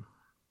it, right?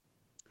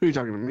 Who are you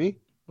talking to me?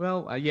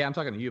 Well, yeah, I'm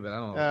talking to you, but I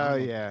don't. Oh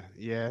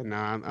yeah. No,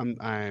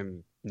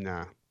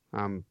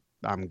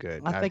 I'm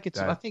good. I think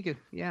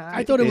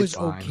I thought it was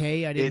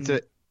okay. I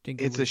didn't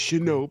think it's a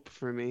shinope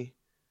for me.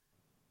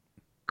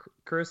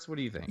 Chris, what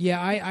do you think?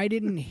 Yeah, I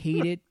didn't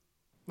hate it.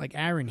 Like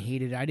Aaron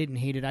hated it. I didn't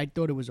hate it. I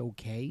thought it was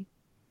okay.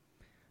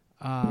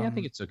 Yeah, I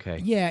think it's okay.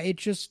 Yeah, it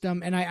just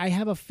and I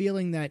have a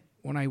feeling that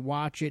when I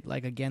watch it,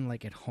 like again,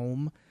 like at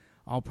home,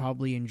 I'll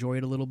probably enjoy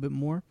it a little bit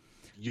more.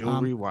 You'll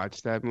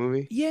rewatch that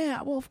movie?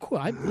 Yeah, well, of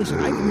course. I've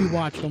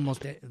rewatched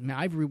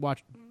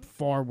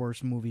far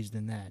worse movies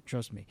than that.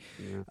 Trust me.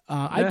 Yeah.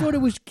 I thought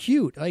it was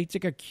cute. Like, it's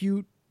like a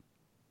cute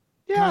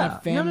kind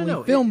of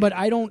family film, but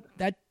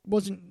that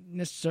wasn't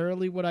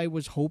necessarily what I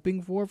was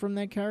hoping for from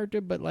that character.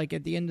 But like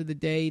at the end of the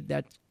day,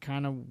 that's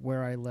kind of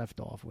where I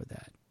left off with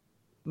that.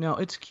 No,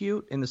 it's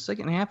cute, and the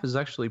second half is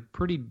actually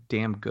pretty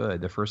damn good.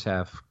 The first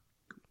half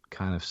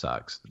kind of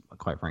sucks,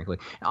 quite frankly.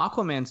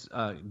 Aquaman's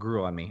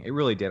grew on me. It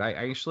really did. I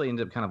actually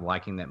ended up kind of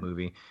liking that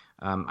movie.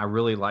 I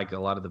really like a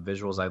lot of the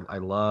visuals. I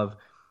love.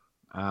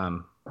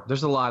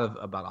 There's a lot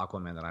about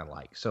Aquaman that I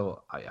like,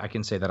 so I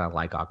can say that I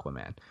like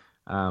Aquaman.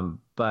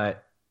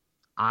 But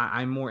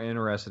I'm more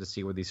interested to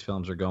see where these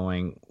films are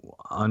going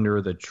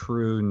under the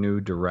true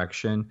new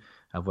direction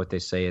of what they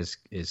say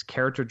is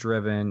character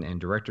driven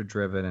and director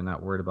driven and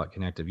not worried about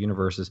connective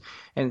universes.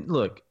 And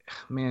look,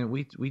 man,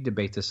 we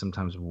debate this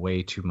sometimes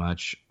way too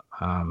much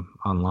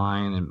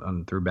online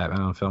and through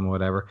Batman on Film or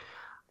whatever.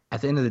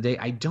 At the end of the day,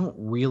 I don't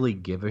really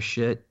give a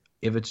shit.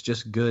 If it's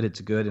just good,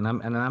 it's good, and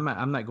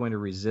I'm not going to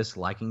resist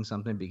liking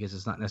something because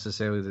it's not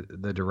necessarily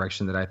the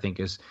direction that I think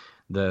is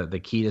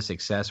the key to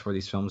success for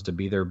these films to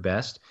be their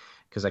best.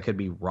 Because I could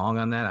be wrong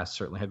on that. I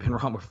certainly have been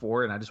wrong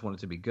before, and I just want it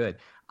to be good.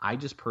 I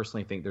just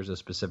personally think there's a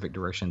specific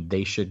direction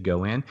they should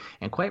go in.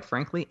 And quite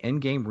frankly,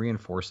 Endgame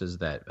reinforces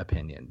that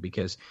opinion,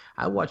 because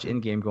I watch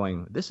Endgame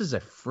going, this is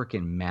a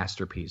freaking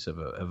masterpiece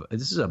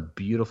this is a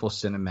beautiful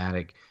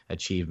cinematic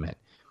achievement.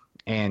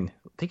 And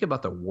think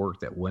about the work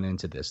that went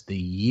into this, the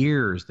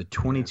years, the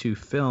 22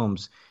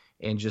 films,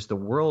 and just the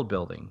world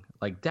building.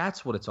 Like,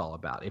 that's what it's all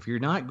about. If you're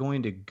not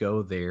going to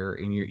go there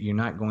and you're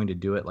not going to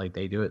do it like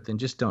they do it, then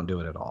just don't do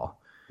it at all.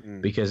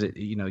 Because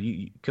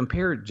you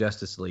compare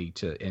Justice League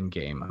to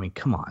Endgame. I mean,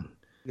 come on.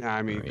 Yeah,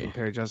 I mean,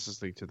 compare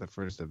Justice League to the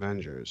first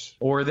Avengers.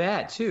 Or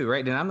that too,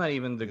 right? And I'm not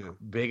even the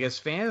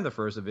biggest fan of the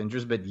first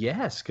Avengers, but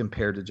yes,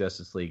 compared to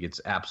Justice League,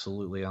 it's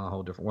absolutely on a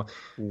whole different world.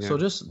 Yeah. So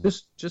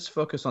just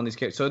focus on these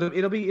characters. So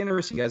it'll be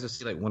interesting, guys, to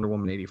see like Wonder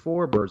Woman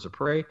 84, Birds of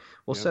Prey.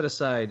 We'll set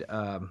aside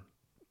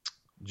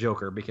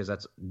Joker, because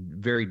that's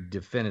very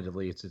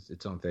definitively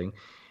its own thing.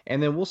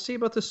 And then we'll see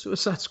about the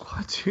Suicide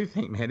Squad 2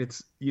 thing, man.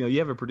 It's, you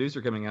have a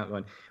producer coming out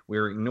going,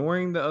 we're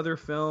ignoring the other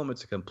film.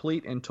 It's a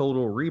complete and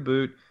total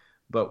reboot,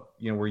 but,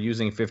 we're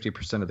using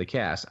 50% of the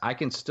cast. I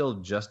can still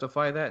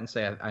justify that and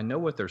say, I know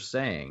what they're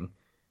saying.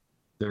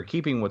 They're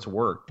keeping what's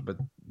worked, but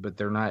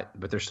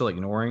they're still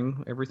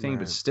ignoring everything.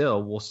 Right. But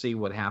still, we'll see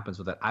what happens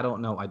with that. I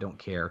don't know. I don't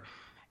care.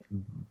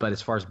 But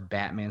as far as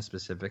Batman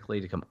specifically,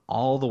 to come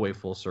all the way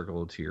full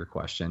circle to your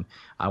question,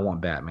 I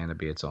want Batman to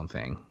be its own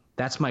thing.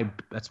 That's my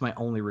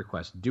only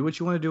request. Do what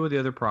you want to do with the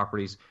other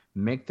properties.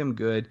 Make them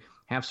good.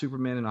 Have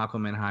Superman and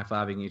Aquaman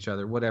high-fiving each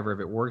other. Whatever. If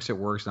it works,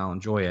 and I'll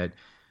enjoy it.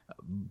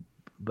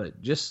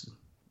 But just,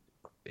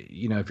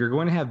 if you're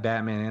going to have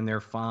Batman in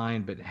there,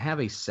 fine. But have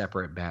a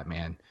separate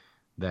Batman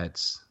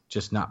that's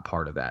just not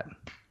part of that.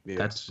 Yeah.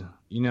 That's,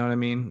 you know what I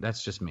mean?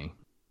 That's just me.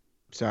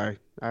 Sorry,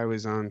 I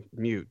was on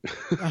mute.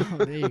 Oh,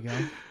 there you go.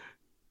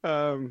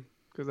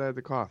 Because I had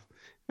the cough.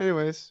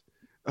 Anyways,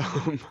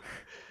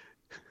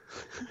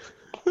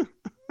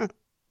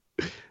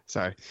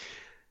 sorry.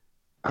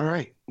 All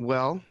right.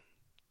 Well,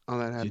 On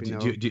that happy Do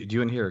note, you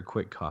want to hear a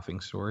quick coughing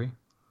story?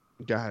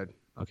 go ahead.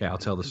 Okay, I'll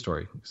tell the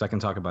story because I can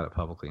talk about it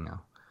publicly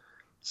now.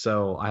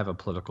 So I have a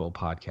political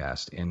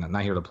podcast, and I'm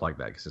not here to plug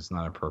that because it's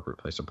not an appropriate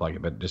place to plug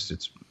it, but just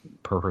its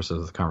purpose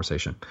of the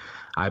conversation.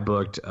 I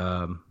booked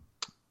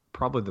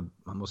probably the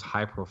most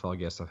high-profile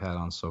guest I've had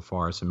on so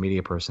far. It's a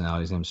media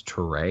personality. His name's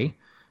Teray.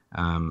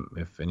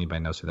 If anybody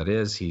knows who that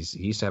is, he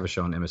used to have a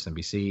show on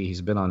MSNBC.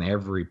 He's been on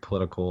every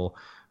political,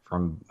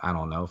 from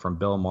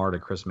Bill Maher to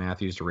Chris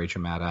Matthews to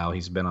Rachel Maddow.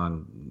 He's been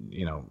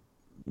on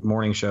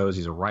morning shows.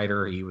 He's a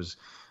writer. He was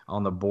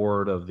on the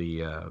board of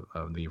the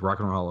Rock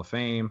and Roll Hall of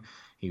Fame.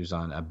 He was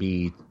on a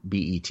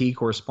BET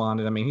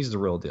correspondent. I mean, he's the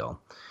real deal.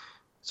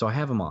 So I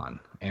have him on,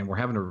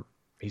 and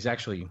he's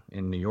actually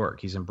in New York.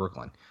 He's in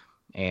Brooklyn,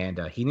 and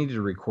he needed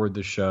to record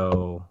the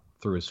show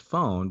through his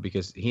phone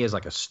because he has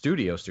like a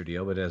studio,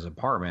 but at his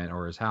apartment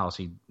or his house,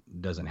 he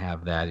doesn't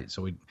have that.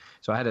 So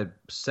I had to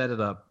set it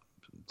up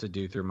to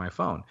do through my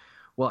phone.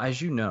 Well,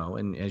 as you know,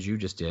 and as you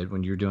just did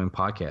when you're doing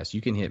podcasts,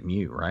 you can hit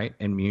mute, right?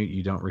 And mute,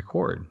 you don't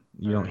record.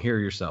 You don't hear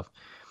yourself.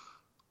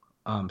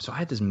 So I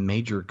had this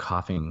major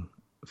coughing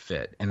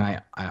fit, and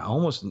I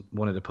almost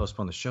wanted to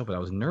postpone the show, but I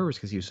was nervous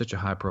because he was such a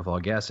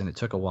high-profile guest, and it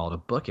took a while to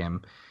book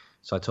him.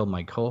 So I told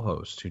my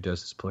co-host who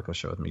does this political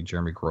show with me,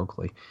 Jeremy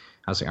Grokley,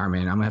 I was like, all right,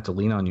 man, I'm going to have to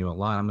lean on you a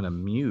lot. I'm going to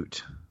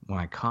mute when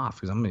I cough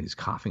because I'm getting these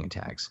coughing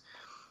attacks.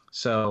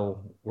 So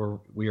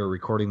we are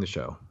recording the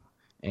show,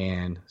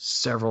 and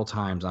several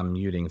times I'm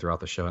muting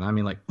throughout the show, and I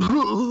mean like,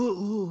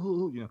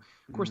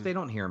 of course they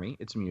don't hear me.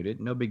 It's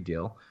muted. No big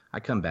deal. I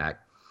come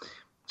back.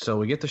 So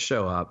we get the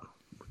show up,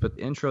 put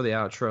the intro, the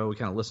outro. We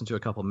kind of listen to a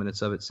couple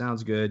minutes of it.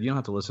 Sounds good. You don't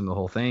have to listen to the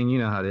whole thing. You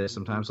know how it is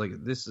sometimes. Like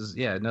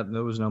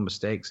there was no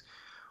mistakes.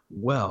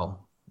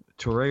 Well,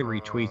 Teray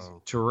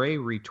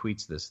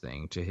retweets this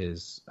thing to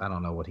his, I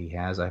don't know what he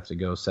has. I have to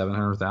go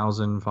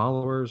 700,000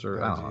 followers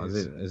or I don't know.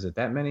 Is it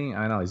that many?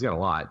 I know he's got a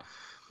lot.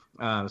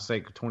 It's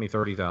like 20,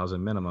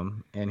 30,000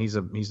 minimum. And he's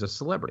a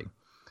celebrity.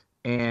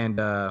 And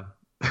the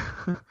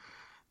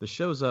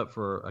show's up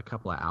for a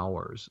couple of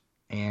hours.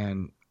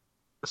 And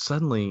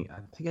suddenly, I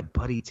think a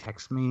buddy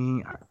texts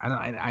me.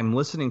 I'm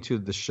listening to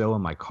the show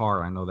in my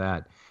car. I know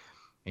that.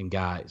 And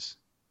guys,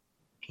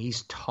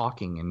 he's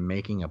talking and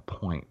making a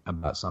point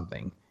about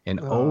something, and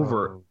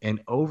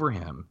over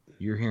him,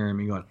 you're hearing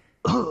me going.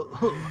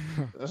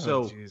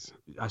 So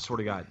I swear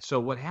to God. So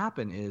what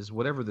happened is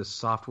whatever this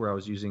software I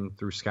was using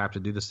through Skype to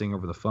do this thing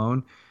over the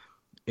phone,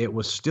 it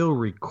was still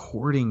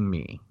recording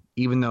me,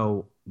 even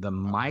though the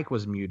mic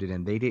was muted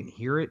and they didn't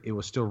hear it. It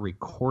was still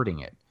recording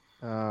it.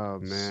 Oh,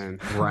 man.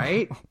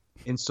 Right?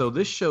 And so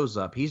this shows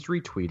up. He's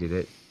retweeted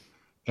it.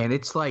 And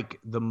it's like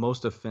the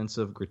most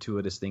offensive,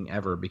 gratuitous thing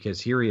ever because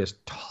here he is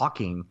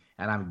talking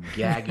and I'm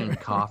gagging,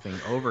 coughing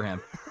over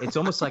him. It's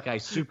almost like I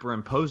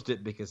superimposed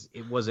it because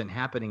it wasn't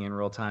happening in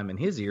real time in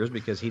his ears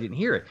because he didn't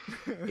hear it.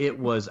 It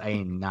was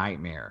a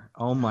nightmare.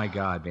 Oh, my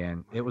God,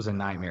 man. It was a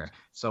nightmare.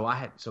 So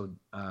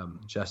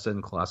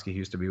Justin Kolosky, who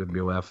used to be with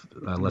BOF,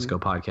 Let's Go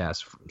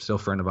podcast, still a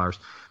friend of ours.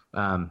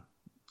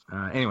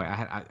 Anyway,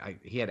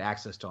 he had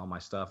access to all my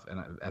stuff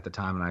at the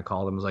time, and I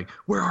called him. I was like,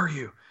 "Where are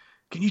you?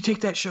 Can you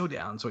take that show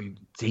down?" So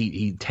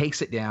he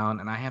takes it down,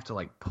 and I have to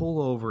like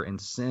pull over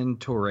and send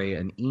Teray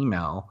an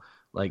email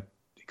like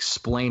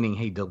explaining,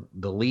 "Hey,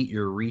 delete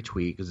your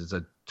retweet because it's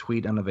a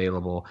tweet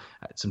unavailable."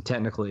 Some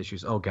technical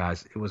issues. Oh,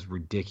 guys, it was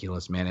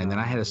ridiculous, man. And then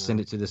I had to send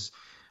it to this.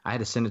 I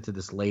had to send it to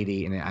this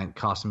lady, and it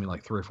cost me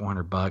like $300 or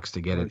 $400 to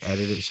get it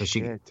edited,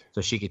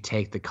 so she could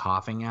take the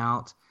coughing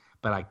out.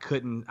 But I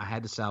couldn't. I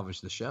had to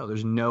salvage the show.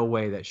 There's no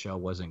way that show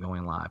wasn't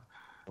going live.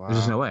 Wow. There's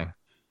just no way.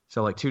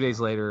 So like 2 days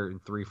later,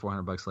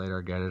 $300-$400 later,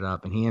 I got it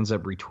up, and he ends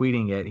up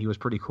retweeting it. He was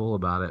pretty cool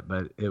about it,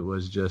 but it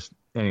was just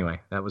anyway.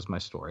 That was my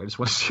story. I just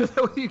want to share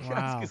that with you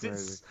guys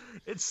because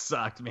it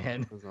sucked,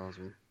 man. That was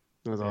awesome.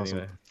 That was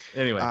awesome.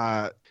 Anyway.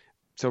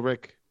 So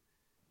Rick,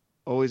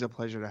 always a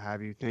pleasure to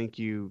have you. Thank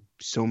you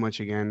so much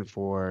again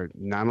for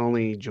not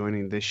only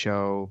joining this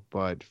show,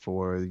 but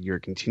for your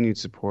continued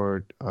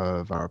support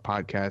of our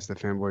podcast, The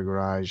Fanboy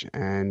Garage.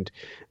 And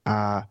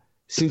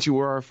since you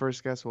were our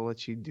first guest, we'll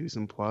let you do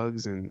some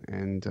plugs and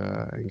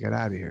get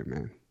out of here,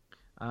 man.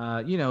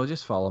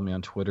 Just follow me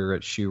on Twitter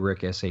at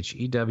ShewRick,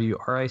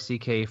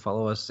 ShewRick.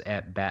 Follow us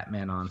at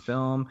Batman on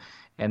Film.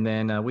 And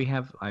then we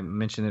have, I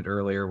mentioned it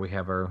earlier, we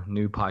have our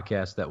new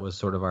podcast that was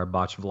sort of our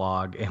botch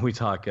vlog, and we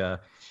talk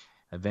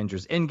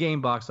Avengers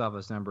Endgame box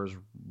office numbers,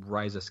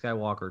 Rise of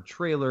Skywalker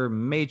trailer,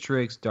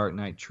 Matrix, Dark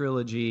Knight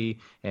trilogy,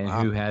 and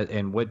who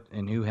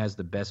has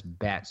the best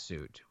bat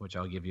suit, which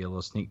I'll give you a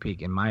little sneak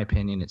peek. In my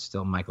opinion, it's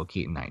still Michael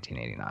Keaton,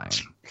 1989.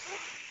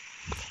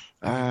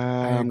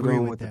 I'm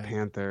going with the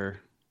Panther.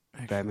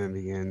 Batman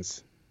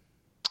Begins.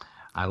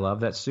 I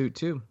love that suit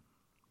too.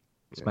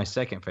 It's my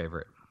second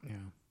favorite. Yeah.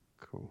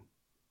 Cool.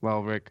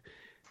 Well, Rick,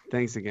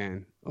 thanks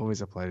again.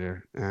 Always a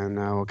pleasure, and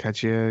we'll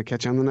catch you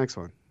on the next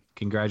one.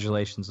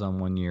 Congratulations on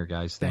 1 year,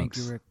 guys. Thanks.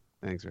 Thank you, Rick.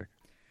 Thanks, Rick.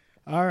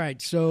 All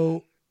right.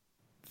 So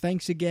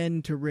thanks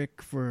again to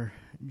Rick for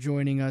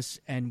joining us.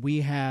 And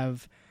we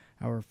have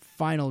our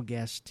final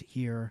guest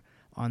here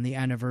on the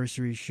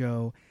anniversary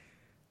show.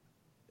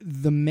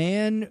 the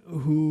man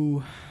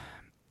who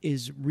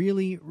is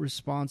really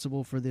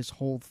responsible for this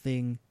whole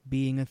thing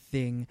being a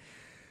thing.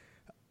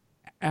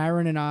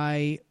 Aaron and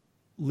I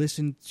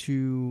listened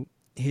to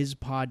his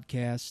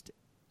podcast,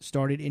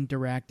 started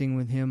interacting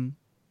with him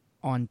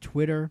on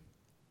Twitter,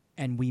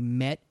 and we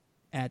met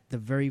at the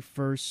very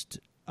first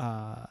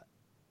L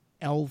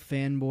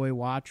Fanboy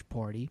watch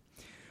party.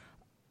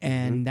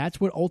 And that's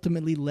what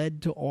ultimately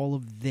led to all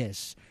of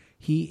this.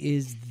 He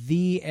is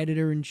the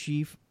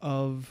editor-in-chief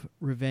of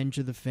Revenge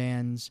of the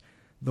Fans,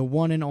 the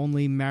one and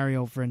only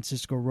Mario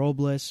Francisco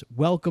Robles.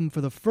 Welcome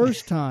for the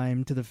first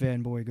time to the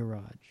Fanboy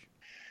Garage.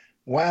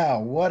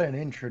 Wow, what an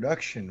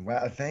introduction.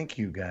 Wow, thank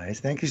you, guys.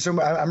 Thank you so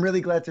much. I'm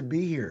really glad to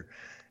be here.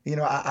 You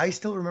know, I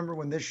still remember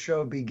when this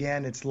show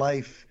began its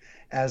life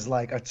as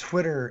like a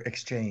Twitter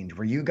exchange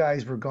where you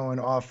guys were going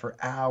off for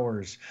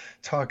hours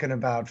talking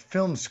about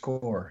film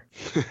score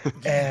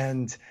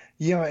and,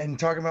 you know, and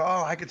talking about,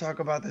 oh, I could talk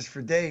about this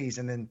for days.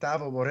 And then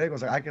Tavo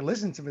Borrego's like, I could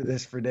listen to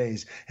this for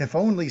days. If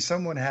only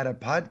someone had a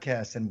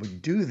podcast and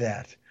would do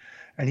that.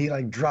 And he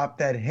like dropped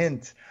that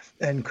hint.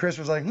 And Chris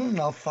was like,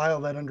 I'll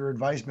file that under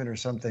advisement or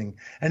something.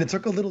 And it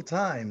took a little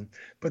time.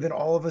 But then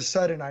all of a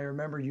sudden, I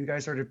remember you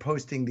guys started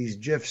posting these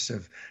GIFs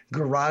of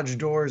garage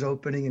doors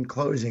opening and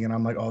closing. And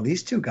I'm like, oh,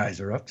 these two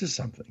guys are up to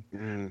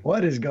something.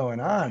 What is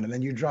going on? And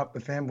then you dropped the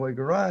Fanboy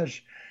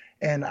Garage.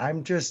 And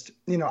I'm just,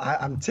 you know,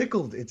 I'm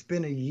tickled. It's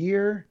been a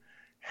year.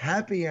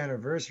 Happy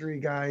anniversary,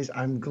 guys.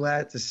 I'm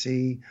glad to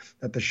see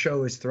that the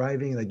show is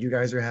thriving, that you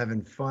guys are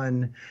having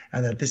fun,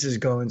 and that this is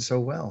going so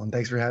well. And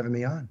thanks for having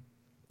me on.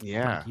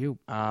 Yeah. Thank you.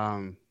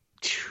 I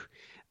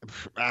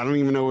don't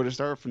even know where to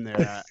start from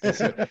there.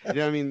 You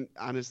know, I mean,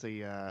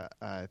 honestly,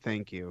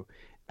 thank you.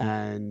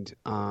 And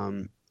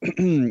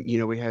you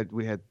know, we had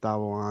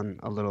Thabo on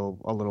a little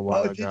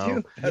while ago. Did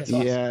you? That's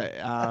awesome.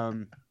 Yeah.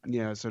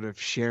 You know, sort of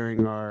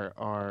sharing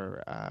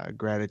our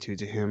gratitude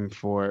to him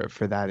for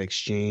that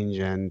exchange,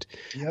 and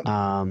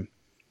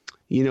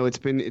you know, it's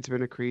been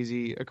a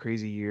crazy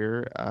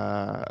year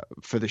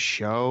for the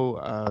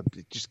show.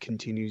 It just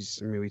continues.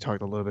 I mean, we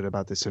talked a little bit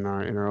about this in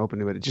our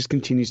opening, but it just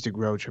continues to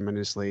grow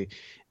tremendously,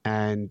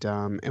 and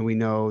we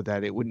know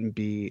that it wouldn't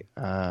be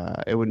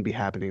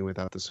happening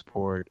without the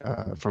support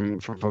from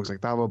folks like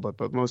Thabo,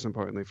 but most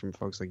importantly from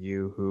folks like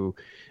you who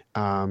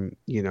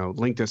you know,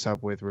 linked us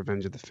up with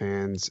Revenge of the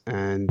Fans,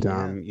 and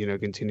you know,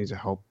 continue to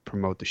help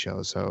promote the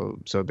show. So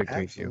a big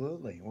thank you.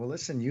 Absolutely. Well,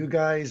 listen, you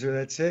guys are,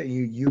 that's it.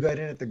 You got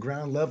in at the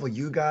ground level.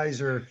 You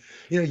guys are,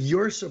 you know,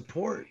 your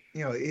support,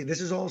 you know,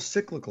 this is all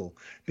cyclical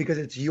because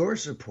it's your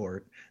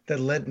support that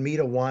led me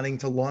to wanting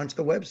to launch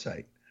the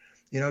website.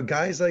 You know,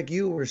 guys like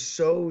you were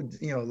so,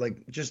 you know,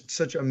 like just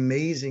such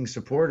amazing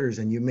supporters,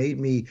 and you made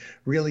me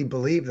really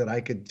believe that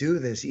I could do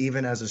this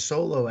even as a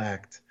solo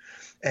act.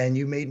 And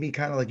you made me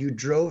kind of like, you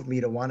drove me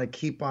to want to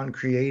keep on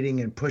creating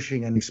and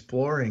pushing and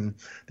exploring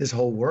this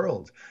whole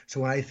world.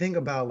 So when I think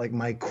about like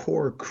my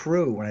core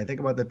crew, when I think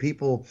about the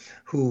people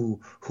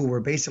who were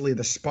basically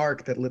the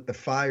spark that lit the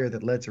fire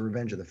that led to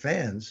Revenge of the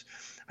Fans,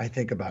 I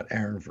think about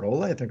Aaron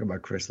Vrola, I think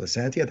about Chris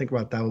Lasanti, I think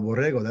about Tavo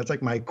Borrego. That's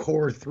like my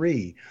core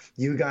three.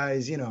 You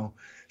guys, you know,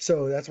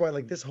 so that's why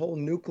like this whole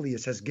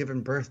nucleus has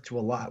given birth to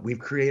a lot. We've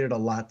created a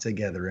lot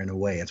together in a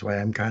way. That's why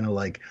I'm kind of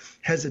like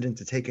hesitant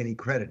to take any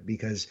credit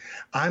because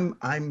I'm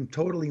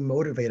totally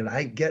motivated.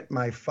 I get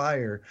my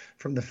fire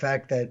from the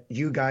fact that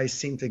you guys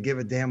seem to give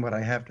a damn what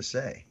I have to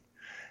say.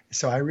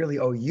 So I really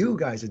owe you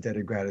guys a debt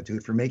of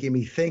gratitude for making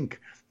me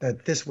think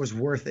that this was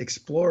worth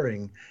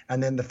exploring.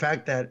 And then the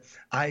fact that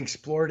I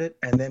explored it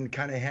and then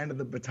kind of handed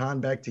the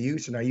baton back to you.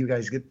 So now you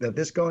guys get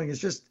this going is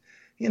just,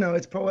 you know,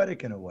 it's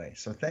poetic in a way.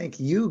 So thank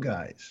you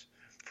guys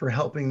for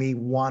helping me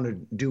want to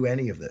do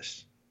any of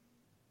this.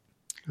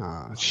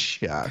 Oh,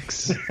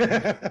 shucks.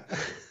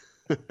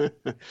 Look at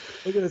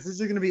this. This is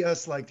going to be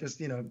us, like, just,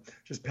 you know,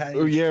 just patting.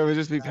 Oh, yeah, we'll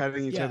just be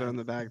patting each other on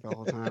the back the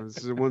whole time.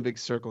 This is one big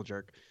circle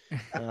jerk.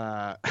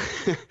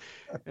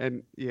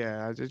 And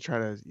yeah, I just try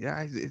to.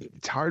 Yeah,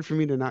 it's hard for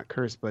me to not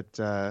curse, but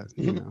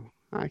you know,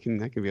 I can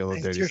be a little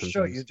It's dirty your sometimes.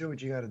 show. You do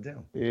what you got to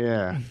do.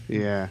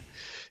 Yeah.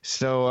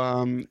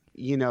 So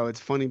you know, it's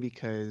funny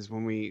because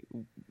when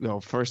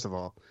first of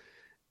all,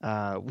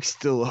 we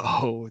still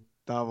owe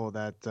Thabo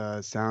that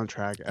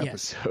soundtrack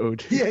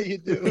episode. Yeah, you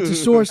do. It's a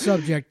sore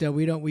subject.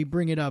 We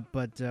bring it up,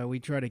 but we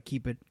try to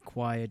keep it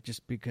quiet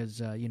just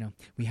because you know,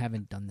 we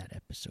haven't done that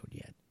episode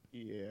yet.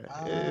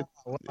 Yeah,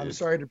 Well, I'm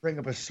sorry to bring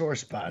up a sore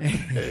spot.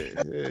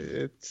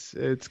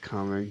 it's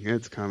coming.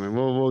 It's coming.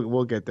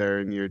 We'll get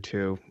there in year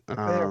two.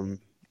 You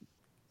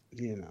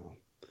know.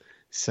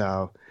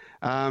 So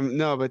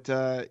no,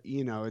 but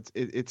you know,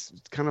 it's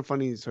kind of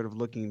funny sort of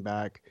looking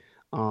back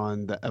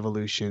on the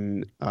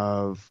evolution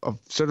of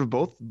sort of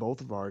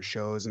both of our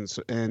shows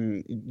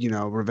and you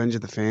know, Revenge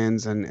of the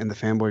Fans and the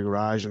Fanboy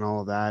Garage and all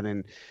of that,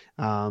 and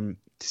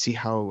to see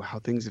how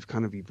things have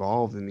kind of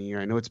evolved in the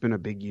year. I know it's been a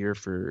big year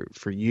for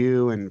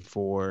you and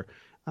for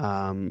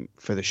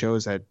the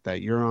shows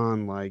that you're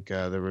on, like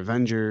the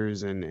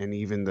Revengers and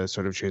even the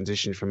sort of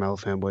transition from L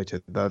Fanboy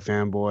to the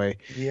Fanboy.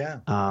 Yeah.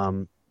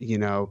 You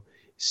know,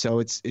 so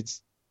it's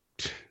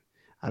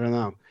I don't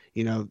know.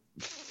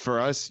 for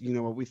us,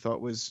 what we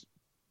thought was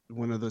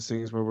one of those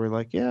things where we're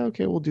like, yeah,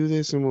 okay, we'll do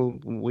this and we'll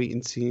wait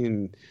and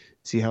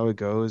see how it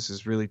goes,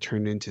 has really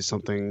turned into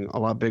something a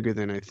lot bigger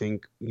than I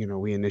think,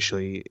 we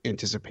initially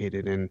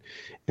anticipated. And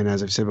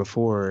as I've said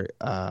before,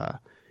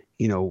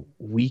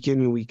 week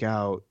in and week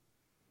out,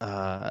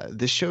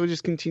 this show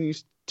just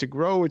continues to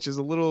grow, which is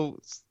a little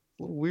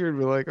weird.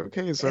 We're like,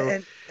 okay,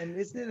 so and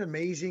isn't it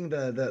amazing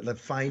the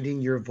finding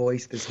your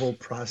voice, this whole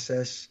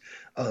process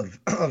of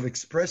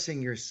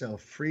expressing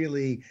yourself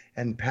freely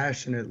and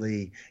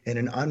passionately in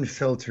an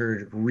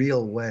unfiltered,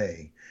 real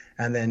way,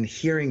 and then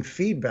hearing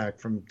feedback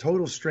from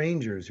total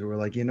strangers who are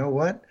like, you know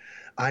what?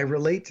 I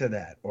relate to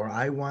that, or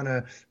I want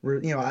to,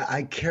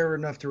 I care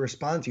enough to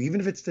respond to you, even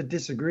if it's to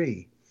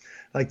disagree.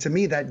 Like, to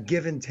me, that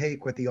give and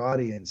take with the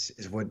audience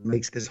is what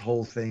makes this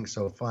whole thing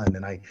so fun.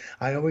 And I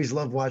always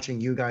love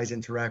watching you guys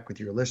interact with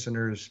your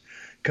listeners,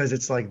 because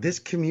it's like this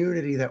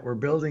community that we're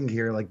building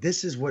here, like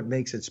this is what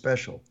makes it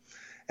special.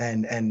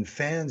 And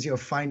fans,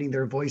 finding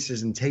their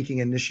voices and taking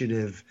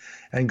initiative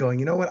and going,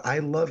 you know what, I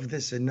love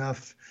this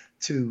enough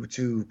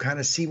to kind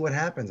of see what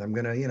happens. I'm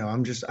gonna,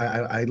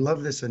 I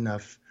love this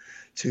enough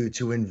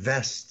to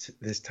invest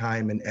this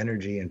time and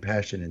energy and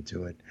passion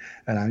into it.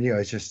 And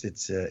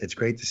it's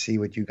great to see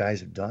what you guys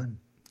have done.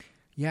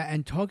 Yeah,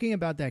 and talking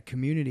about that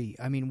community,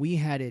 I mean, we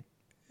had it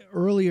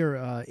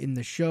earlier in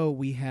the show.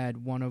 We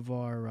had one of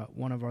our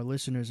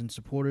listeners and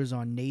supporters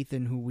on,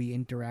 Nathan, who we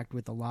interact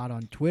with a lot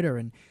on Twitter,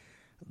 and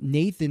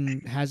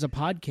Nathan has a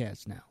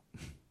podcast now.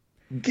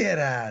 Get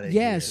out of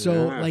here. Yeah,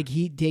 so like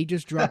they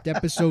just dropped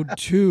episode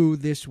 2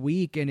 this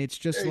week, and it's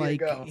just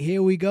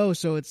here we go.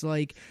 So it's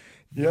like,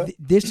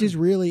 this is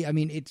really, I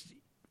mean,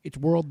 it's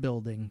world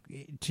building,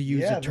 to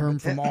use a term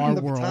from our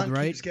world,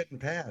 right? Keeps getting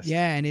passed.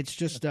 Yeah, and it's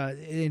just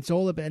it's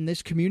all about, and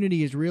this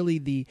community is really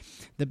the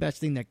best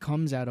thing that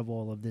comes out of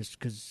all of this,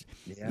 because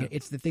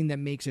it's the thing that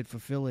makes it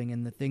fulfilling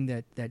and the thing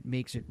that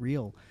makes it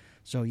real.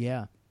 So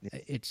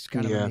it's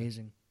kind of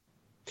amazing.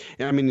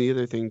 Yeah, I mean, the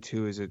other thing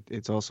too is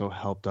it's also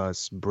helped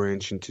us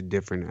branch into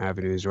different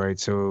avenues, right?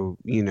 So,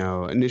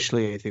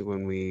 initially, I think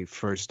when we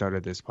first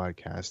started this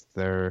podcast,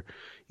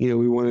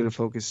 we wanted to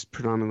focus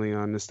predominantly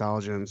on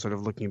nostalgia and sort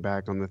of looking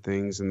back on the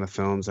things and the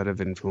films that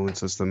have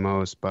influenced us the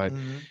most. But,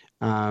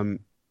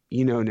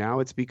 now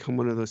it's become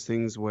one of those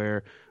things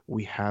where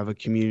we have a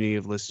community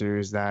of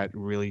listeners that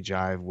really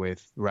jive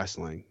with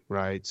wrestling,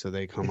 right? So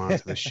they come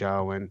onto the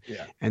show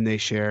and they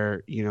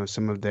share,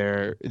 some of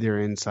their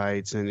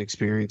insights and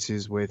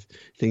experiences with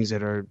things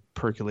that are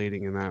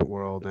percolating in that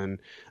world. And,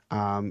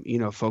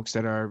 folks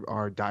that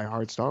are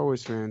diehard Star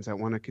Wars fans that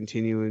want to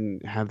continue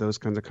and have those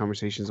kinds of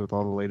conversations with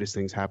all the latest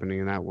things happening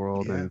in that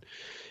world. Yeah. And,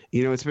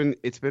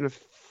 it's been a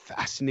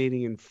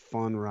fascinating and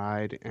fun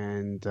ride.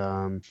 And,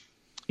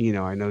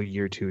 I know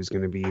year 2 is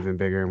going to be even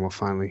bigger, and we'll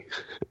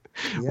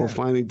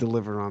finally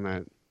deliver on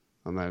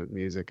that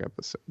music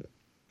episode.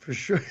 For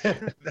sure.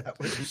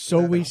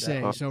 So we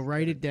say. So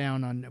write it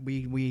down on.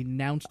 We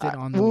announced it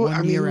on the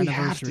 1 year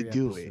anniversary. We have to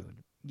do episode. it.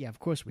 Yeah, of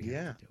course we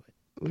have to do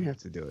it. We have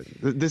to do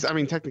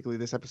it. Technically,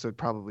 this episode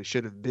probably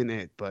should have been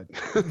it, but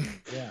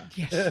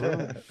yes.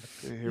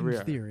 Here we are.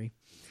 In theory,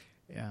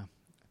 yeah.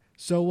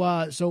 So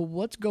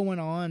what's going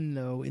on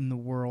though in the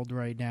world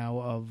right now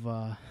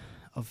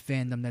of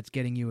fandom that's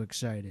getting you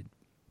excited?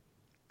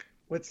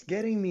 What's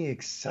getting me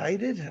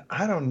excited?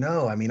 I don't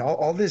know. I mean,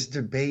 all this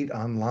debate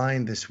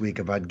online this week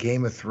about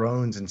Game of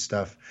Thrones and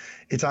stuff,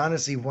 it's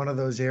honestly one of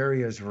those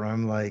areas where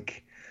I'm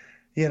like,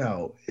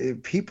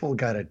 people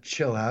got to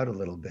chill out a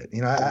little bit.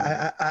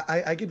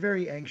 I get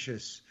very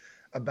anxious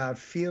about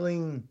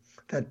feeling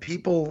that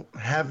people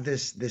have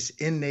this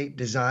innate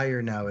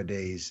desire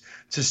nowadays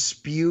to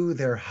spew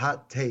their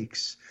hot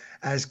takes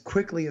as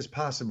quickly as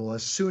possible,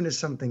 as soon as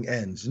something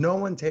ends. No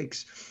one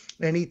takes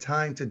any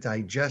time to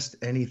digest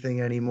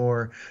anything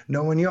anymore.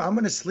 No one, I'm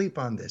going to sleep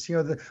on this.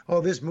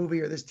 This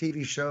movie or this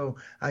TV show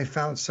I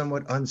found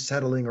somewhat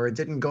unsettling, or it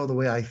didn't go the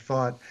way I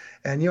thought.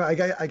 And I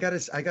got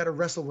to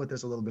wrestle with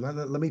this a little bit.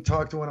 Let me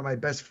talk to one of my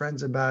best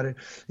friends about it.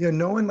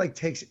 No one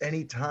takes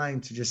any time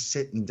to just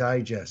sit and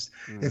digest.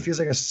 It feels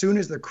like as soon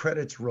as the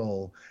credits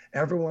roll,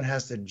 everyone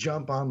has to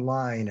jump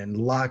online and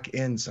lock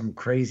in some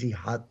crazy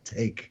hot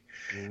take.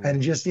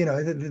 And just,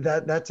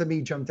 that to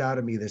me jumped out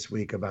at me this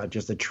week about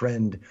just a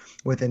trend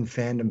within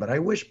fandom. But I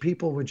wish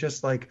people would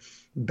just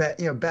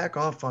back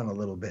off on a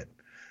little bit.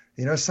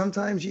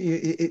 Sometimes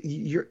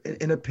you're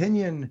an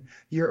opinion,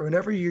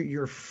 whenever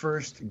your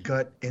first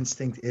gut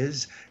instinct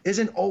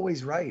isn't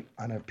always right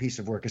on a piece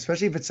of work,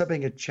 especially if it's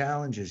something that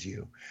challenges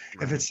you.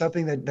 Right. If it's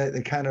something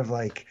that kind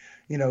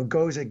of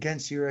goes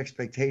against your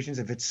expectations,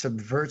 if it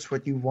subverts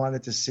what you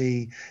wanted to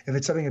see, if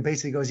it's something that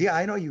basically goes, yeah,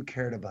 I know you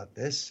cared about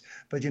this,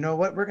 but you know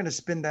what? We're going to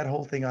spin that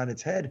whole thing on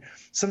its head.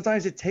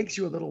 Sometimes it takes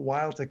you a little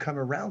while to come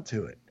around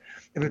to it.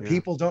 But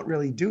people don't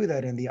really do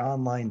that in the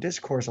online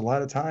discourse. A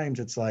lot of times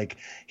it's like,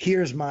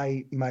 here's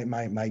my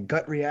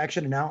gut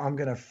reaction, and now I'm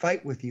going to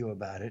fight with you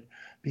about it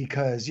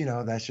because,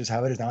 that's just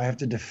how it is. Now I have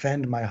to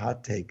defend my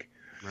hot take.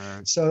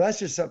 Right. So that's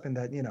just something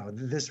that,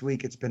 this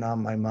week it's been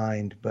on my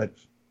mind. But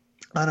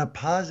on a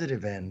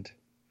positive end,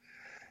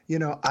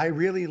 I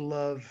really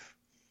love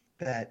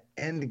that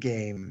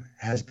Endgame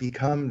has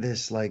become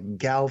this like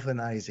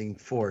galvanizing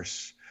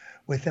force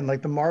within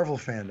like the Marvel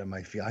fandom,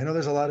 I feel. I know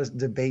there's a lot of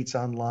debates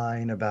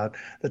online about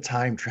the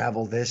time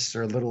travel this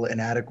or little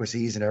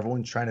inadequacies and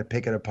everyone's trying to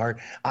pick it apart.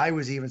 I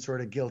was even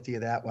sort of guilty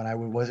of that when I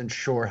wasn't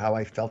sure how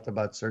I felt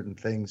about certain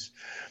things.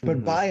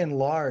 But by and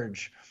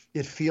large,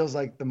 it feels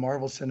like the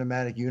Marvel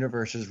Cinematic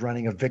Universe is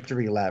running a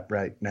victory lap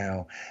right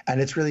now. And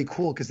it's really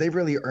cool because they've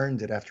really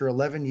earned it. After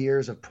 11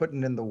 years of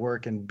putting in the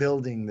work and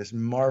building this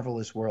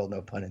marvelous world,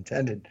 no pun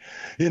intended,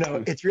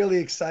 it's really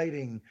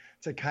exciting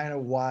to kind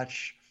of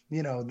watch,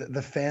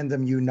 the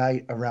fandom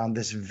unite around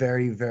this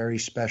very, very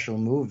special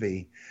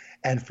movie.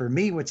 And for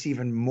me, what's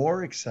even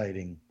more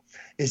exciting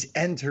is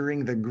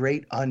entering the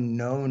great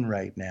unknown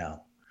right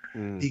now.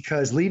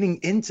 Because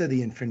leading into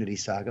the Infinity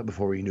Saga,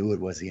 before we knew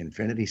it was the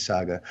Infinity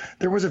Saga,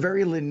 there was a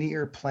very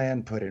linear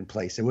plan put in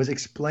place. It was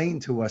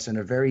explained to us in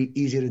a very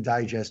easy to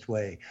digest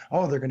way.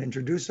 Oh, they're going to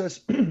introduce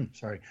us.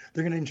 Sorry.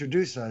 They're going to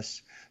introduce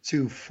us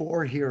to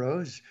 4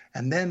 heroes.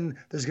 And then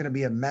there's going to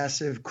be a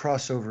massive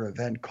crossover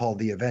event called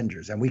the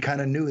Avengers. And we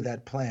kind of knew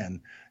that plan,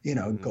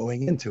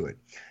 going into it.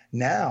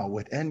 Now,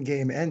 with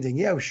Endgame ending,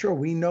 yeah, sure,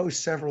 we know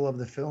several of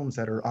the films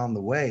that are on the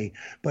way,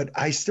 but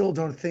I still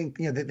don't think,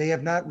 that they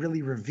have not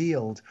really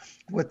revealed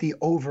what the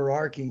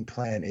overarching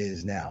plan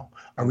is now.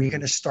 Are we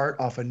going to start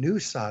off a new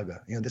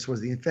saga? This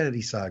was the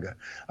Infinity Saga.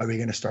 Are we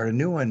going to start a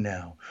new one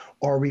now?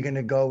 Or are we going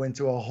to go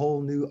into a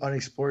whole new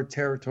unexplored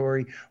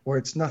territory where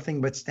it's nothing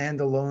but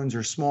standalones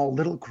or small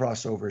little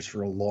crossovers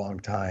for a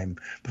long time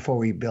before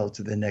we build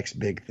to the next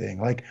big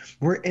thing? Like,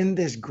 we're in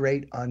this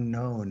great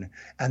unknown,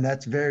 and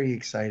that's very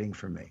exciting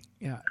for me.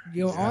 Yeah.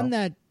 On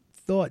that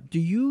thought, do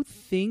you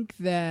think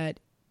that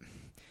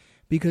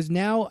because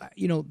now,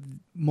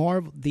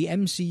 Marvel, the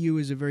MCU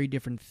is a very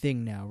different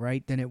thing now,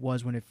 right, than it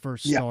was when it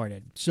first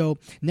started. So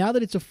now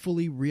that it's a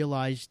fully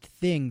realized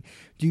thing,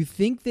 do you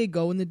think they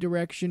go in the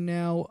direction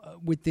now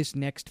with this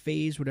next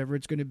phase, whatever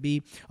it's going to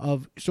be,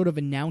 of sort of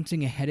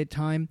announcing ahead of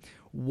time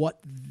what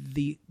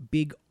the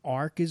big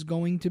arc is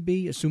going to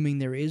be, assuming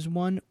there is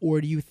one?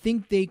 Or do you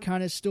think they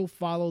kind of still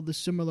follow the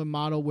similar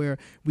model where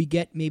we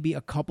get maybe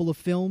a couple of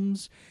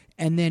films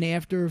and then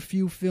after a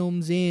few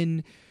films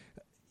in,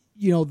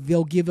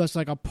 they'll give us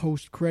like a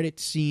post-credit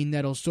scene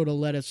that'll sort of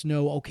let us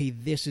know, okay,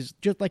 this is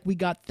just like we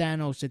got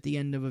Thanos at the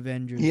end of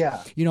Avengers.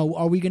 Yeah.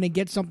 Are we going to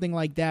get something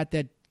like that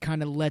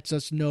kind of lets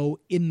us know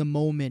in the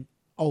moment,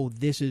 oh,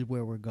 this is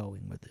where we're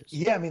going with this?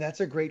 Yeah, I mean, that's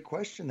a great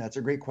question. That's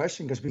a great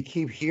question because we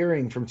keep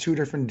hearing from 2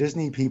 different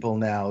Disney people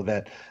now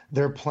that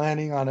they're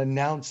planning on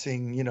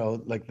announcing,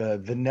 like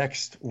the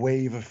next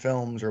wave of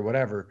films or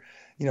whatever,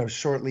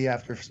 shortly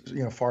after,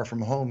 Far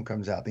From Home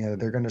comes out.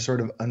 They're going to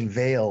sort of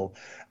unveil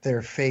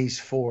their Phase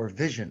 4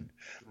 vision.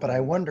 But I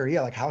wonder,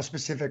 like how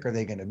specific are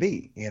they going to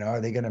be? Are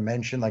they going to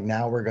mention like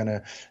now we're going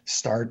to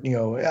start,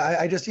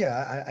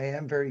 I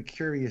am very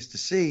curious to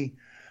see.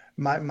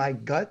 My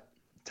gut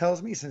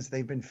tells me, since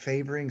they've been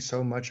favoring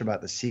so much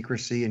about the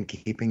secrecy and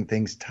keeping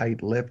things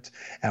tight-lipped,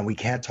 and we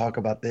can't talk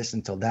about this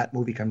until that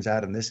movie comes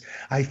out and this,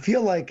 I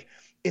feel like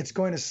it's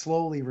going to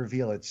slowly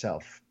reveal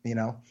itself.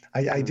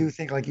 I do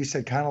think, like you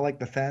said, kind of like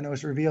the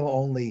Thanos reveal,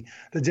 only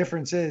the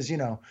difference is,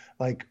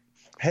 like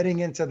heading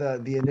into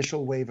the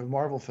initial wave of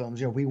Marvel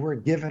films, we were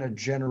given a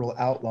general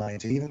outline.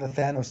 So even the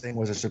Thanos thing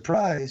was a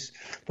surprise,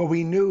 but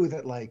we knew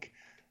that like,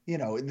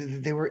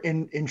 they were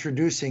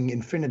introducing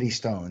Infinity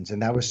Stones,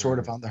 and that was sort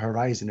of on the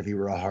horizon if you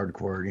were a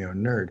hardcore,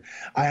 nerd.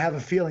 I have a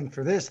feeling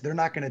for this, they're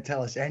not going to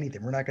tell us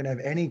anything. We're not going to have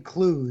any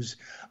clues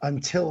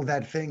until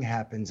that thing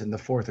happens in the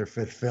 4th or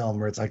 5th film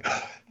where it's like,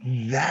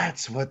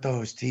 that's what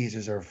those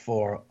teasers are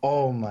for.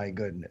 Oh, my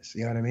goodness.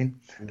 You know what I mean?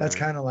 That's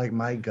kind of like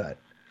my gut.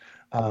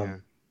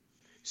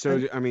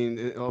 So, I mean,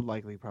 it'll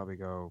likely probably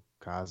go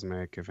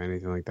cosmic, if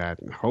anything like that.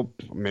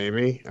 Hope,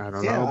 maybe. I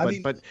don't know.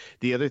 But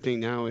the other thing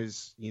now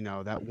is,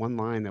 that one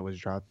line that was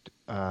dropped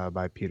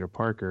by Peter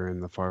Parker in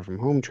the Far From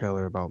Home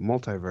trailer about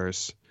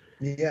multiverse.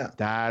 Yeah.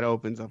 That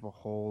opens up a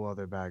whole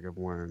other bag of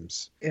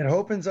worms. It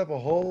opens up a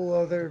whole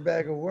other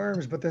bag of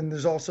worms, but then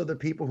there's also the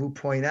people who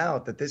point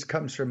out that this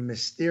comes from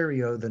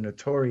Mysterio, the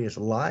notorious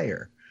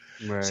liar.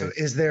 Right. So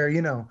is there,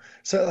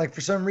 so like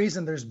for some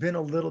reason there's been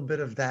a little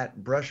bit of that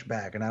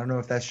brushback, and I don't know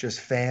if that's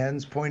just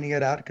fans pointing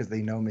it out because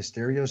they know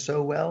Mysterio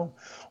so well,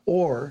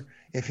 or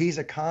if he's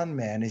a con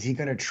man, is he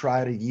going to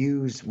try to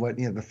use what,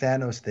 the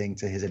Thanos thing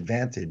to his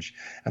advantage,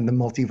 and the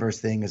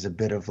multiverse thing is a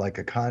bit of like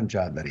a con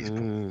job that he's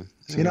pulling.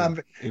 So,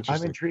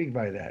 I'm intrigued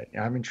by that.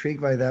 I'm intrigued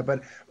by that,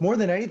 but more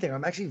than anything,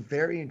 I'm actually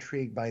very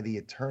intrigued by the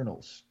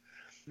Eternals.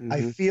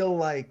 I feel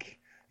like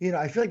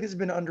this has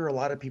been under a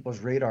lot of people's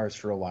radars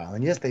for a while.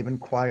 And yes, they've been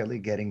quietly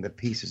getting the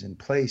pieces in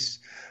place,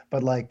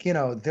 but like,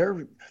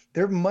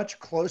 they're much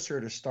closer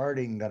to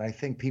starting than I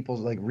think people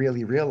like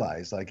really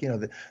realize. Like,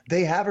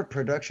 they have a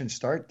production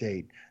start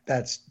date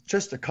that's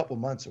just a couple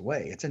months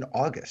away. It's in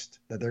August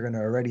that they're going to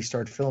already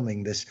start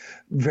filming this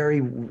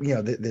very,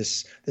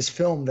 this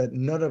film that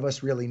none of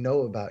us really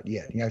know about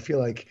yet. I feel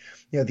like,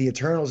 the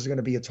Eternals is going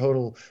to be a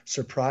total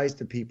surprise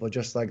to people,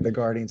 just like the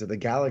Guardians of the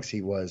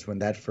Galaxy was when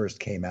that first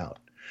came out.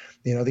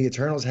 The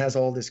Eternals has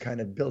all this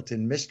kind of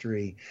built-in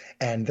mystery,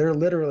 and they're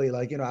literally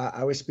like,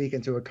 I was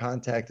speaking to a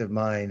contact of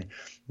mine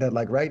that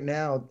like right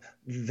now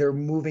they're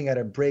moving at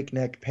a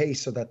breakneck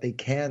pace so that they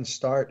can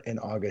start in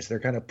August. They're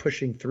kind of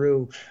pushing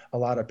through a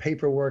lot of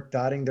paperwork,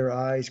 dotting their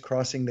I's,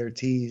 crossing their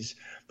T's,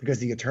 because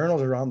the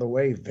Eternals are on the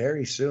way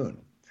very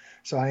soon.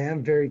 So I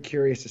am very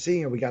curious to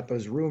see. We got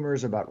those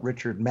rumors about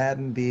Richard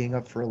Madden being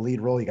up for a lead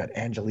role. You got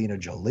Angelina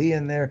Jolie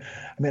in there.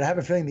 I mean, I have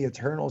a feeling the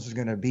Eternals is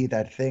going to be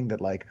that thing that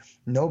like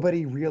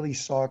nobody really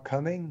saw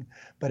coming,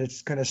 but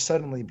it's going to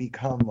suddenly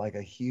become like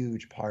a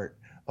huge part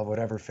of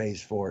whatever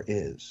Phase 4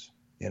 is,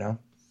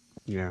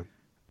 Yeah.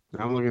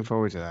 I'm looking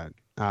forward to that.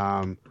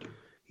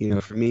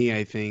 For me,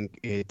 I think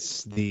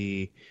it's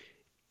the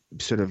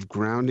sort of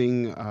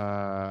grounding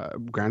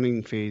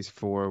Phase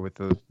 4 with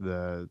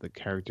the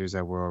characters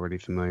that we're already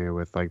familiar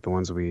with, like the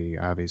ones we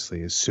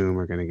obviously assume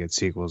are going to get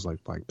sequels,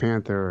 like Black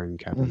Panther and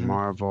Captain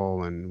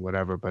Marvel and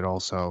whatever, but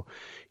also,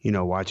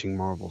 watching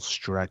Marvel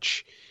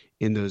stretch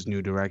in those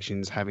new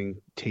directions, having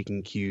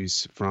taken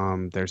cues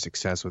from their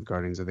success with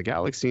Guardians of the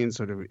Galaxy and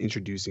sort of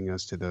introducing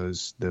us to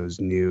those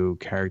new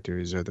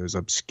characters, or those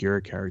obscure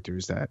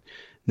characters that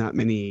not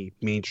many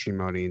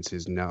mainstream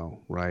audiences know,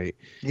 right?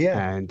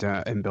 Yeah.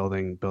 And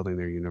building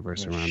their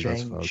universe around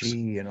those folks.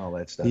 Shang-Chi and all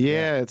that stuff.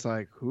 Yeah, it's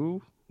like,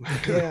 who?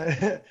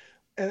 Yeah.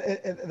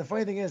 And the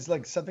funny thing is,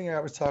 like, something I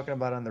was talking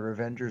about on the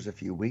Revengers a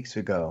few weeks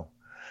ago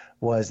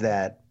was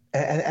that,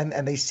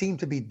 and they seem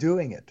to be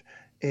doing it,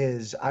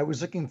 is I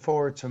was looking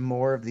forward to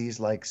more of these,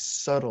 like,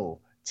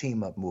 subtle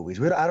team-up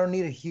movies. I don't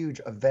need a huge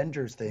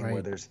Avengers thing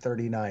where there's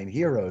 39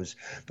 heroes,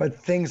 but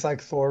things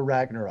like Thor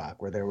Ragnarok,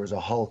 where there was a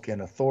Hulk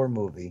in a Thor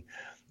movie,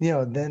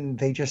 then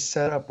they just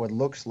set up what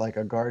looks like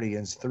a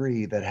Guardians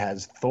 3 that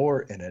has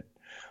Thor in it.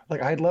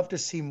 Like, I'd love to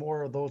see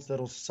more of those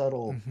little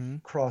subtle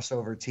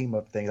crossover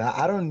team-up things.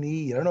 I don't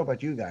know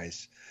about you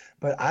guys,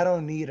 but I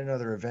don't need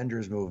another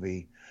Avengers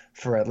movie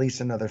for at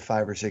least another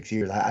 5 or 6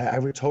 years. I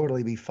would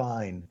totally be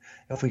fine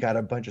if we got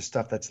a bunch of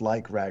stuff that's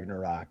like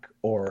Ragnarok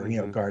or,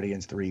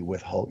 Guardians 3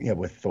 with Hulk,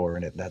 with Thor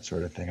in it, that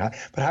sort of thing.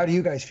 But how do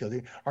you guys feel?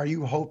 Are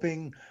you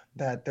hoping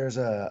that there's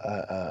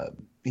a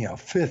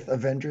fifth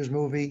Avengers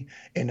movie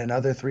in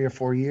another 3 or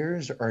 4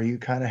 years? Or are you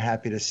kind of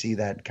happy to see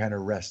that kind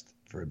of rest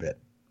for a bit?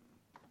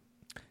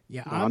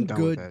 Yeah, No, I'm done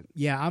good. with it.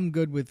 Yeah, I'm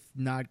good with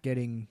not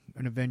getting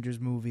an Avengers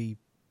movie.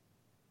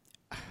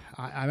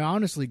 I'm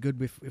honestly good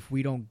with if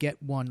we don't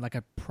get one, like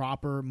a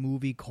proper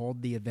movie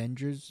called The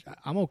Avengers.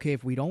 I'm okay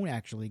if we don't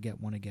actually get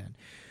one again.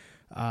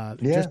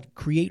 Just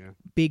create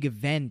big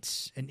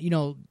events, and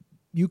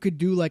you could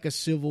do like a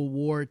Civil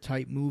War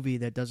type movie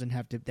that doesn't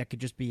have to. That could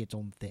just be its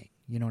own thing.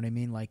 You know what I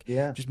mean? Like,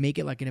 just make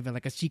it like an event,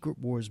 like a Secret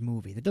Wars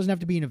movie. That doesn't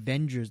have to be an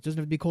Avengers. It doesn't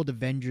have to be called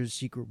Avengers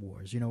Secret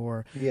Wars,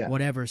 or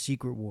whatever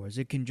Secret Wars.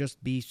 It can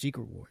just be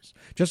Secret Wars.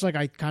 Just like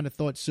I kind of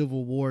thought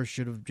Civil War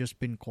should have just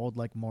been called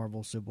like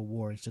Marvel Civil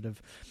War instead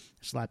of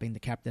slapping the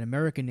Captain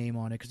America name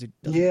on it, because it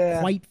doesn't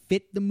quite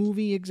fit the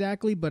movie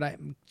exactly, but it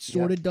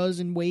sort of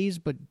does in ways,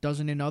 but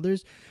doesn't in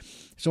others.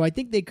 So I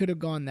think they could have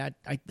gone that.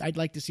 I'd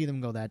like to see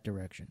them go that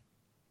direction.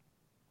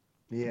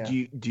 Yeah.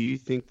 Do you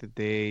think that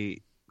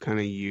they kind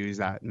of use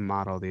that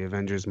model, the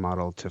Avengers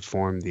model, to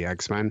form the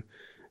X-Men?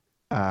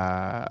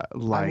 I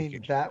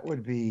mean, that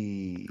would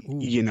be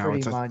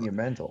pretty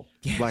monumental.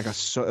 Like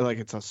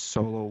it's a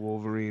solo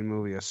Wolverine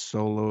movie, a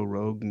solo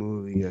Rogue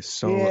movie, a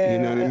solo. You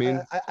know what I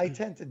mean? I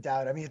tend to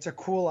doubt. I mean, it's a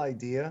cool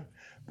idea,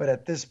 but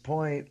at this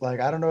point,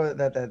 like, I don't know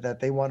that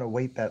they want to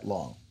wait that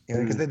long,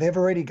 because they've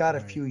already got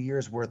a few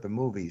years worth of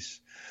movies.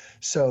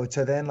 So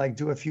to then like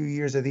do a few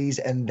years of these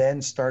and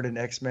then start an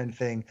X-Men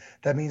thing,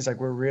 that means like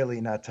we're really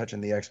not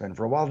touching the X-Men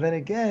for a while. Then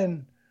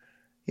again,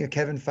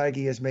 Kevin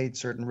Feige has made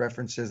certain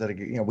references that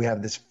we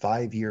have this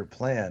 5-year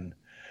plan.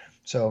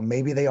 So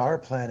maybe they are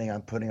planning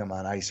on putting them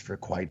on ice for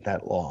quite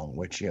that long,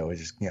 which is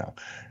just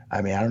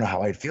I mean, I don't know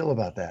how I'd feel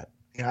about that.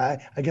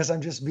 I guess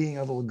I'm just being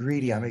a little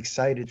greedy. I'm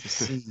excited to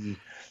see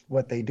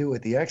what they do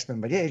with the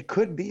X-Men, but it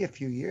could be a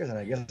few years, and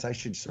I guess I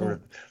should sort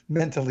of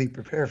mentally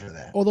prepare for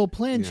that. Although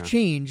plans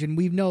change, and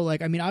we know,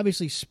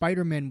 obviously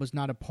Spider-Man was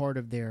not a part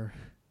of their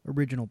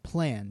original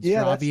plans for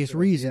obvious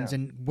reasons,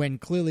 and when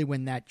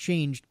that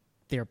changed,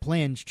 their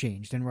plans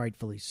changed, and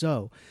rightfully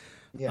so.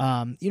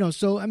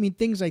 So I mean,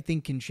 things I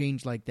think can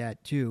change like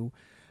that too.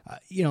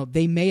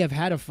 They may have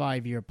had a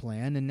 5-year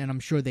plan, and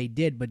I'm sure they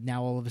did, but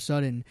now all of a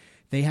sudden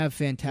they have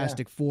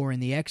Fantastic Four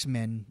and the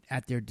X-Men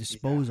at their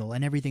disposal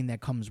and everything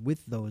that comes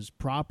with those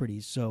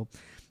properties. So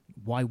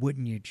why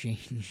wouldn't you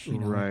change?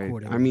 Right.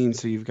 I mean,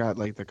 so you've got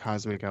like the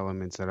cosmic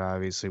elements that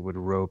obviously would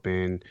rope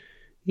in,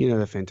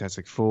 the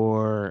Fantastic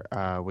Four,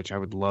 which I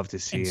would love to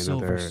see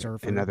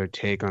another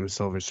take on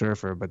Silver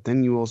Surfer. But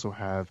then you also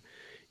have,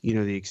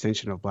 the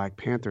extension of Black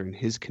Panther and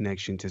his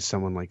connection to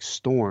someone like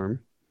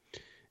Storm,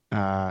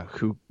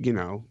 who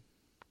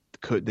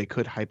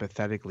could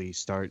hypothetically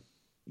start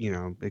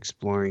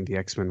exploring the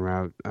X-Men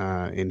route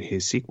in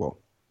his sequel.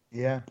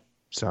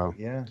 So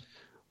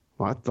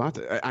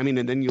I mean,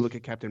 and then you look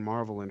at Captain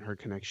Marvel and her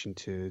connection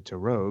to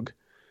Rogue,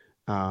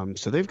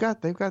 So they've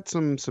got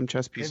some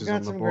chess They've pieces got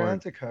on the some board.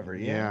 ground to cover.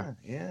 Yeah.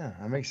 Yeah, yeah.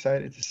 I'm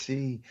excited to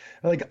see,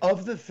 like,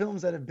 of the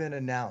films that have been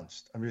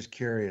announced. I'm just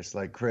curious,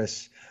 like,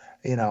 Chris,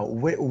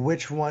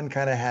 which one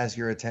kind of has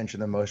your attention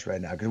the most right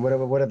now? Because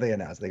what have they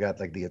announced? They got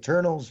like the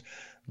Eternals,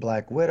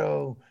 Black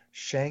Widow,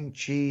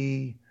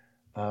 Shang-Chi.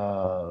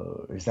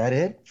 Is that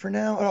it for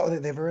now? Oh,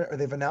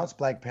 they've announced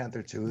Black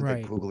Panther 2, that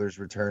Right. Coogler's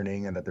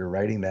returning and that they're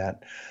writing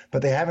that,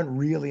 but they haven't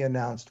really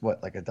announced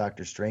what, like a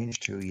Doctor Strange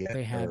 2 yet, They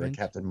or a haven't.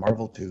 Captain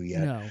Marvel 2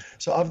 yet. No.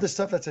 So of the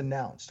stuff that's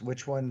announced,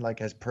 which one like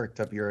has perked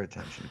up your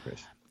attention,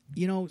 Chris?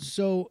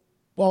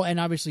 Well, and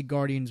obviously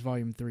Guardians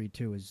Volume 3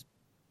 too is,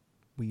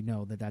 we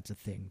know that that's a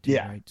thing too,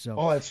 Yeah. right? So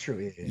Oh, that's true.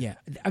 Yeah. yeah.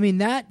 I mean,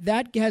 that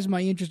has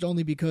my interest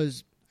only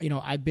because,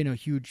 I've been a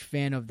huge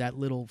fan of that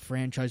little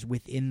franchise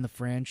within the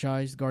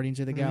franchise, Guardians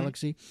of the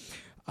Galaxy.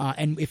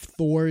 And if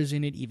Thor is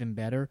in it, even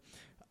better.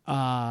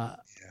 Black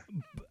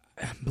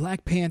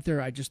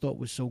Panther, I just thought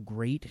was so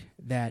great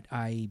that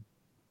I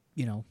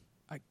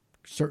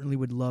certainly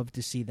would love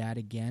to see that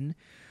again.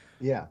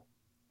 Yeah.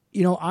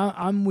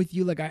 I'm with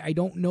you. Like, I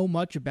don't know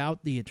much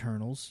about the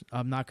Eternals.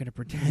 I'm not going to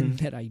pretend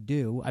that I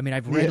do. I mean,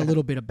 I've read a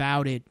little bit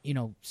about it,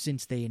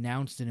 since they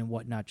announced it and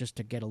whatnot, just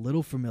to get a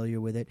little familiar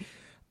with it.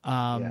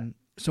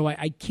 So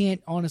I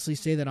can't honestly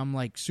say that I'm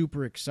like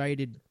super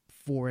excited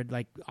for it.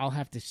 Like, I'll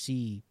have to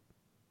see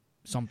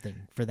something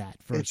for that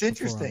first. It's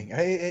interesting.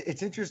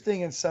 It's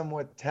interesting and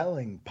somewhat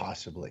telling,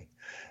 possibly,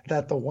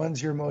 that the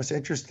ones you're most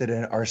interested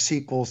in are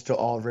sequels to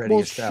already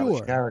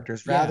established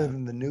characters rather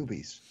than the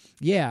newbies.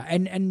 Yeah,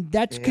 and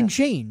that can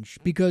change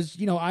because,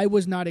 I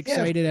was not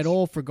excited at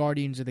all for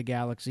Guardians of the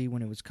Galaxy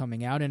when it was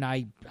coming out, and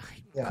I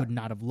could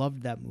not have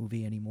loved that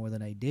movie any more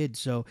than I did.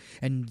 So,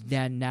 and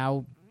then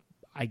now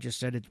I just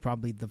said it's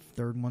probably the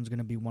third one's going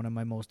to be one of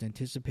my most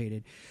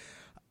anticipated.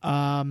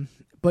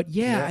 But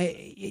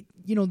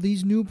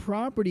these new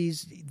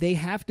properties, they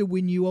have to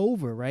win you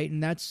over, right?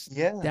 And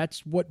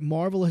that's what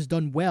Marvel has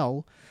done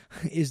well,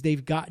 is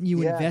they've gotten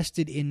you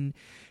invested in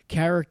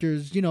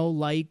characters,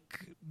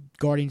 like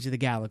Guardians of the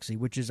Galaxy,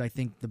 which is, I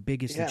think, the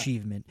biggest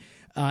achievement,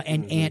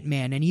 and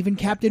Ant-Man, and even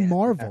Captain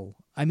Marvel.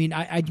 I mean,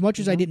 I as much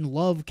as I didn't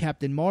love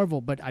Captain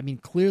Marvel, but I mean,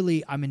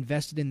 clearly I'm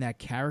invested in that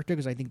character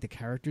because I think the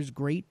character's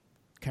great.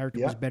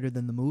 Character was better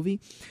than the movie.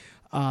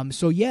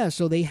 So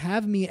they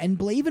have me, and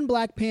even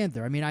Black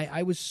Panther. I mean,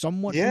 I was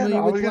somewhat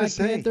familiar with Black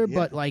Panther,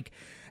 but like,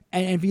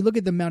 and if you look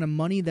at the amount of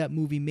money that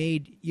movie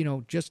made,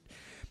 just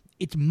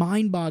it's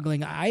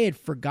mind-boggling. I had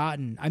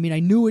forgotten. I mean, I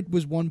knew it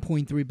was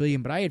 1.3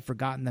 billion, but I had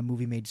forgotten that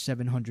movie made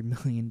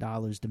 $700 million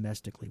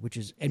domestically, which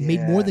is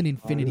made more than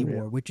Infinity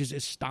War, which is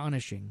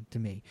astonishing to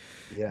me.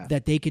 Yeah,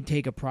 that they could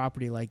take a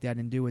property like that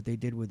and do what they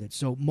did with it.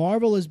 So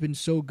Marvel has been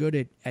so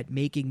good at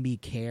making me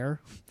care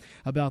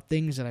about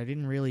things that I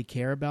didn't really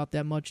care about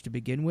that much to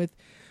begin with.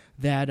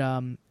 That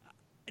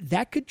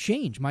that could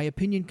change. My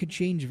opinion could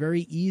change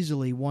very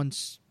easily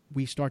once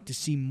we start to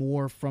see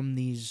more from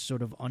these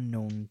sort of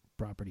unknown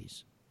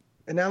properties.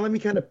 And now let me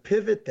kind of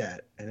pivot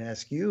that and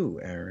ask you,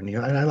 Aaron.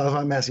 And I love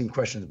I'm asking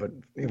questions, but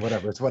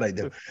whatever, it's what I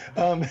do.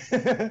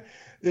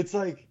 It's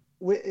like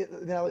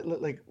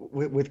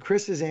with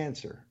Chris's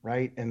answer,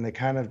 right? And the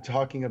kind of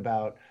talking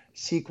about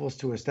sequels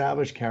to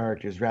established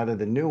characters rather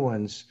than new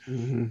ones.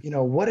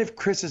 What if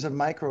Chris is a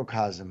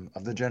microcosm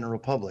of the general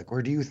public,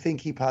 or do you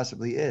think he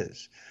possibly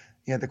is?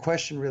 The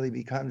question really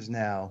becomes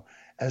now,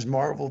 as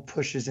Marvel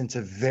pushes into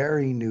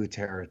very new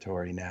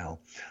territory now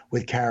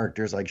with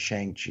characters like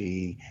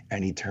Shang-Chi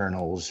and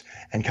Eternals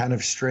and kind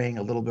of straying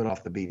a little bit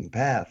off the beaten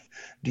path,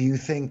 do you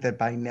think that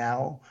by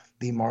now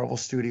the Marvel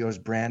Studios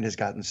brand has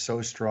gotten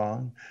so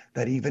strong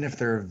that even if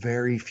there are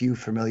very few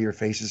familiar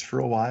faces for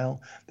a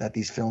while, that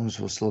these films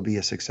will still be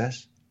a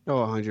success?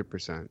 Oh,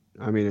 100%.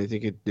 I mean, I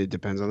think it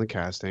depends on the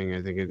casting.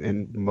 I think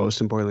and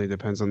most importantly, it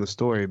depends on the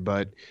story,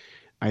 but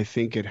I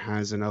think it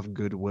has enough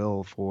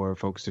goodwill for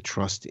folks to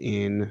trust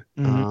in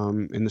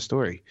the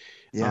story.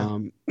 Yeah.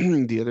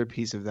 The other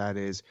piece of that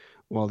is,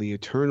 while the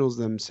Eternals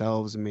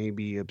themselves may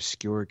be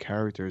obscure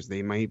characters,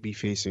 they might be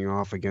facing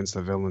off against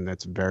a villain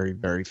that's very,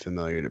 very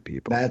familiar to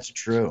people. That's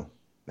true.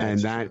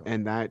 That's the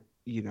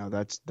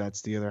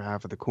other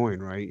half of the coin,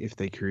 right? If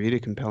they create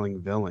a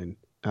compelling villain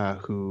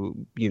who,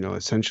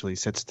 essentially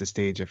sets the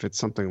stage, if it's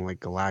something like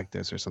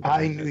Galactus or something.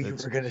 I knew you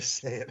were going to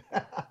say it.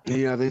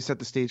 They set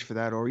the stage for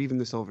that, or even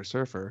the Silver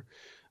Surfer.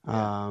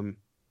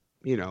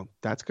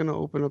 That's going to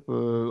open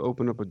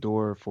up a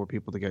door for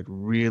people to get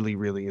really,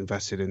 really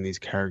invested in these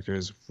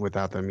characters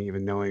without them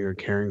even knowing or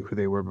caring who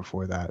they were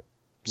before that.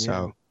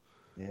 So,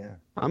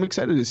 I'm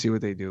excited to see what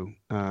they do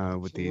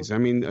with these. I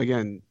mean,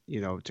 again,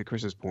 to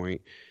Chris's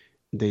point,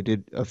 they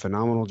did a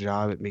phenomenal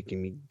job at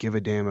making me give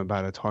a damn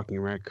about a talking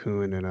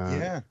raccoon and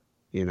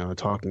a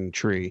talking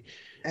tree.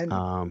 And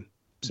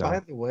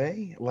by the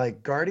way,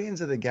 like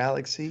Guardians of the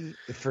Galaxy,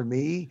 for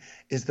me,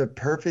 is the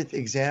perfect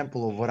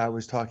example of what I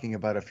was talking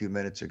about a few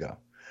minutes ago,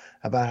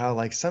 about how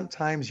like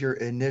sometimes your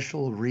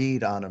initial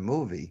read on a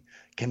movie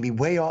can be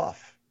way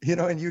off.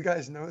 And you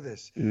guys know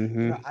this.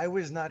 Mm-hmm. I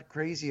was not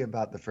crazy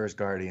about the first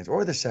Guardians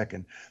or the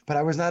second, but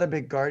I was not a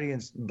big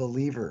Guardians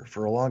believer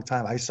for a long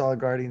time. I saw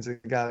Guardians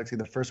of the Galaxy,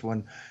 the first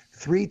one,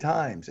 3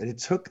 times, and it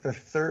took the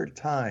third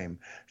time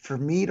for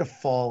me to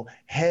fall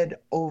head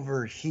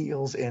over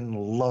heels in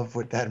love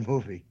with that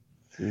movie.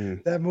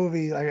 That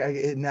movie,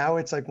 now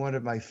it's like one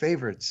of my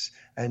favorites.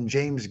 And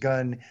James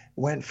Gunn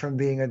went from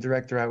being a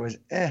director I was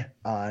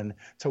on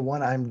to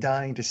one I'm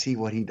dying to see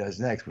what he does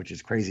next, which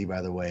is crazy,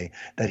 by the way,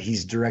 that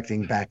he's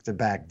directing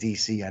back-to-back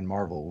DC and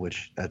Marvel,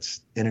 which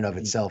that's in and of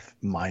itself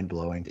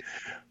mind-blowing.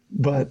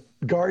 But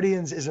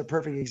Guardians is a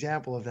perfect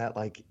example of that.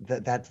 Like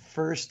that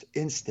first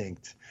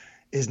instinct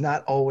is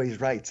not always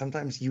right.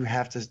 Sometimes you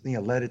have to,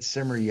 let it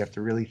simmer. You have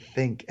to really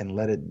think and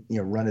let it,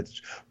 run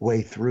its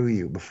way through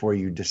you before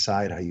you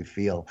decide how you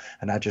feel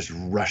and not just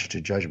rush to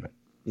judgment.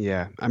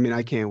 Yeah, I mean,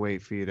 I can't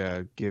wait for you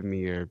to give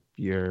me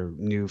your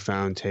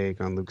newfound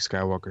take on Luke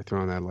Skywalker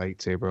throwing that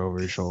lightsaber over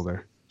his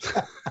shoulder.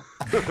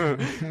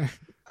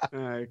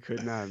 I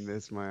could not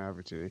miss my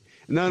opportunity.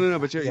 No,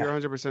 but you're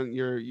 100%.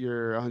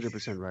 You're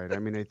 100% right. I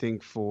mean, I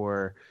think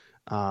for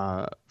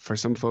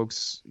some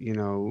folks,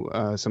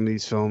 some of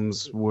these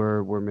films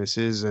were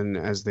misses, and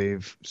as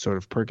they've sort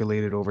of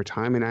percolated over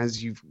time, and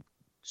as you've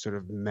sort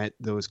of met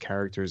those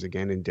characters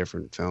again in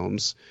different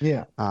films,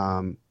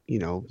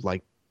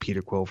 like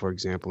Peter Quill, for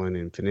example, in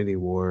Infinity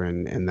War,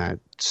 and that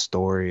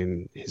story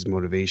and his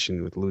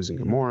motivation with losing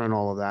Gamora and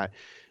all of that,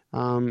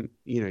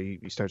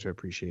 you start to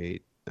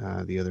appreciate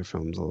the other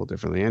films a little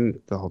differently, and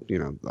the whole,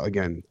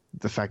 again,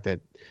 the fact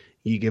that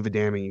you give a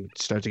damn and you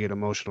start to get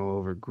emotional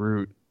over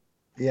Groot.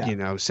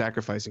 Yeah.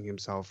 Sacrificing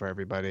himself for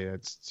everybody,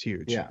 it's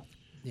huge. Yeah.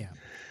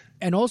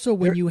 And also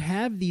when you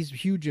have these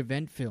huge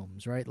event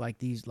films, right, like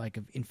these, like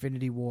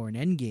Infinity War and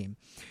Endgame,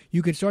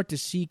 you can start to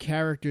see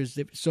characters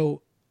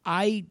so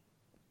I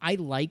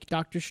like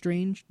Doctor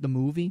Strange, the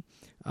movie.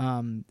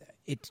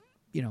 It's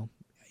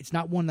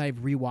not one that I've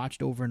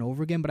rewatched over and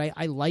over again, but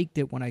I liked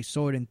it when I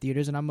saw it in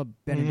theaters, and I'm a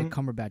Benedict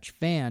Cumberbatch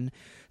fan,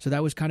 so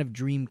that was kind of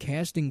dream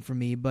casting for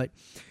me, but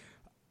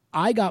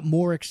I got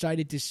more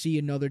excited to see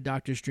another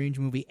Doctor Strange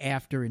movie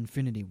after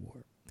Infinity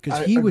War,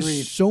 because he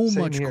was so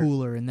much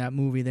cooler in that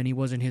movie than he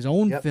was in his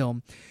own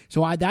film.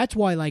 So that's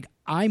why,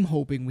 I'm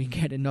hoping we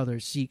get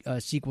another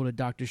sequel to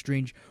Doctor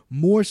Strange,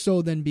 more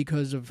so than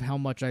because of how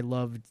much I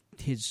loved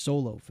his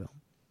solo film.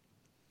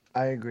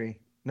 I agree.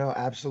 No,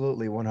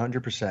 absolutely,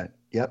 100%.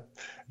 Yep.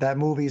 That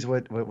movie's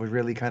what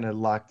really kind of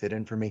locked it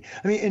in for me.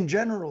 I mean, in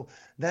general,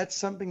 that's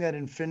something that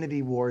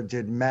Infinity War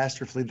did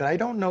masterfully that I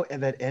don't know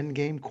that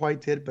Endgame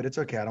quite did, but it's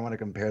okay. I don't want to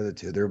compare the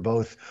two. They're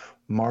both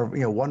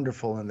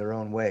wonderful in their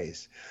own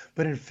ways.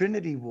 But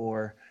Infinity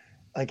War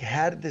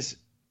had this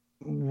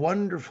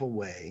wonderful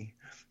way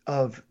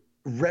of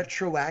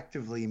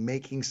retroactively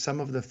making some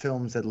of the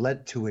films that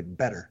led to it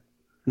better.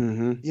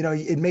 Mm-hmm.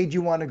 It made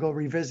you want to go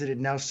revisit it.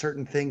 Now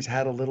certain things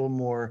had a little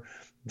more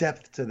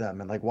depth to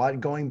them,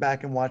 and going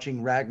back and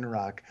watching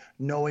Ragnarok,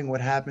 knowing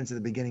what happens at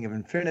the beginning of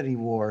Infinity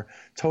War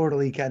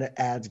totally kind of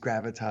adds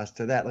gravitas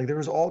to that. There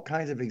was all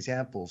kinds of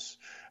examples.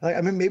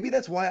 Maybe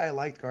that's why I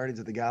liked Guardians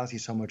of the Galaxy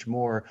so much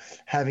more,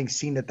 having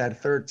seen it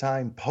that third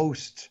time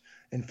post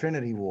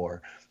Infinity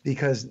War,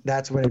 because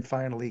that's when it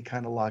finally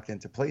kind of locked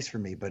into place for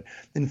me. But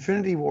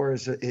Infinity War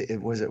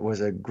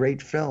was a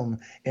great film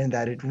in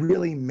that it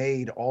really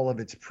made all of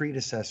its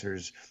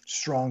predecessors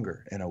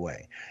stronger in a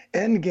way.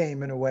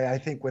 Endgame, in a way, I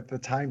think with the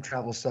time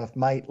travel stuff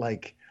might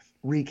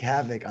wreak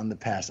havoc on the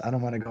past. I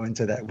don't want to go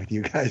into that with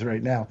you guys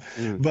right now,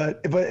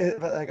 but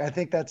I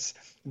think that's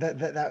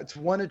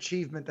one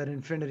achievement that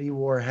Infinity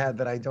War had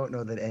that I don't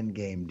know that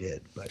Endgame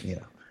did. But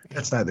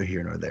that's neither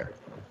here nor there.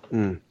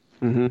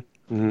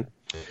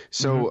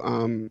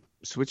 So,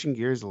 switching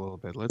gears a little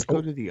bit, let's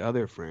go to the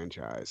other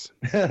franchise,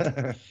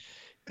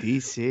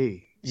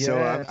 DC. Yes. So,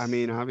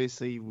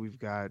 obviously, we've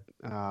got,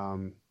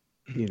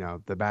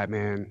 the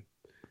Batman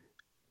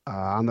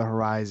on the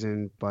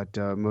horizon, but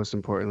most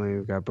importantly,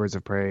 we've got Birds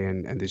of Prey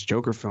and this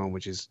Joker film,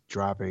 which is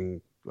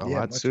dropping a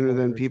lot sooner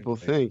than people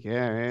think.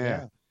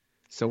 Yeah.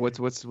 So, what's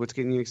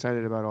getting you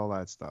excited about all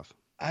that stuff?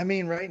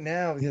 Right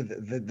now,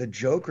 the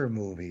Joker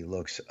movie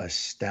looks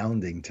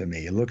astounding to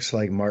me. It looks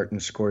like Martin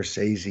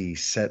Scorsese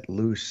set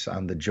loose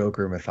on the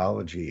Joker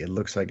mythology. It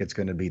looks like it's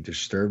going to be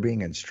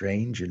disturbing and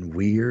strange and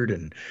weird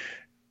and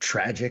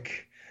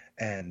tragic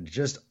and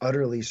just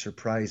utterly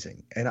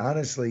surprising. And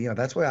honestly,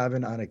 that's why I've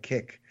been on a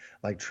kick,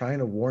 trying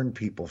to warn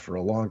people for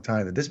a long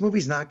time that this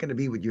movie's not going to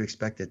be what you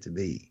expect it to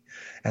be.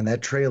 And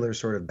that trailer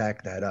sort of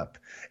backed that up.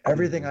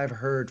 Everything I've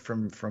heard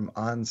from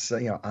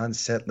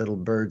on-set little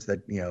birds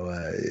that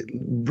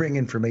bring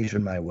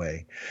information my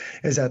way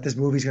is that this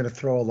movie's going to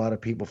throw a lot of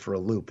people for a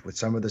loop with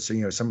some of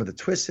the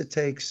twists it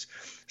takes,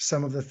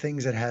 some of the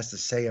things it has to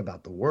say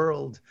about the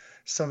world,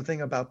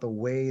 something about the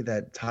way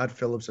that Todd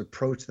Phillips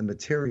approached the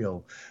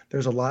material.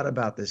 There's a lot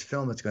about this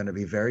film that's going to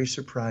be very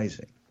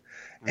surprising.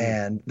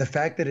 And the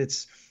fact that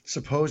it's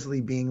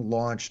supposedly being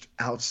launched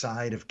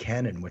outside of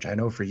canon, which I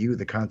know for you,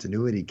 the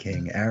continuity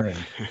king, Aaron,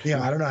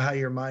 I don't know how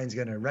your mind's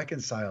going to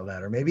reconcile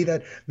that, or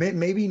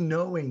maybe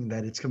knowing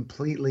that it's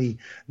completely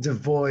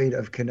devoid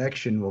of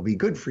connection will be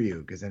good for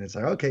you, because then it's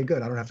like, okay,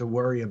 good, I don't have to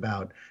worry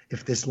about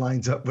if this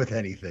lines up with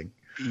anything.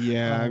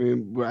 Yeah, I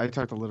mean, I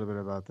talked a little bit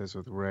about this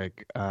with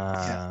Rick,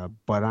 but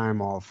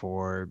I'm all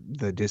for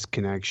the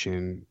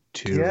disconnection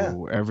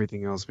to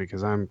everything else,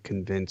 because I'm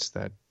convinced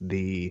that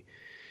the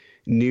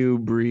new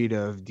breed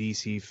of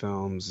DC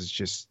films is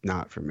just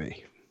not for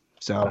me.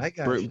 So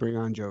bring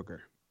on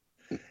Joker.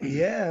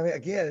 Yeah,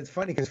 it's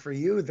funny because for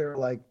you, they're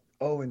like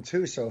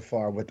 0-2 so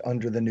far with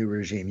under the new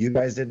regime. You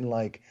guys didn't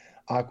like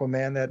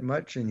Aquaman that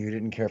much, and you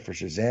didn't care for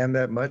Shazam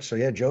that much. So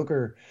yeah,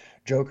 Joker's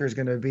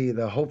going to be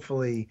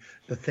hopefully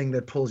the thing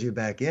that pulls you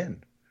back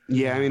in.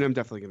 Yeah, I mean, I'm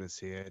definitely going to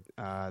see it.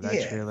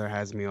 That trailer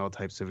has me all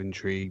types of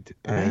intrigued,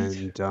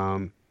 and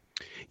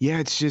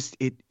it's just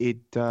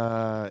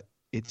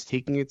it's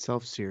taking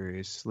itself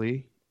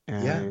seriously,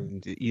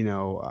 and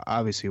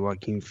obviously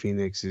Joaquin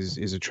Phoenix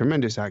is a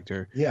tremendous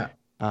actor. Yeah.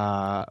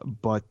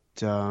 But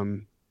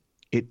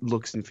it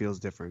looks and feels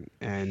different,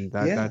 and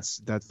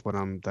that's what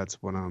I'm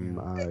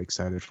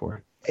excited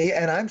for.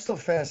 And I'm still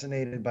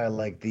fascinated by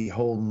like the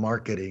whole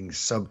marketing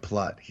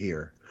subplot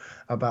here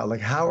about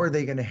like how are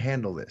they going to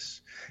handle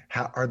this?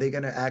 How are they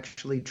going to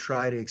actually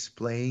try to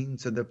explain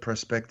to the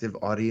prospective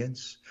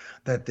audience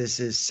that this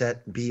is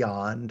set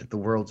beyond the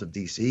worlds of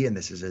DC and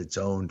this is its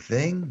own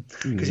thing?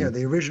 Because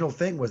the original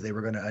thing was they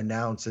were going to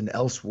announce an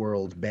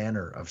Elseworld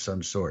banner of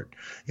some sort.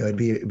 It'd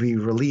be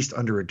released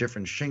under a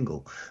different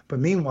shingle. But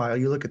meanwhile,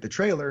 you look at the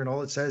trailer and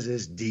all it says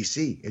is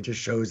DC. It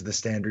just shows the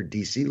standard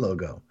DC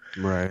logo.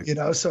 Right.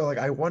 So like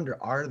I wonder,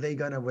 are they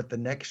gonna, with the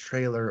next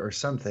trailer or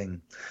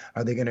something,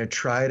 are they gonna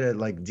try to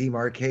like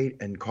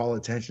demarcate and call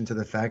attention to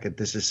the fact that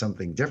this is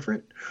something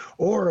different?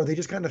 Or are they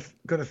just kind of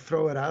gonna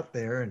throw it out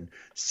there and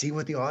see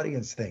what the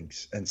audience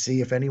thinks and see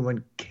if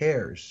anyone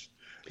cares?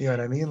 You know what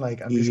I mean?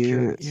 Like, I'm just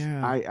curious.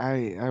 Yeah.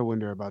 I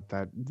wonder about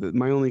that.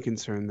 My only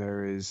concern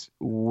there is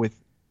with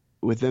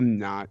them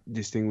not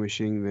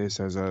distinguishing this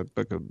as a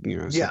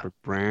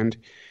separate brand,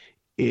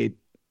 it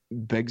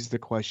begs the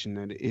question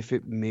that if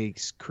it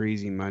makes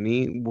crazy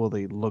money, will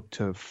they look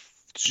to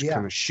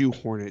kind of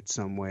shoehorn it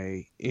some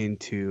way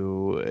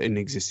into an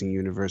existing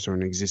universe or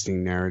an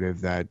existing narrative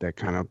that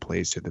kind of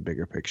plays to the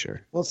bigger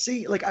picture? Well,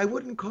 see, like I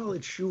wouldn't call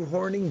it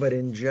shoehorning, but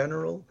in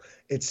general,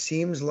 it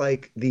seems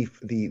like the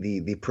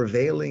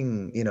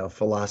prevailing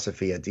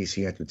philosophy at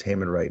DC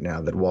Entertainment right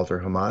now that Walter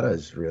Hamada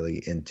is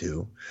really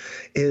into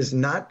is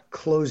not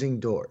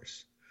closing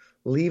doors,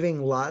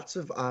 leaving lots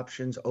of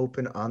options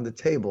open on the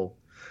table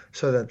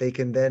so that they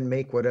can then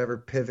make whatever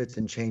pivots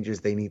and changes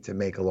they need to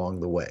make along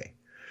the way.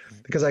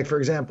 Because, like, for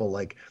example,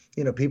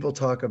 people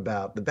talk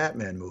about the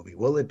Batman movie.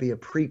 Will it be a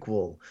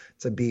prequel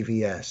to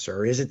BVS,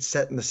 or is it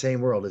set in the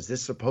same world? Is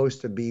this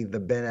supposed to be the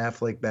Ben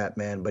Affleck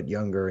Batman but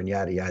younger and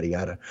yada, yada,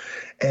 yada?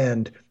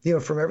 And,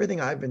 from everything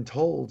I've been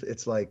told,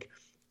 it's like,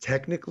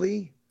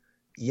 technically,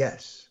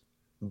 yes,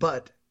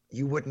 but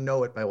you wouldn't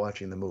know it by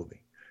watching the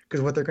movie.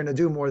 Because what they're going to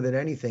do more than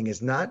anything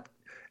is not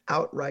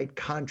outright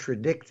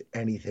contradict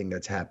anything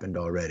that's happened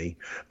already,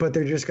 but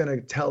they're just going to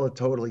tell a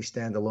totally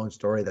standalone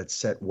story that's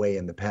set way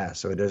in the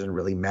past, so it doesn't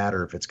really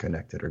matter if it's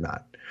connected or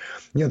not.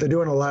 They're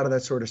doing a lot of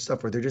that sort of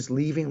stuff where they're just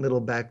leaving little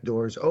back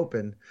doors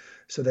open,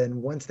 so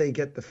then once they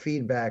get the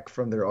feedback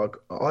from their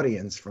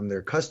audience, from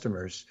their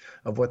customers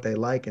of what they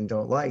like and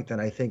don't like, then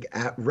I think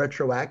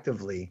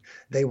retroactively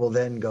they will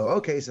then go,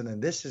 okay, so then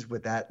this is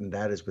with that and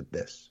that is with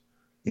this.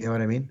 You know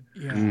what I mean?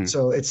 Yeah.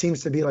 So it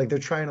seems to be like they're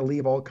trying to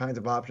leave all kinds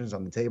of options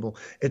on the table.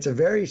 It's a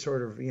very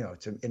sort of,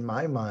 in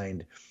my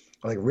mind,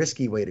 like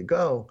risky way to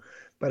go.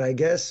 But I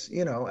guess,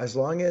 as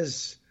long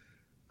as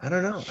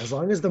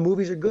the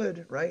movies are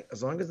good, right?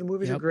 As long as the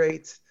movies are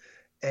great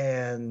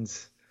and,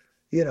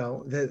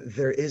 that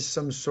there is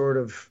some sort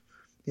of,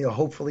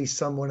 hopefully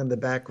someone in the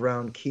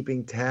background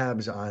keeping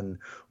tabs on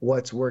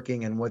what's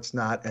working and what's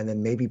not, and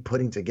then maybe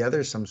putting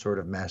together some sort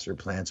of master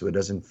plan so it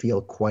doesn't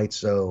feel quite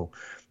so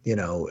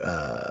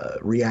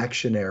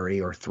reactionary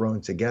or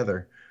thrown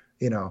together.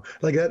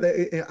 Like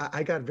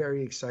I got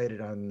very excited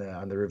on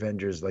the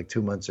Revengers like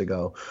 2 months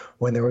ago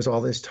when there was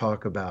all this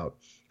talk about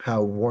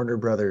how Warner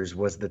Brothers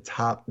was the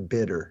top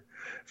bidder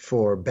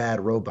for Bad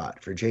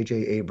Robot, for J.J.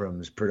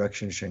 Abrams'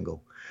 production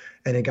shingle.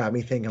 And it got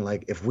me thinking,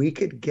 like, if we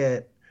could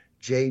get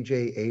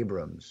J.J.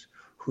 Abrams,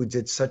 who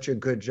did such a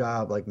good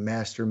job like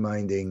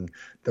masterminding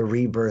the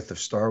rebirth of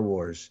Star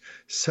Wars,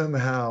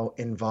 somehow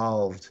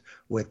involved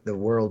with the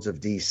worlds of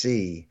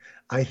DC,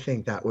 I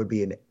think that would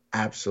be an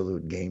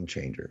absolute game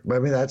changer. But I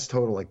mean, that's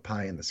total like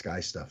pie in the sky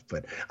stuff,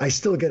 but I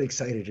still get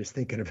excited just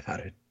thinking about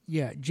it.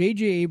 Yeah,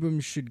 J.J.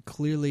 Abrams should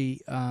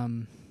clearly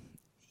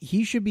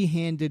he should be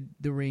handed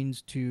the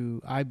reins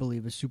to, I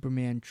believe, a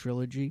Superman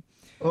trilogy.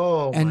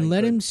 Oh, and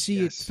let him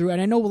see it through. And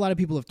I know a lot of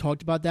people have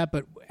talked about that,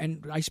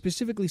 and I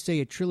specifically say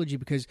a trilogy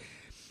because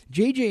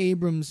J.J.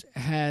 Abrams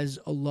has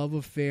a love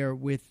affair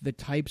with the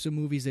types of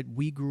movies that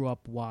we grew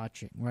up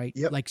watching, right?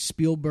 Yep. Like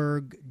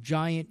Spielberg,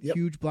 giant,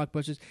 huge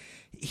blockbusters.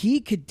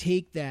 He could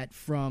take that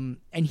from,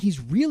 and he's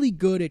really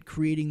good at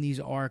creating these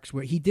arcs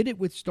where he did it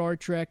with Star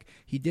Trek,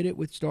 he did it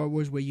with Star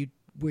Wars, where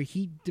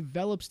he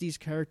develops these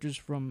characters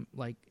from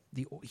like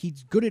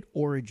he's good at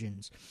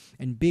origins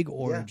and big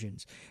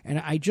origins, and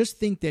I just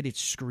think that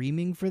it's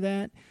screaming for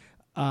that.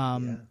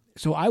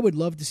 So I would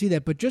love to see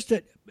that, but just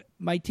at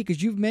my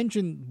because you've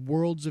mentioned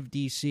Worlds of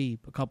DC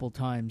a couple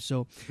times,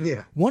 so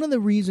one of the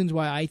reasons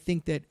why I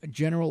think that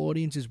general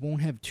audiences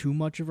won't have too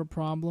much of a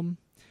problem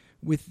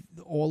with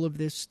all of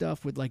this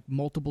stuff with like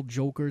multiple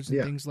Jokers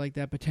and things like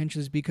that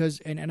potentially is because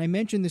and I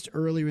mentioned this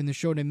earlier in the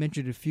show and I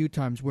mentioned it a few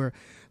times where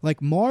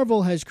like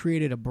Marvel has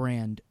created a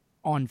brand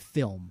on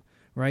film,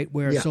 right?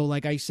 Where so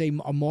like I say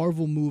a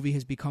Marvel movie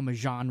has become a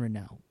genre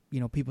now. You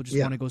know, people just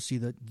want to go see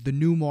the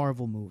new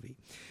Marvel movie.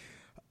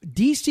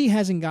 DC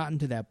hasn't gotten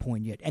to that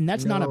point yet, and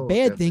that's not a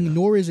bad thing,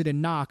 nor is it a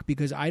knock,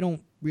 because I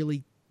don't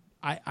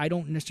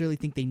necessarily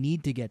think they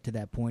need to get to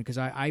that point, because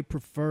I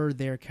prefer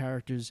their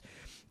characters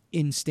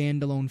in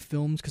standalone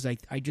films, because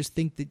I just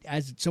think that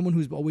as someone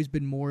who's always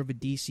been more of a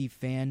DC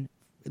fan,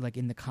 like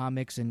in the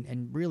comics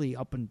and really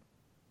up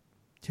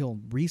until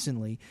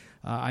recently,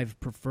 I've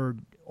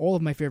preferred all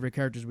of my favorite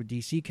characters were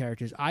DC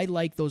characters. I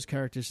like those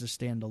characters to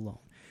stand alone.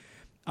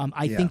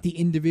 I think the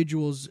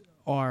individuals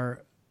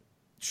are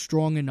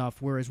strong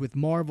enough, whereas with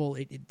Marvel,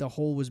 the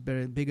whole was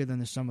bigger than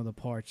the sum of the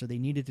parts, so they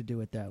needed to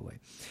do it that way.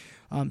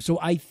 So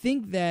I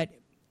think that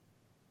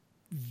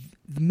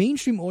the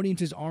mainstream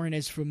audiences aren't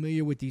as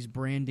familiar with these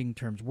branding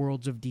terms,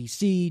 Worlds of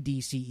DC,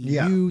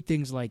 DCEU,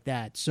 things like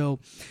that. So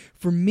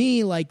for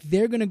me, like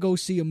they're going to go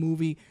see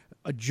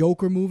a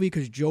Joker movie,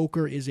 because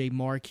Joker is a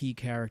marquee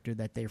character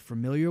that they're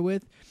familiar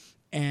with.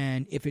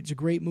 And if it's a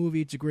great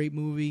movie, it's a great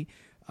movie.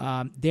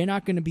 They're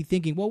not going to be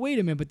thinking, well, wait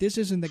a minute, but this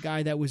isn't the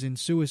guy that was in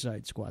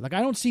Suicide Squad. Like,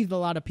 I don't see a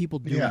lot of people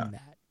doing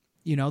that.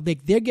 You know,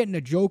 they're getting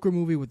a Joker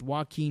movie with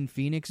Joaquin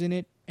Phoenix in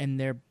it,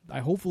 and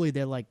hopefully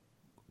they're like,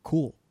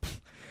 cool.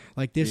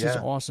 Like, this is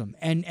awesome.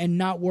 And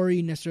not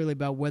worry necessarily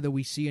about whether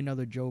we see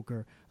another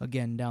Joker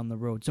again down the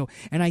road. So,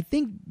 and I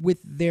think with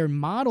their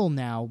model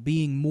now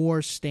being more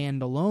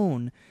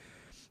standalone,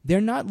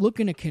 they're not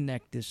looking to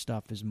connect this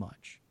stuff as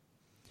much.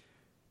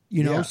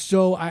 You know,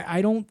 so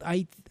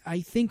I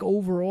think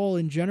overall,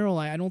 in general,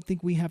 I don't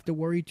think we have to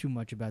worry too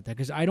much about that,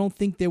 because I don't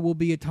think there will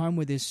be a time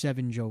where there's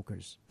 7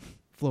 Jokers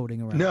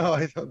floating around. No,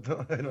 I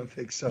don't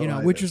think so. You know,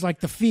 either. which is like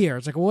the fear.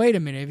 It's like, well, wait a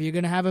minute, if you're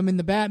going to have him in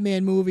the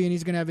Batman movie and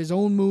he's going to have his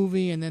own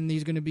movie and then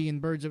he's going to be in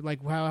Birds of,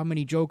 like, how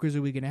many Jokers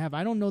are we going to have?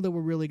 I don't know that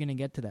we're really going to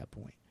get to that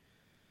point.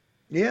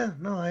 Yeah,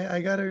 no, I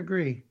got to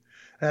agree.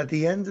 At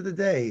the end of the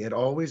day, it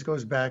always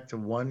goes back to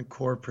one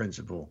core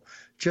principle: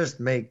 just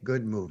make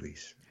good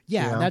movies.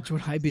 Yeah, you know? That's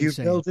what I've been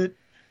saying. You build it,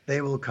 they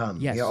will come.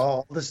 Yes. You know,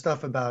 all the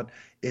stuff about,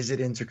 is it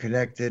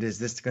interconnected? Is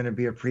this going to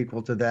be a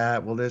prequel to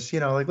that? Well, this, you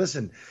know, like,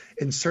 listen,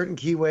 in certain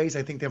key ways,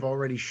 I think they've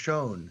already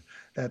shown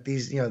that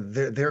these, you know,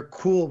 they're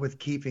cool with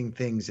keeping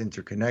things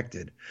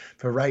interconnected.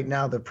 But right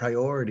now, the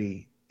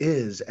priority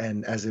is,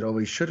 and as it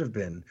always should have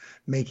been,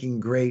 making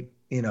great,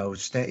 you know,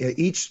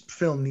 each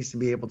film needs to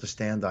be able to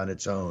stand on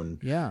its own.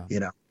 Yeah. You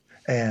know,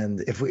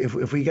 and if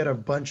we get a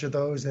bunch of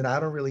those, then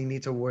I don't really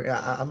need to worry.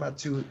 I'm not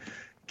too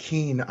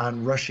keen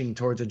on rushing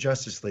towards a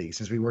Justice League,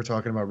 since we were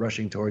talking about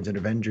rushing towards an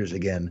Avengers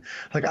again.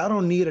 Like, I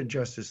don't need a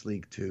Justice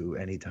League 2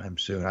 anytime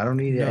soon. I don't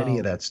need any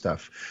of that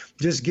stuff.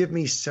 Just give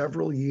me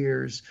several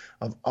years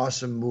of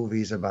awesome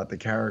movies about the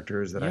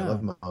characters that I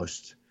love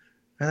most.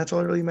 And that's all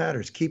that really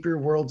matters. Keep your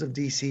Worlds of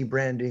DC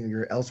branding,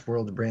 your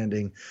Elseworld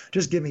branding.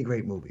 Just give me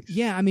great movies.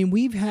 Yeah, I mean,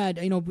 we've had,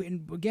 you know,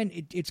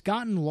 again, it's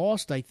gotten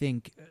lost, I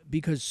think,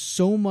 because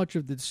so much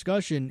of the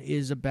discussion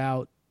is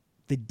about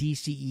the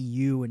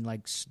DCEU and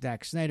like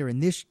Zack Snyder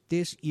and this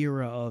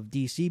era of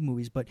DC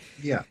movies, but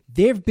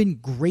there have been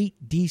great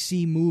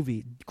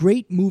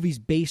movies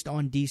based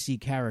on DC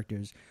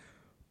characters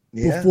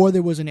before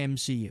there was an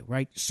MCU,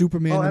 right?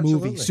 Superman the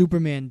movie,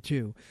 Superman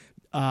 2,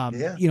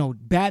 you know,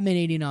 Batman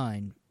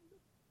 89,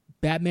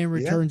 Batman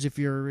Returns. If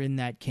you're in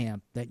that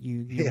camp, that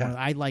you want,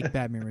 I like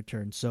Batman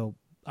Returns, so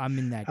I'm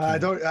in that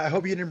camp. I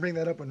hope you didn't bring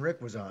that up when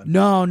Rick was on.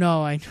 No,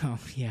 I know.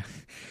 Yeah,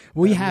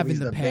 we have in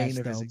the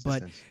past though,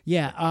 but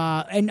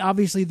and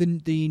obviously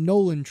the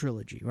Nolan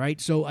trilogy, right?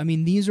 So I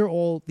mean, these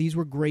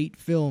were great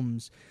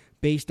films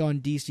based on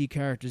DC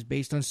characters,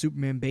 based on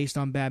Superman, based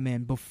on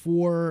Batman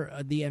before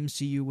the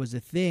MCU was a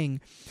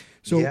thing.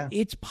 So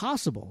it's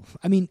possible.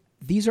 I mean,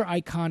 these are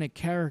iconic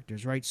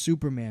characters, right?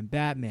 Superman,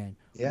 Batman,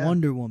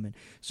 Wonder Woman.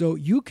 So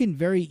you can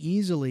very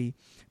easily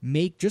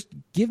just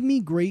give me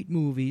great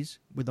movies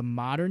with a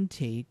modern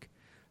take,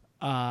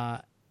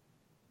 and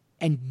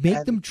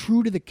make them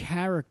true to the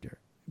character.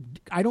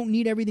 I don't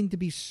need everything to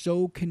be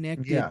so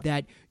connected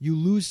that you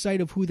lose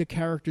sight of who the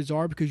characters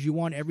are, because you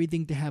want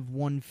everything to have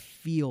one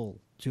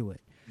feel to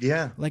it.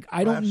 Yeah. Like,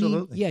 I don't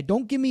need,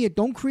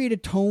 don't create a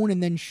tone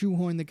and then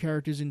shoehorn the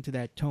characters into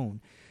that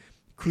tone.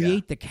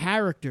 Create the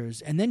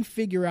characters and then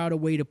figure out a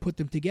way to put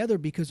them together,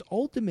 because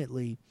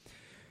ultimately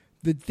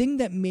the thing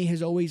that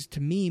has always,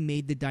 to me,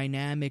 made the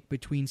dynamic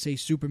between, say,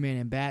 Superman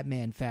and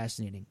Batman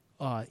fascinating,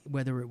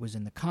 whether it was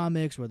in the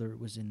comics, whether it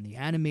was in the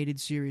animated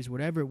series,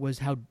 whatever it was,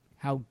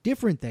 how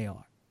different they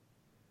are,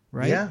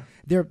 right? Yeah.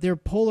 They're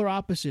polar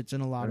opposites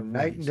in a lot of ways.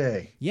 Night and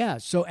day. Yeah,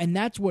 so, and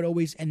that's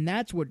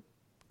what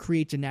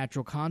creates a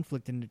natural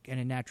conflict and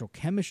a natural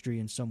chemistry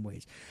in some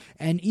ways.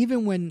 And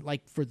even when,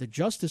 like, for the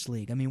Justice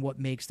League, I mean, what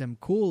makes them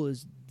cool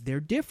is they're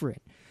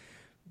different.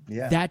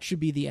 Yeah. That should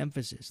be the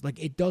emphasis. Like,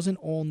 it doesn't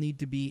all need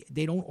to be,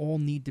 they don't all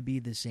need to be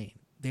the same.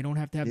 They don't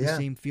have to have the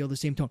same feel, the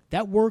same tone.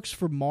 That works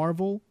for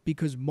Marvel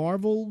because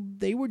Marvel,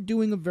 they were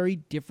doing a very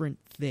different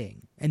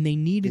thing and they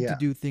needed to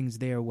do things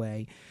their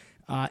way.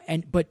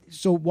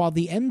 So while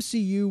the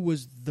MCU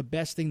was the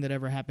best thing that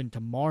ever happened to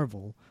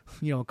Marvel,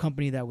 you know, a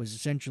company that was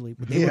essentially,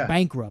 they were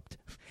bankrupt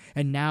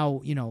and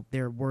now, you know,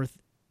 they're worth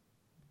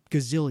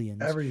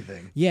gazillions.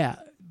 Everything. Yeah.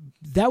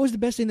 That was the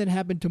best thing that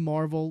happened to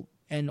Marvel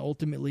and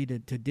ultimately to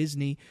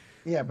Disney.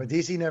 Yeah, but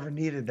DC never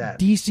needed that.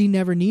 DC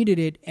never needed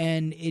it,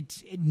 and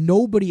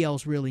nobody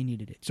else really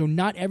needed it. So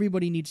not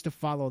everybody needs to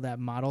follow that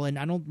model, and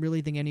I don't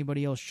really think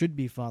anybody else should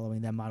be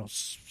following that model.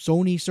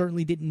 Sony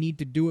certainly didn't need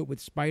to do it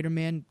with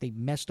Spider-Man. They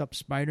messed up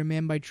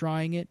Spider-Man by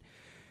trying it,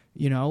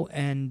 you know,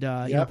 and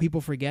you know, people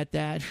forget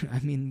that. I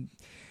mean,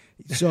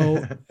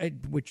 so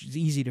which is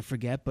easy to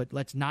forget, but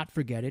let's not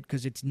forget it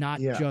because it's not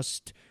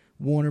just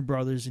Warner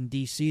Brothers and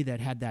DC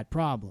that had that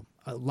problem.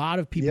 A lot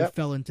of people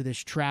fell into this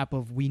trap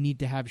of we need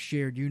to have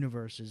shared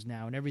universes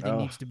now, and everything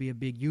needs to be a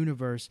big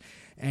universe,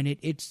 and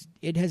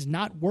it has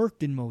not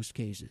worked in most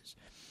cases.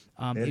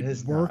 It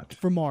has worked not.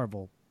 for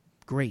Marvel.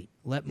 Great.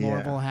 Let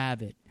Marvel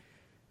have it.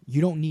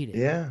 You don't need it.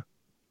 Yeah,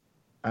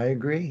 I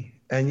agree.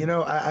 And, you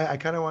know, I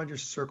kind of want to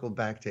just circle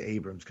back to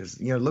Abrams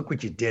because, you know, look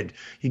what you did.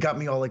 You got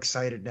me all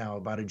excited now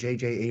about a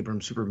J.J.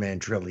 Abrams Superman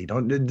trilogy.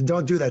 Don't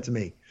do that to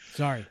me.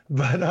 Sorry.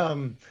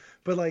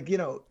 But like, you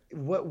know,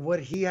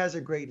 what he has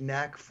a great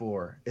knack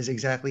for is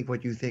exactly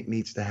what you think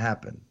needs to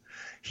happen.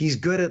 He's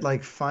good at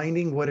like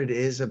finding what it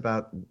is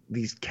about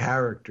these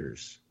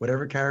characters,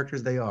 whatever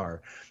characters they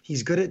are.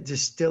 He's good at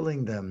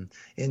distilling them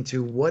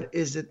into what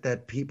is it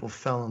that people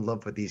fell in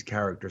love with these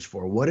characters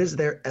for? What is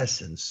their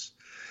essence?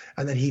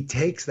 And then he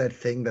takes that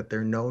thing that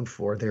they're known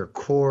for, their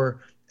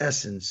core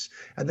essence,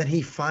 and then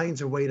he finds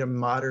a way to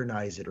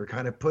modernize it or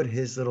kind of put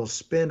his little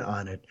spin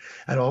on it,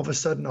 and all of a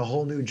sudden a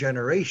whole new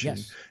generation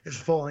is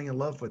falling in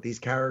love with these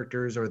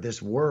characters or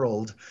this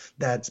world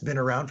that's been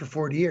around for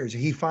 40 years.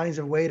 He finds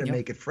a way to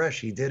make it fresh.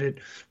 He did it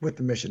with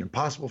the Mission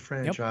Impossible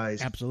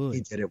franchise. Absolutely.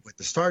 He did it with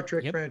the Star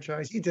Trek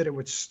franchise. He did it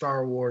with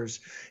Star Wars.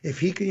 If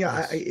he can,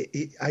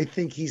 I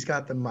think he's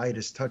got the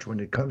Midas touch when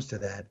it comes to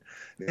that.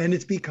 And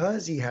it's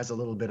because he has a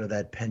little bit of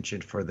that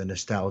penchant for the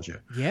nostalgia.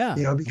 Yeah.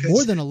 You know, because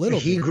more than a little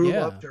he bit. grew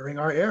up during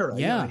our era.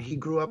 Yeah. You know, he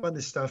grew up on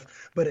this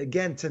stuff. But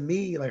again, to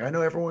me, like I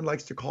know everyone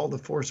likes to call The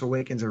Force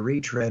Awakens a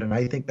retread, and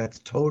I think that's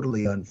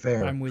totally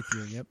unfair. I'm with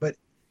you. Yep. But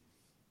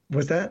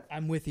was that?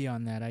 I'm with you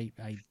on that.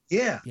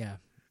 Yeah. Yeah.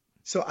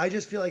 So I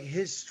just feel like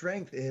his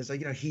strength is like,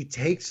 you know, he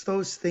takes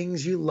those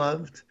things you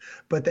loved,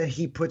 but then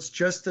he puts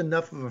just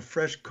enough of a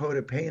fresh coat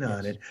of paint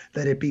on it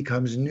that it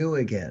becomes new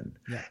again.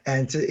 Yeah.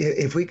 And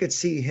if we could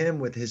see him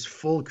with his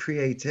full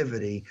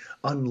creativity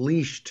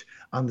unleashed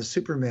on the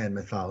Superman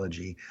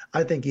mythology,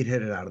 I think he'd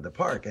hit it out of the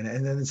park. And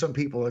then some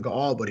people will go,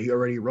 oh, but he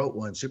already wrote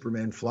one,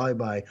 Superman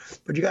Flyby.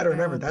 But you got to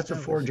remember, that's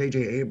before J.J.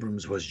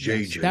 Abrams was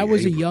J.J. That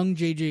was Abrams. a young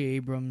J.J.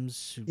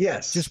 Abrams who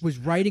just was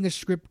writing a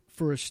script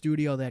for a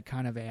studio that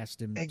kind of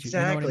asked him. Exactly. To,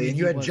 you know what I mean? And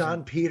you had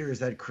John Peters,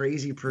 that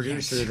crazy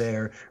producer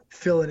there,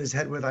 filling his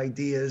head with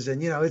ideas.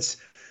 And, you know, it's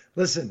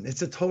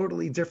a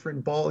totally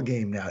different ball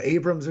game now.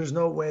 Abrams, there's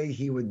no way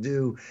he would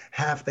do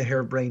half the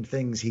harebrained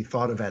things he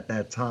thought of at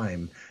that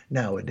time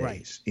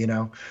nowadays, you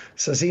know?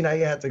 So, see, now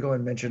you have to go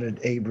and mention an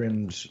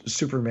Abrams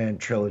Superman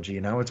trilogy.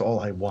 Now it's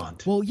all I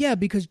want. Well, yeah,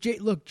 because,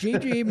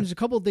 J.J. Abrams, a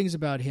couple of things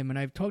about him, and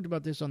I've talked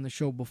about this on the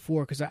show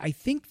before, because I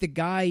think the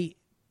guy,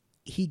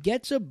 he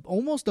gets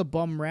almost a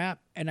bum rap,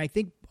 and I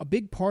think a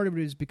big part of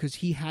it is because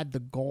he had the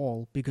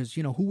gall, because,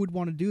 you know, who would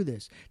want to do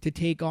this? To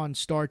take on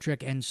Star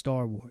Trek and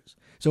Star Wars.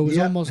 So it was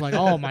almost like,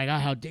 oh my God,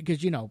 how,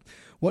 because, you know,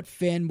 what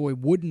fanboy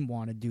wouldn't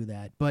want to do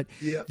that? But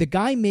the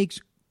guy makes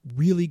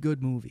really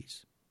good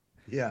movies.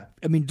 Yeah.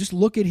 I mean, just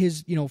look at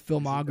his, you know,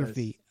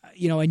 filmography,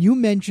 you know, and you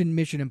mentioned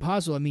Mission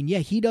Impossible. I mean, yeah,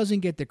 he doesn't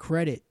get the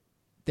credit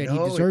that he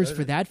deserves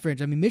for that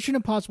franchise. I mean, Mission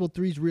Impossible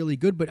 3 is really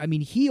good, but I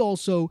mean, he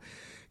also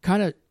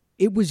kind of,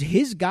 it was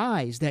his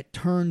guys that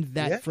turned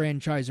that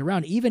franchise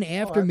around, even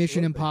after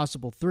Mission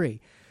Impossible 3.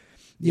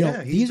 You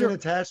know, he's been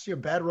attached to you.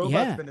 Bad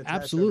Robot's been attached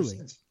absolutely. ever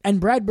since. And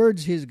Brad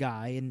Bird's his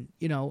guy, and,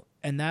 you know,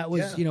 and that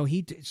was, you know,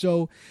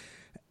 so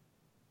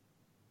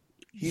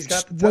he's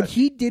got the touch. What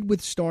he did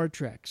with Star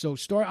Trek. So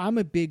I'm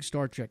a big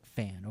Star Trek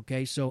fan,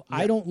 okay? So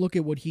I don't look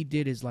at what he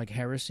did as like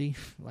heresy,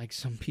 like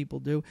some people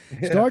do.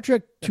 Star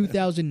Trek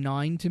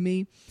 2009 to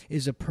me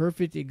is a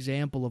perfect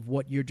example of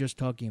what you're just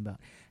talking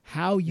about.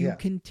 How you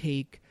can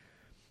take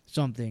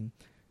something,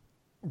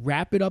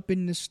 wrap it up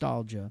in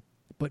nostalgia,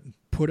 but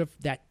put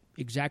that,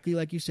 exactly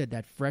like you said,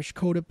 that fresh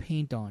coat of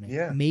paint on it.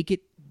 Yeah. Make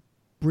it,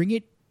 bring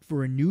it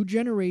for a new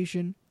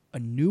generation, a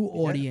new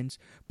audience,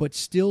 but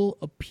still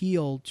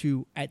appeal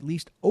to at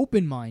least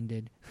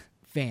open-minded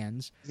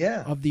fans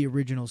of the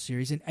original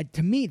series. And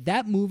to me,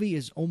 that movie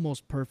is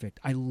almost perfect.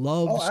 I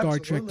love Star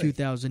Trek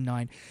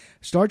 2009.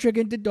 Star Trek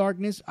Into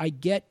Darkness, I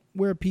get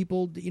where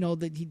people,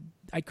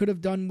 I could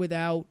have done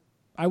without.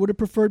 I would have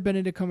preferred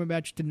Benedict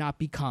Cumberbatch to not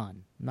be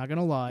Khan. I'm not going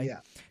to lie.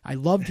 Yeah. I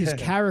loved his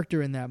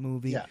character in that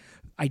movie. Yeah.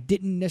 I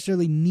didn't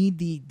necessarily need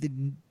the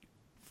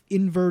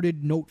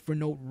inverted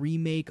note-for-note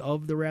remake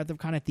of The Wrath of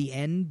Khan at the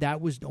end.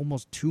 That was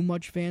almost too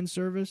much fan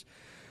service.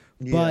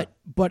 Yeah.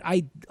 But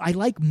I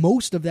like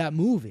most of that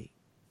movie.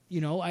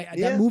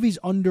 That movie's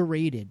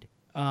underrated,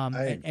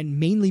 and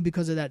mainly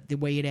because of the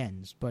way it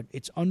ends. But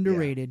it's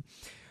underrated,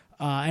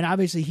 and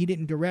obviously he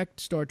didn't direct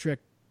Star Trek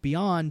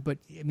Beyond. But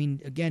I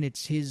mean, again, it's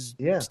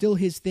still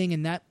his thing,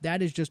 and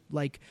that is just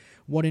like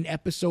what an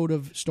episode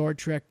of Star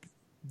Trek,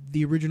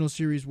 the original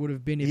series, would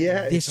have been if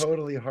this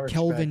totally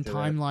Kelvin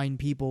timeline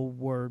people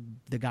were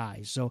the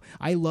guys. So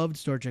I loved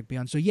Star Trek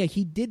Beyond. So yeah,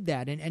 he did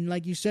that, and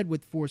like you said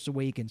with Force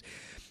Awakens,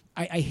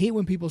 I hate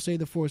when people say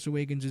The Force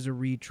Awakens is a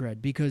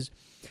retread, because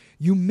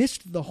you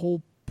missed the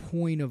whole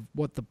point of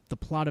what the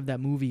plot of that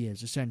movie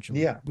is,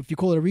 essentially. Yeah. If you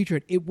call it a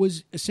retread, it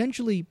was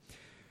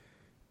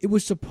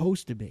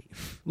supposed to be.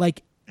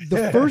 Like,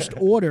 the First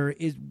Order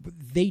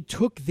they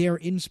took their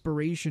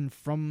inspiration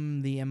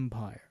from the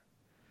Empire.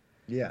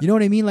 Yeah. You know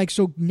what I mean? Like,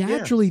 so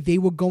naturally they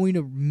were going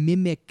to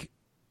mimic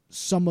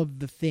some of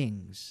the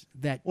things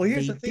that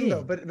here's the thing, did.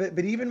 though,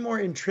 but even more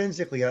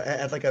intrinsically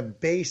at like a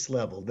base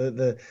level,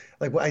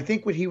 I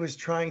think what he was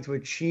trying to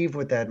achieve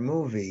with that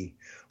movie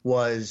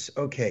was,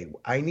 okay,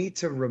 I need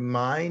to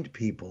remind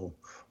people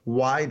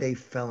why they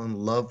fell in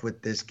love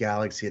with this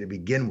galaxy to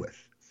begin with.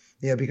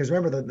 Yeah, because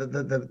remember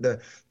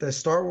the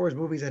Star Wars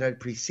movies that had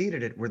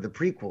preceded it were the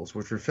prequels,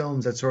 which were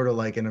films that sort of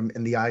like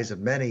in the eyes of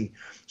many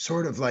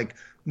sort of like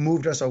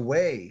moved us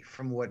away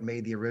from what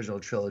made the original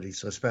trilogy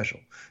so special.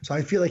 So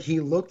I feel like he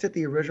looked at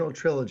the original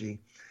trilogy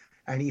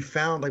and he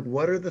found like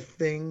what are the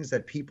things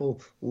that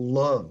people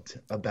loved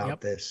about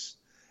this.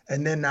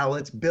 And then now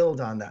let's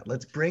build on that.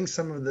 Let's bring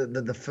some of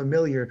the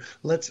familiar.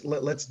 Let's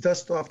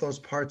dust off those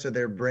parts of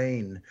their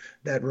brain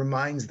that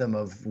reminds them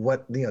of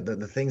what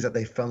the things that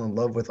they fell in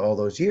love with all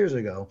those years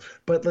ago.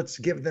 But let's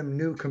give them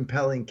new,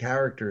 compelling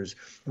characters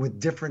with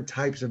different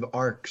types of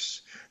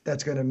arcs.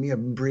 That's going to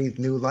breathe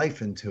new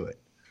life into it.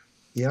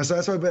 So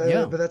that's why.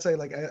 But that's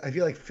like I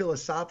feel like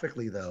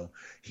philosophically though,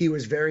 he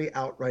was very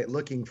outright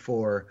looking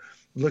for.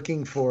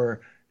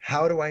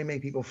 How do I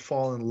make people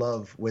fall in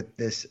love with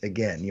this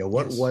again?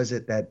 What was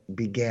it that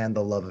began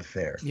the love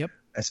affair? Yep.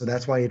 And so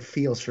that's why it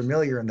feels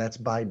familiar, and that's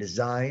by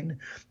design,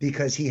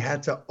 because he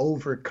had to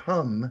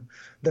overcome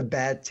the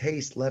bad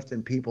taste left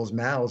in people's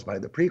mouths by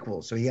the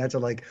prequels. So he had to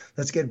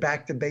let's get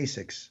back to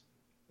basics,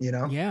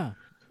 Yeah.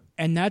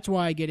 And that's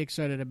why I get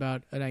excited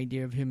about an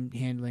idea of him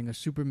handling a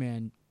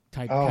Superman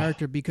type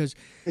character, because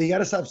you got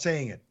to stop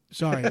saying it.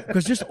 Sorry,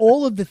 because just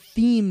all of the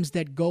themes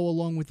that go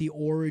along with the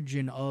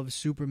origin of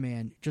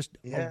Superman just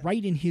are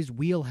right in his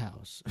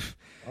wheelhouse.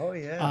 Oh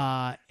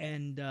yeah.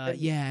 And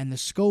the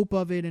scope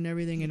of it and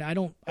everything. And I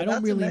don't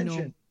really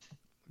know.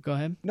 Go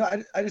ahead. No,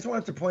 I just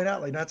wanted to point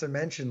out, not to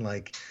mention,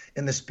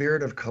 in the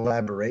spirit of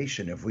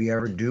collaboration, if we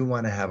ever do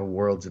want to have a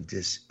Worlds of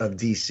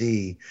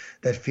DC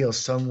that feels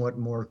somewhat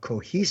more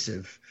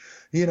cohesive,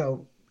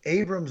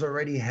 Abrams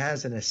already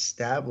has an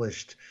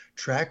established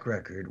track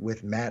record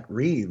with Matt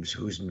Reeves,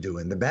 who's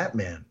doing the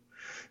Batman.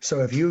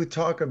 So if you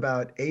talk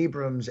about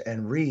Abrams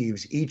and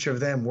Reeves, each of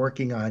them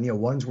working on,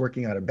 one's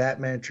working on a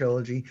Batman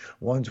trilogy,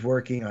 one's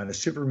working on a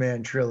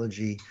Superman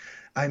trilogy.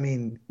 I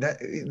mean,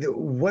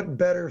 what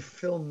better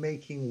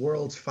filmmaking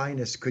world's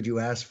finest could you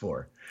ask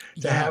for?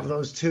 To have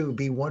those two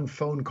be one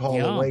phone call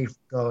away from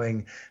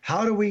going,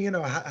 how do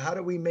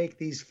we make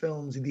these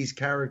films, these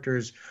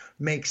characters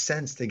make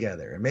sense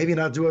together? And maybe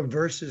not do a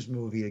versus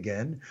movie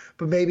again,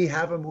 but maybe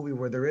have a movie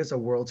where there is a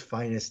world's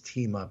finest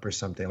team up or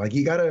something.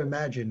 You got to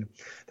imagine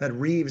that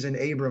Reeves and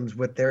Abrams,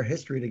 with their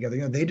history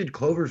together, they did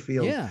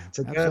Cloverfield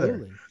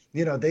together.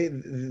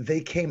 Absolutely.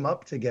 They came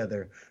up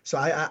together. So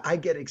I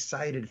get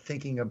excited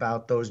thinking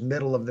about those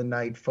middle of the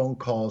night phone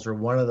calls where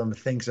one of them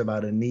thinks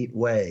about a neat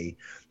way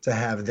to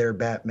have their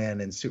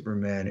Batman and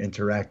Superman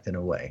interact in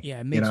a way. Yeah,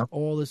 it makes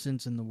all the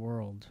sense in the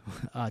world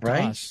to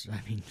right? us.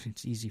 I mean,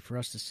 it's easy for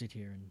us to sit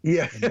here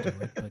and do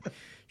it, but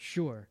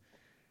sure.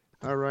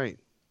 All right.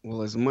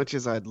 Well, as much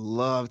as I'd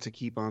love to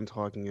keep on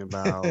talking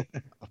about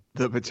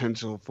the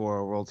potential for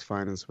a world's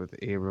finest with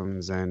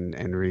Abrams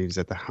and Reeves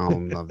at the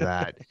helm, love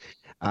that.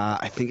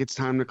 I think it's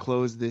time to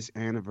close this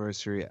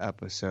anniversary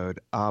episode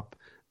up.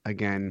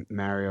 Again,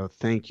 Mario,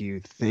 thank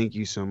you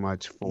so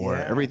much for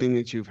everything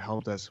that you've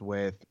helped us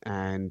with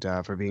and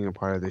for being a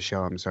part of the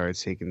show. I'm sorry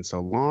it's taken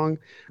so long,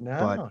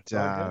 but it's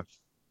a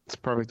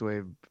perfect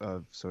way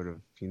of sort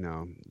of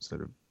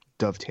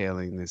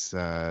dovetailing this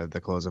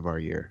the close of our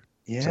year.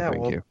 Yeah,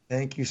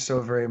 thank you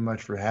so very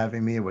much for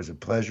having me. It was a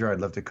pleasure.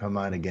 I'd love to come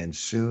on again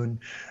soon.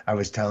 I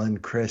was telling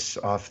Chris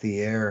off the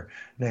air,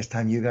 next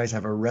time you guys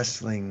have a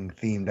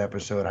wrestling-themed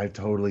episode, I'd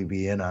totally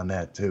be in on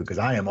that too, because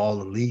I am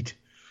all elite.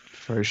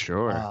 For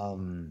sure.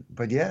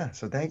 But yeah,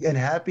 so and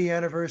happy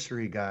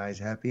anniversary, guys.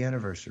 Happy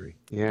anniversary.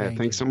 Yeah, Thank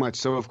thanks you. so much.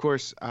 So, of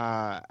course,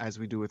 as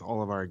we do with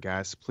all of our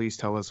guests, please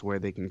tell us where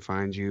they can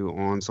find you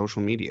on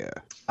social media.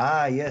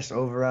 Yes,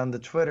 over on the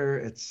Twitter,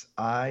 it's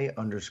I_am_MFR.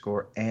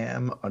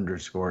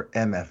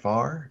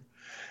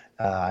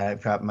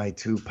 I've got my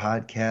 2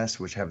 podcasts,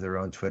 which have their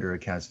own Twitter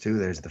accounts too.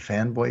 There's the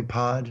Fanboy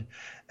Pod,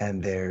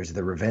 and there's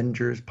the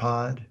Revengers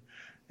Pod.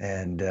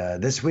 And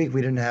this week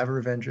we didn't have a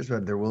Revengers,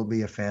 but there will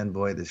be a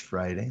Fanboy this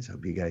Friday. So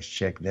hope you guys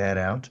check that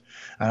out.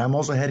 And I'm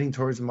also heading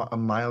towards a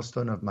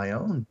milestone of my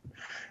own.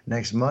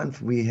 Next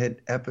month we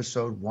hit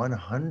episode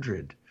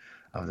 100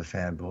 of the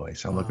Fanboy.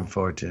 So I'm looking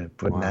forward to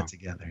putting that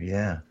together.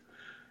 Yeah.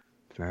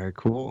 Very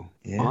cool.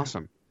 Yeah.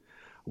 Awesome.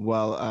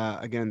 Well,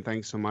 again,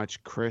 thanks so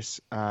much,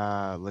 Chris.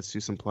 Let's do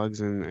some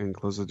plugs and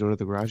close the door to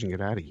the garage and get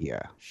out of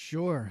here.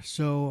 Sure.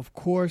 So, of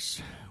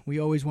course, we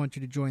always want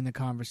you to join the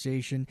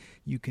conversation.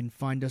 You can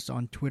find us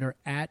on Twitter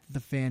at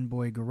The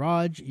Fanboy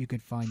Garage. You can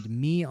find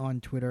me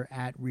on Twitter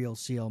at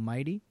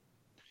RealCalmighty.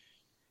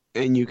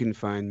 And you can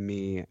find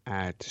me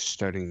at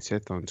Starting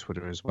Sith on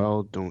Twitter as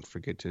well. Don't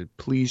forget to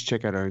please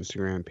check out our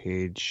Instagram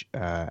page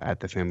at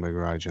The Fanboy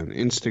Garage on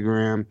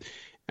Instagram.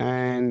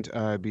 And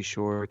be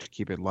sure to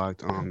keep it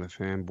locked on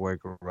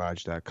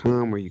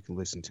thefanboygarage.com, where you can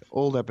listen to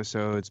old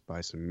episodes,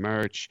 buy some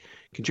merch,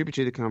 contribute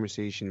to the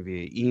conversation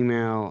via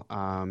email.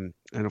 And,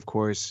 of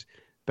course,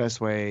 best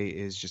way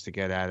is just to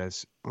get at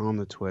us on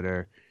the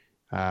Twitter.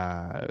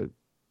 Have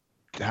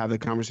the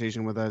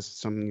conversation with us,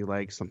 something you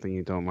like, something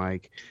you don't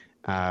like.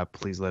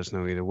 Please let us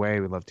know either way.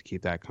 We'd love to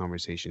keep that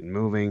conversation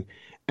moving.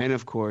 And,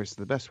 of course,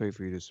 the best way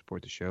for you to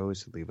support the show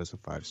is to leave us a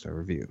 5-star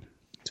review.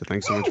 So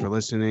thanks so much for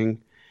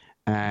listening.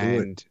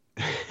 And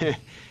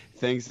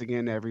thanks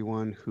again to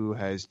everyone who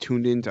has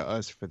tuned in to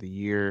us for the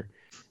year.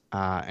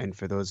 And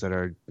for those that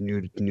are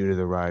new to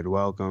the ride,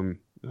 welcome.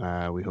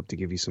 We hope to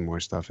give you some more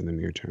stuff in the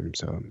near term.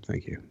 So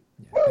thank you.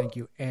 Yeah, thank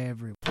you,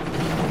 everyone.